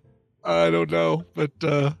guy? I don't know, but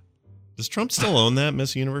does Trump still own that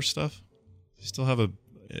Miss Universe stuff? Does he still have an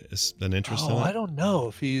interest in it? I don't know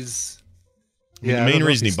if he's... The main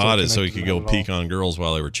reason he bought it is so he could go peek on girls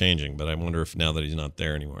while they were changing, but I wonder if now that he's not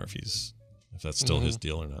there anymore, if that's still his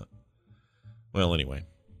deal or not. Well, anyway.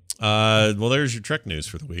 There's your Trek news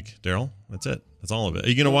for the week, Darrell. That's it. That's all of it. Are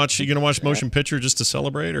you gonna watch Motion Picture just to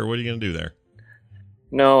celebrate, or what are you gonna do there?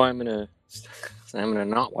 No, I'm gonna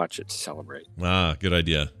not watch it to celebrate. Ah, good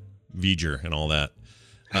idea. V'ger and all that.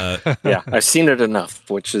 Yeah, I've seen it enough,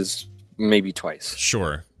 which is maybe twice.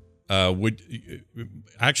 Sure.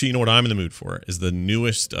 Actually, you know what I'm in the mood for is the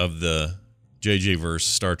newest of the JJ verse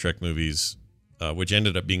Star Trek movies, which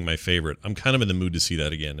ended up being my favorite. I'm kind of in the mood to see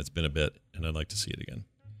that again. It's been a bit, and I'd like to see it again.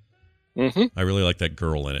 I really like that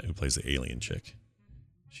girl in it who plays the alien chick.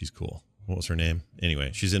 She's cool. What was her name?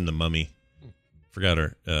 Anyway, she's in The Mummy. Forgot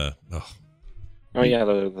her. Oh yeah,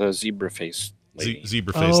 the zebra face lady.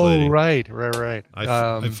 Zebra face lady. Oh right.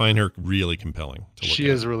 I find her really compelling. She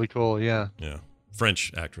is really cool. Yeah. Yeah.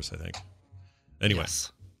 French actress, I think. Anyway.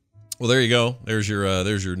 Yes. Well, there you go. There's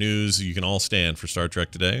your news. You can all stand for Star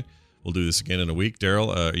Trek today. We'll do this again in a week.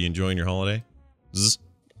 Darrell, are you enjoying your holiday?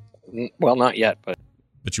 Well, not yet, but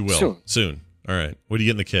you will soon. All right. What are you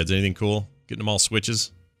getting the kids? Anything cool? Getting them all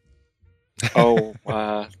Switches? Oh,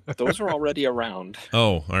 those are already around.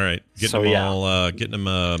 Oh, all right. Getting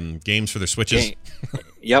them games for their Switches.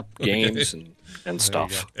 Yep, games and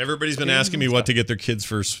stuff. Everybody's been asking me what to get their kids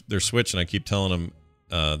for their Switch, and I keep telling them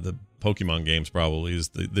the Pokemon games probably is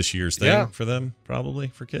this year's thing for them, probably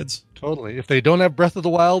for kids. Totally. If they don't have Breath of the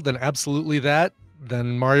Wild, then absolutely that.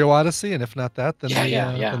 Then Mario Odyssey, and if not that, then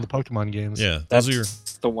then the Pokemon games. Yeah, that's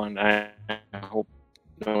the one. I hope.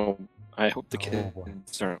 No, I hope the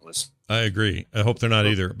kids aren't listening. I agree. I hope they're not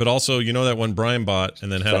either. But also, you know that one Brian bought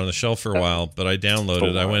and then had on the shelf for a while, but I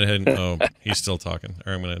downloaded it. I went ahead and he's still talking.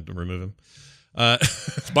 All right, I'm going to remove him.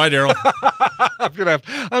 Bye, Darrell. I'm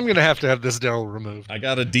gonna have to have this Darrell removed. I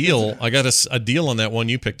got a deal. I got a deal on that one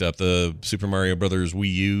you picked up, the Super Mario Brothers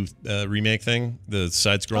Wii U remake thing, the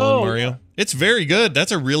side-scrolling Mario. It's very good.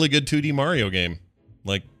 That's a really good 2D Mario game.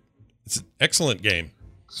 Like, it's an excellent game.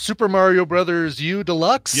 Super Mario Brothers U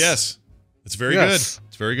Deluxe. Yes, it's very good. It's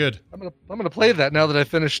very good. I'm gonna play that now that I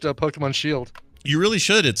finished Pokemon Shield. You really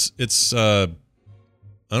should. It's I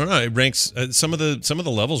don't know. It ranks some of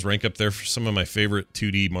the levels rank up there for some of my favorite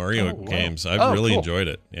 2D Mario games. I've really enjoyed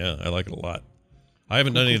it. Yeah, I like it a lot. I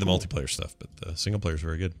haven't done any of the multiplayer stuff, but the single player is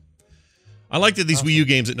very good. I like that these Wii U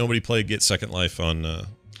games that nobody played get Second Life on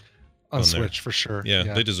Switch for sure.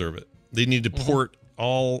 Yeah, they deserve it. They need to port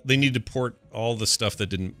all. They need to port all the stuff that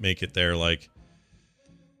didn't make it there. Like,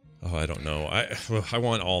 I don't know. I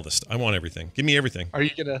want all this. I want everything. Give me everything. Are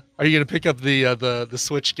you gonna pick up the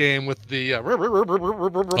Switch game with the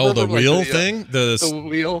the wheel thing? The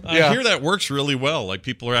wheel. I hear that works really well. Like,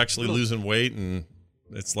 people are actually losing weight, and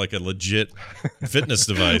it's like a legit fitness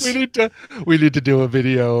device. We need to do a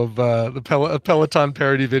video of a Peloton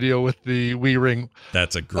parody video with the Wii Ring.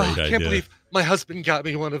 That's a great idea. I can't believe my husband got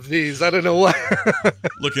me one of these. I don't know why.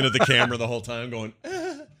 Looking at the camera the whole time, going.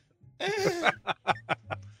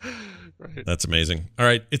 Right. That's amazing. All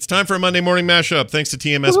right, it's time for a Monday morning mashup. Thanks to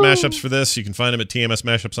TMS Mashups for this. You can find him at TMS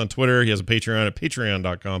Mashups on Twitter. He has a Patreon at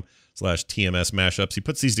patreon.com/TMS Mashups. He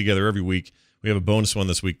puts these together every week. We have a bonus one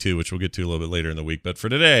this week too, which we'll get to a little bit later in the week. But for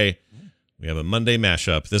today, we have a Monday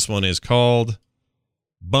mashup. This one is called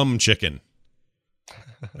Bum Chicken.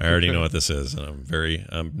 I already know what this is, and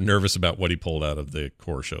I'm nervous about what he pulled out of the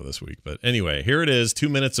core show this week. But anyway, here it is. 2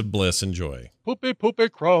 minutes of bliss. Enjoy. Poopy poopy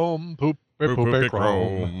chrome. Poopy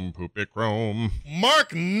chrome. Poopy chrome.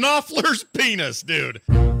 Mark Knopfler's penis, dude.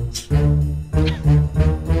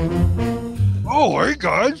 Oh, hey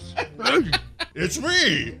guys. It's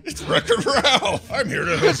me. It's Wreck-It Ralph. I'm here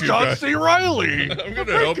to help you John guys. C. Riley. I'm going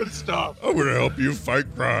to help stuff. I'm going to help you fight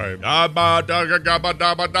crime. Rapper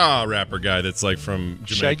guy that's like from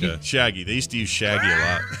Jamaica. Shaggy. They used to use Shaggy a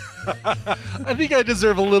lot. I think I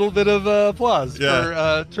deserve a little bit of applause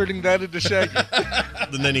for turning that into Shaggy.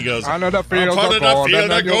 And then he goes, I know the field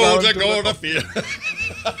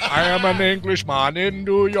I am an Englishman in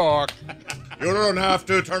New York. You don't have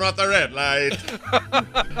to turn off the red light.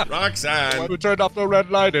 Roxanne. Who turned off the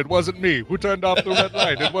red light? It wasn't me. Who turned off the red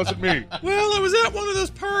light? It wasn't me. Well, I was at one of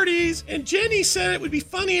those parties, and Jenny said it would be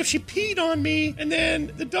funny if she peed on me, and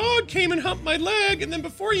then the dog came and humped my leg, and then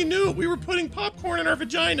before you knew it, we were putting popcorn in our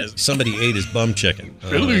vaginas. Somebody ate his bum chicken.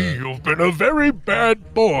 Billy, you've been a very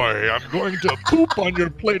bad boy. I'm going to poop on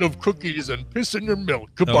your plate of cookies and piss in your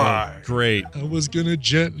milk. Goodbye. Oh, great. I was going to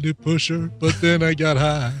gently push her, but then I got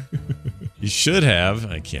high. You should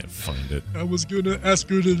have. I can't find it. I was going to ask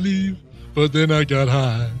her to leave, but then I got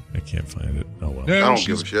high. I can't find it. Oh, well. Now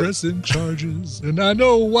she's pressing charges, and I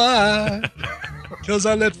know why. Because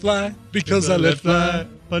I let fly. Because I let fly.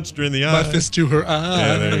 Punched her in the eye. My fist to her eye.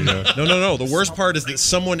 Yeah, there you go. No. The worst part is that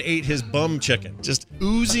someone ate his bum chicken. Just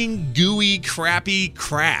oozing, gooey, crappy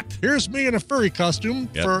crap. Here's me in a furry costume,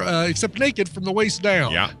 except naked from the waist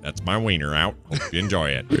down. Yeah, that's my wiener out. Hope you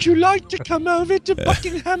enjoy it. Would you like to come over to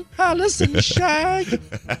Buckingham Palace and shag?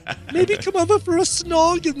 Maybe come over for a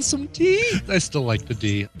snog and some tea? I still like the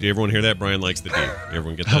D. Do everyone hear that? Brian likes the D.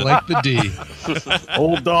 Everyone get that? I like the D.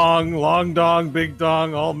 Old dong, long dong, big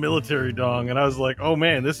dong, all military dong. And I was like, oh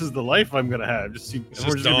man, this is the life I'm going to have. We're just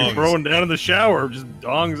going to be throwing down in the shower, just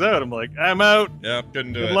dongs out. I'm like, I'm out. Yep,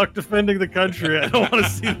 couldn't do it. Good luck defending the country. I don't want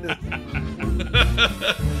to see this.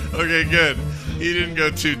 Okay, good. He didn't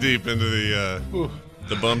go too deep into the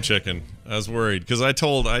bum chicken. I was worried because I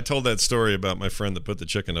told that story about my friend that put the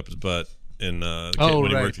chicken up his butt when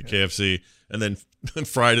he worked at KFC and then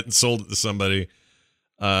fried it and sold it to somebody.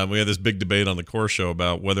 We had this big debate on the core show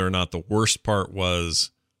about whether or not the worst part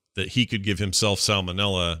was that he could give himself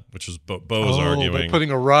salmonella, which was Bo was arguing. By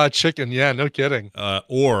putting a raw chicken, yeah, no kidding.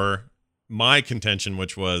 Or my contention,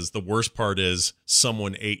 which was the worst part is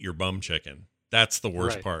someone ate your bum chicken. That's the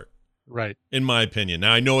worst part. Right. In my opinion.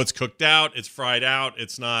 Now, I know it's cooked out, it's fried out,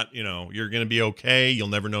 it's not, you're going to be okay. You'll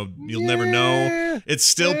never know. Never know. It's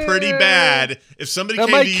still pretty bad. If somebody came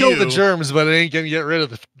to you. That might kill the germs, but it ain't going to get rid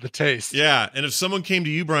of the taste. Yeah. And if someone came to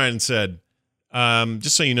you, Brian, and said,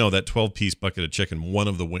 just so you know, that 12-piece bucket of chicken, one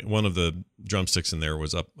of the drumsticks in there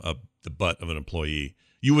was up the butt of an employee.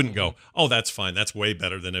 You wouldn't go, oh, that's fine. That's way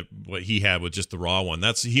better than what he had with just the raw one.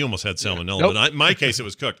 He almost had salmonella. Nope. But in my case, it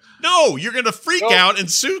was cooked. No, you're going to freak out and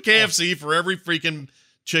sue KFC for every freaking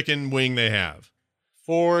chicken wing they have.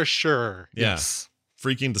 For sure. Yeah. Yes.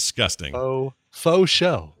 Freaking disgusting. Faux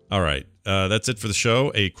show. All right. That's it for the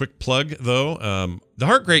show. A quick plug, though. The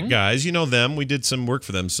Heart Great guys, you know them. We did some work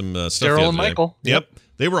for them, some stuff. Darrell and Michael. Yep.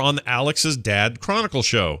 They were on the Alex's Dad Chronicle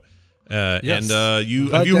show. Yes.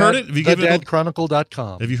 And have you heard it? Have you given it?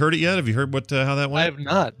 TheDadChronicle.com. Have you heard it yet? Have you heard how that went? I have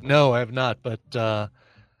not. No, I have not. But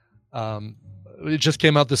it just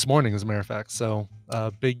came out this morning, as a matter of fact. So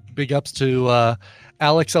big ups to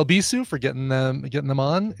Alex Albisu for getting them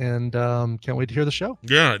on, and can't wait to hear the show.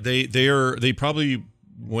 Yeah, they probably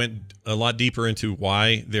went a lot deeper into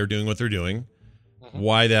why they're doing what they're doing,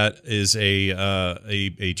 why that is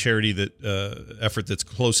a charity that effort that's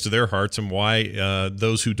close to their hearts, and why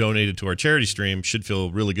those who donated to our charity stream should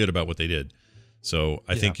feel really good about what they did. So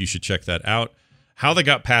I think you should check that out. How they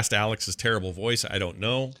got past Alex's terrible voice, I don't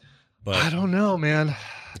know. But I don't know, man.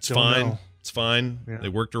 It's fine. It's fine. Yeah. They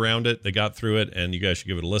worked around it. They got through it, and you guys should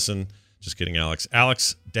give it a listen. Just kidding, Alex.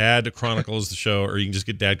 Alex, Dad Chronicles the show, or you can just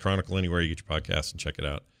get Dad Chronicle anywhere you get your podcast and check it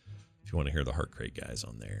out if you want to hear the Heart Crate guys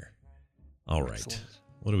on there. All right. Excellent.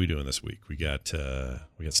 What are we doing this week? We got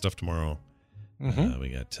stuff tomorrow. We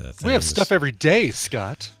got things. We have stuff every day,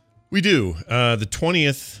 Scott. We do. The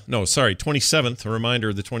 27th, a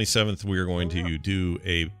reminder, the 27th, we are going to do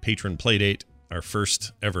a patron play date, our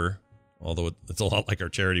first ever, although it's a lot like our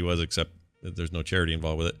charity was, except that there's no charity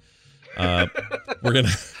involved with it. We're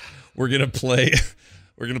gonna play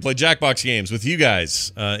Jackbox games with you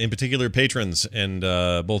guys, in particular patrons, and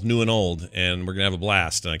both new and old, and we're gonna have a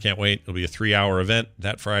blast, and I can't wait. It'll be a 3-hour event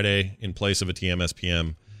that Friday in place of a TMS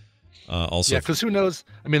PM. Also, because who knows?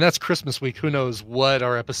 I mean, that's Christmas week. Who knows what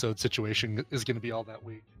our episode situation is going to be all that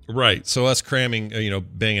week? Right. So us cramming,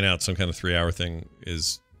 banging out some kind of 3-hour thing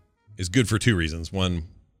is good for two reasons. One,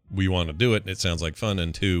 we want to do it, and it sounds like fun,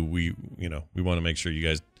 and two, we want to make sure you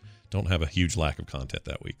guys don't have a huge lack of content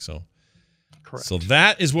that week. So, correct. So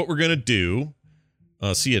that is what we're gonna do.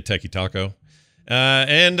 See ya, Techie Taco.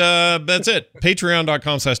 And that's it.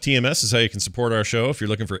 Patreon.com/TMS is how you can support our show. If you're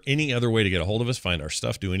looking for any other way to get a hold of us, find our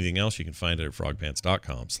stuff, do anything else, you can find it at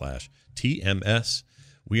frogpants.com/TMS.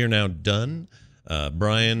 We are now done.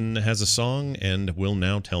 Brian has a song and will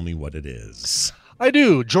now tell me what it is. I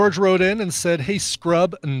do. George wrote in and said, "Hey,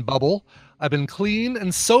 Scrub and Bubble. I've been clean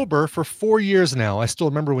and sober for 4 years now. I still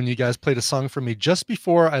remember when you guys played a song for me just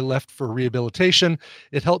before I left for rehabilitation.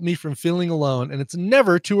 It helped me from feeling alone, and it's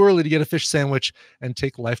never too early to get a fish sandwich and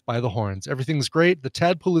take life by the horns. Everything's great. The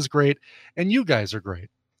tadpole is great, and you guys are great."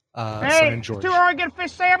 Hey, it's too early to get a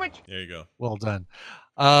fish sandwich. There you go. Well done.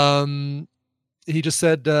 He just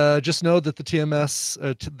said, just know that the TMS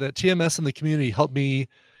and the community helped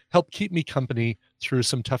keep me company through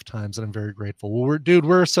some tough times, and I'm very grateful. Well,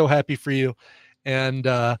 we're so happy for you, and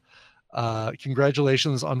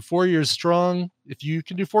congratulations on 4 years strong. If you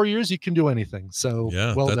can do 4 years, you can do anything. So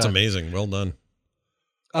yeah, well that's done. amazing. Well done.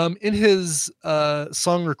 In his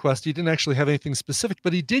song request, he didn't actually have anything specific,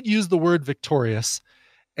 but he did use the word victorious,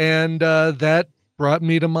 and that brought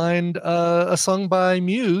me to mind a song by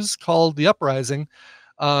Muse called "The Uprising."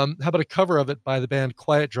 How about a cover of it by the band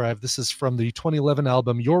Quiet Drive? This is from the 2011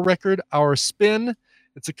 album Your Record, Our Spin.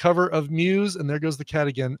 It's a cover of Muse, and there goes the cat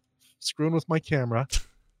again, screwing with my camera.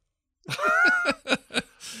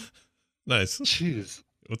 Nice. Jeez.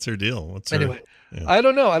 What's her deal? Anyway, I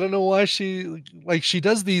don't know. I don't know why she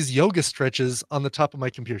does these yoga stretches on the top of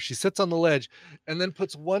my computer. She sits on the ledge and then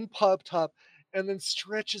puts one paw up top and then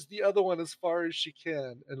stretches the other one as far as she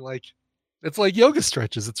can. And it's like yoga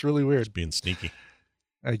stretches. It's really weird. Just being sneaky.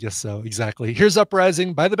 I guess so. Exactly. Here's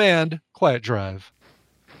Uprising by the band Quiet Drive.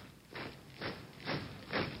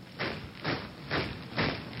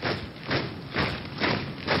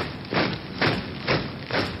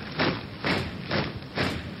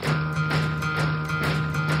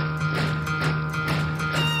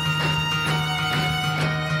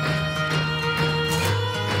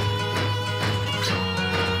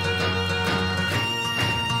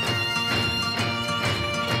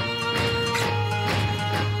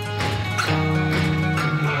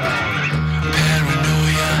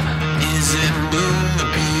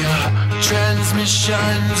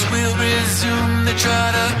 Transmissions will resume. They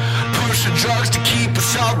try to push the drugs to keep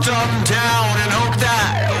us all dumbed down and hope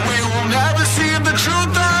that we will never see the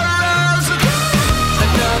truth arise.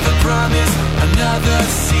 Another promise, another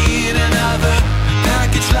seed, another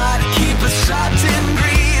package lie to keep us trapped in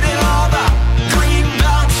greed, and all the green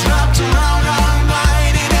belts wrapped around our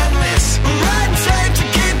mind in endless red tape to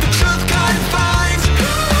keep the truth confined.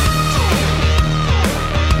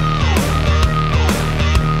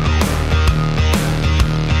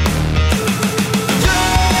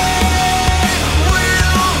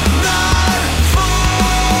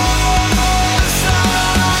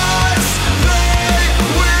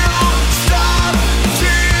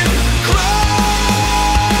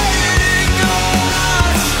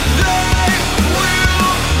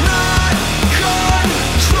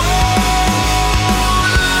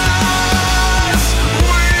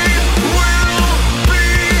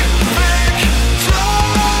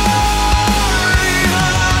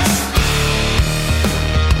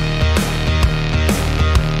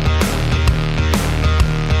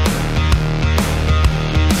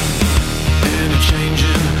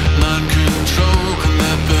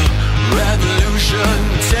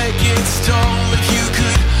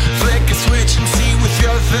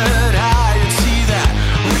 third eye and see that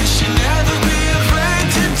we should never be afraid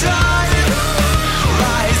to die.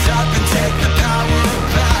 Rise up and take the power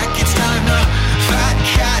back. It's time to fat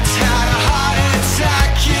cats had a heart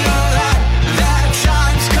attack. You know that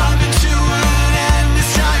time's coming to an end.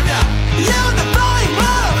 It's time to yield the fight,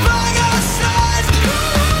 motherfucker, side.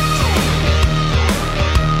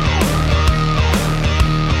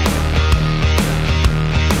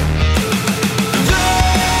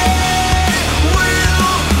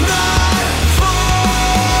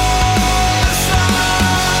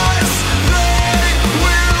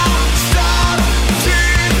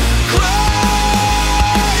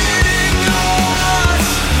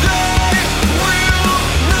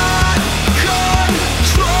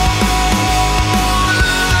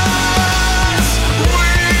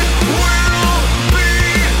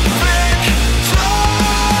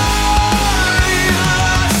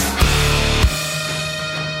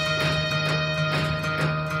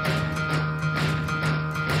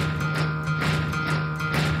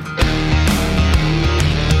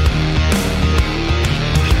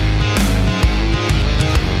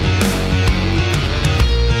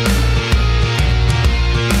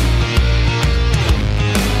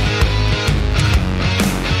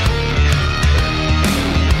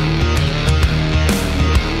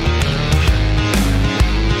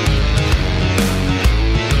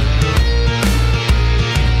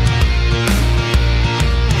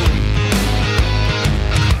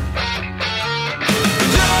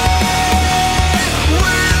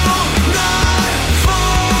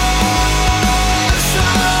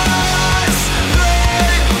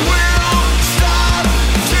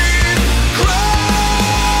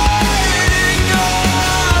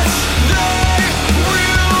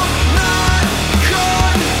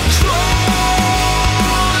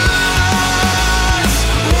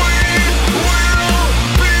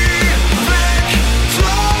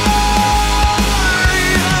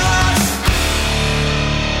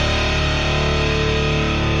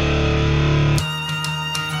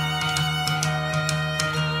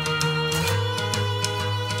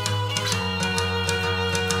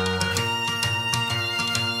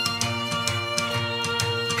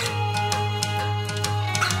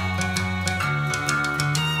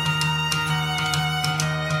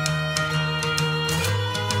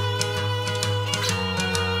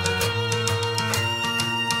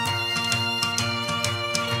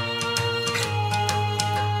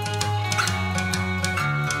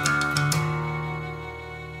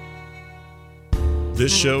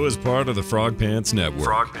 This show is part of the Frog Pants Network.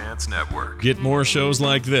 Frog Pants Network. Get more shows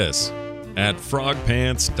like this at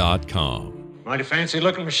frogpants.com. Mighty fancy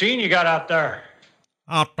looking machine you got out there.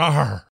 Out there.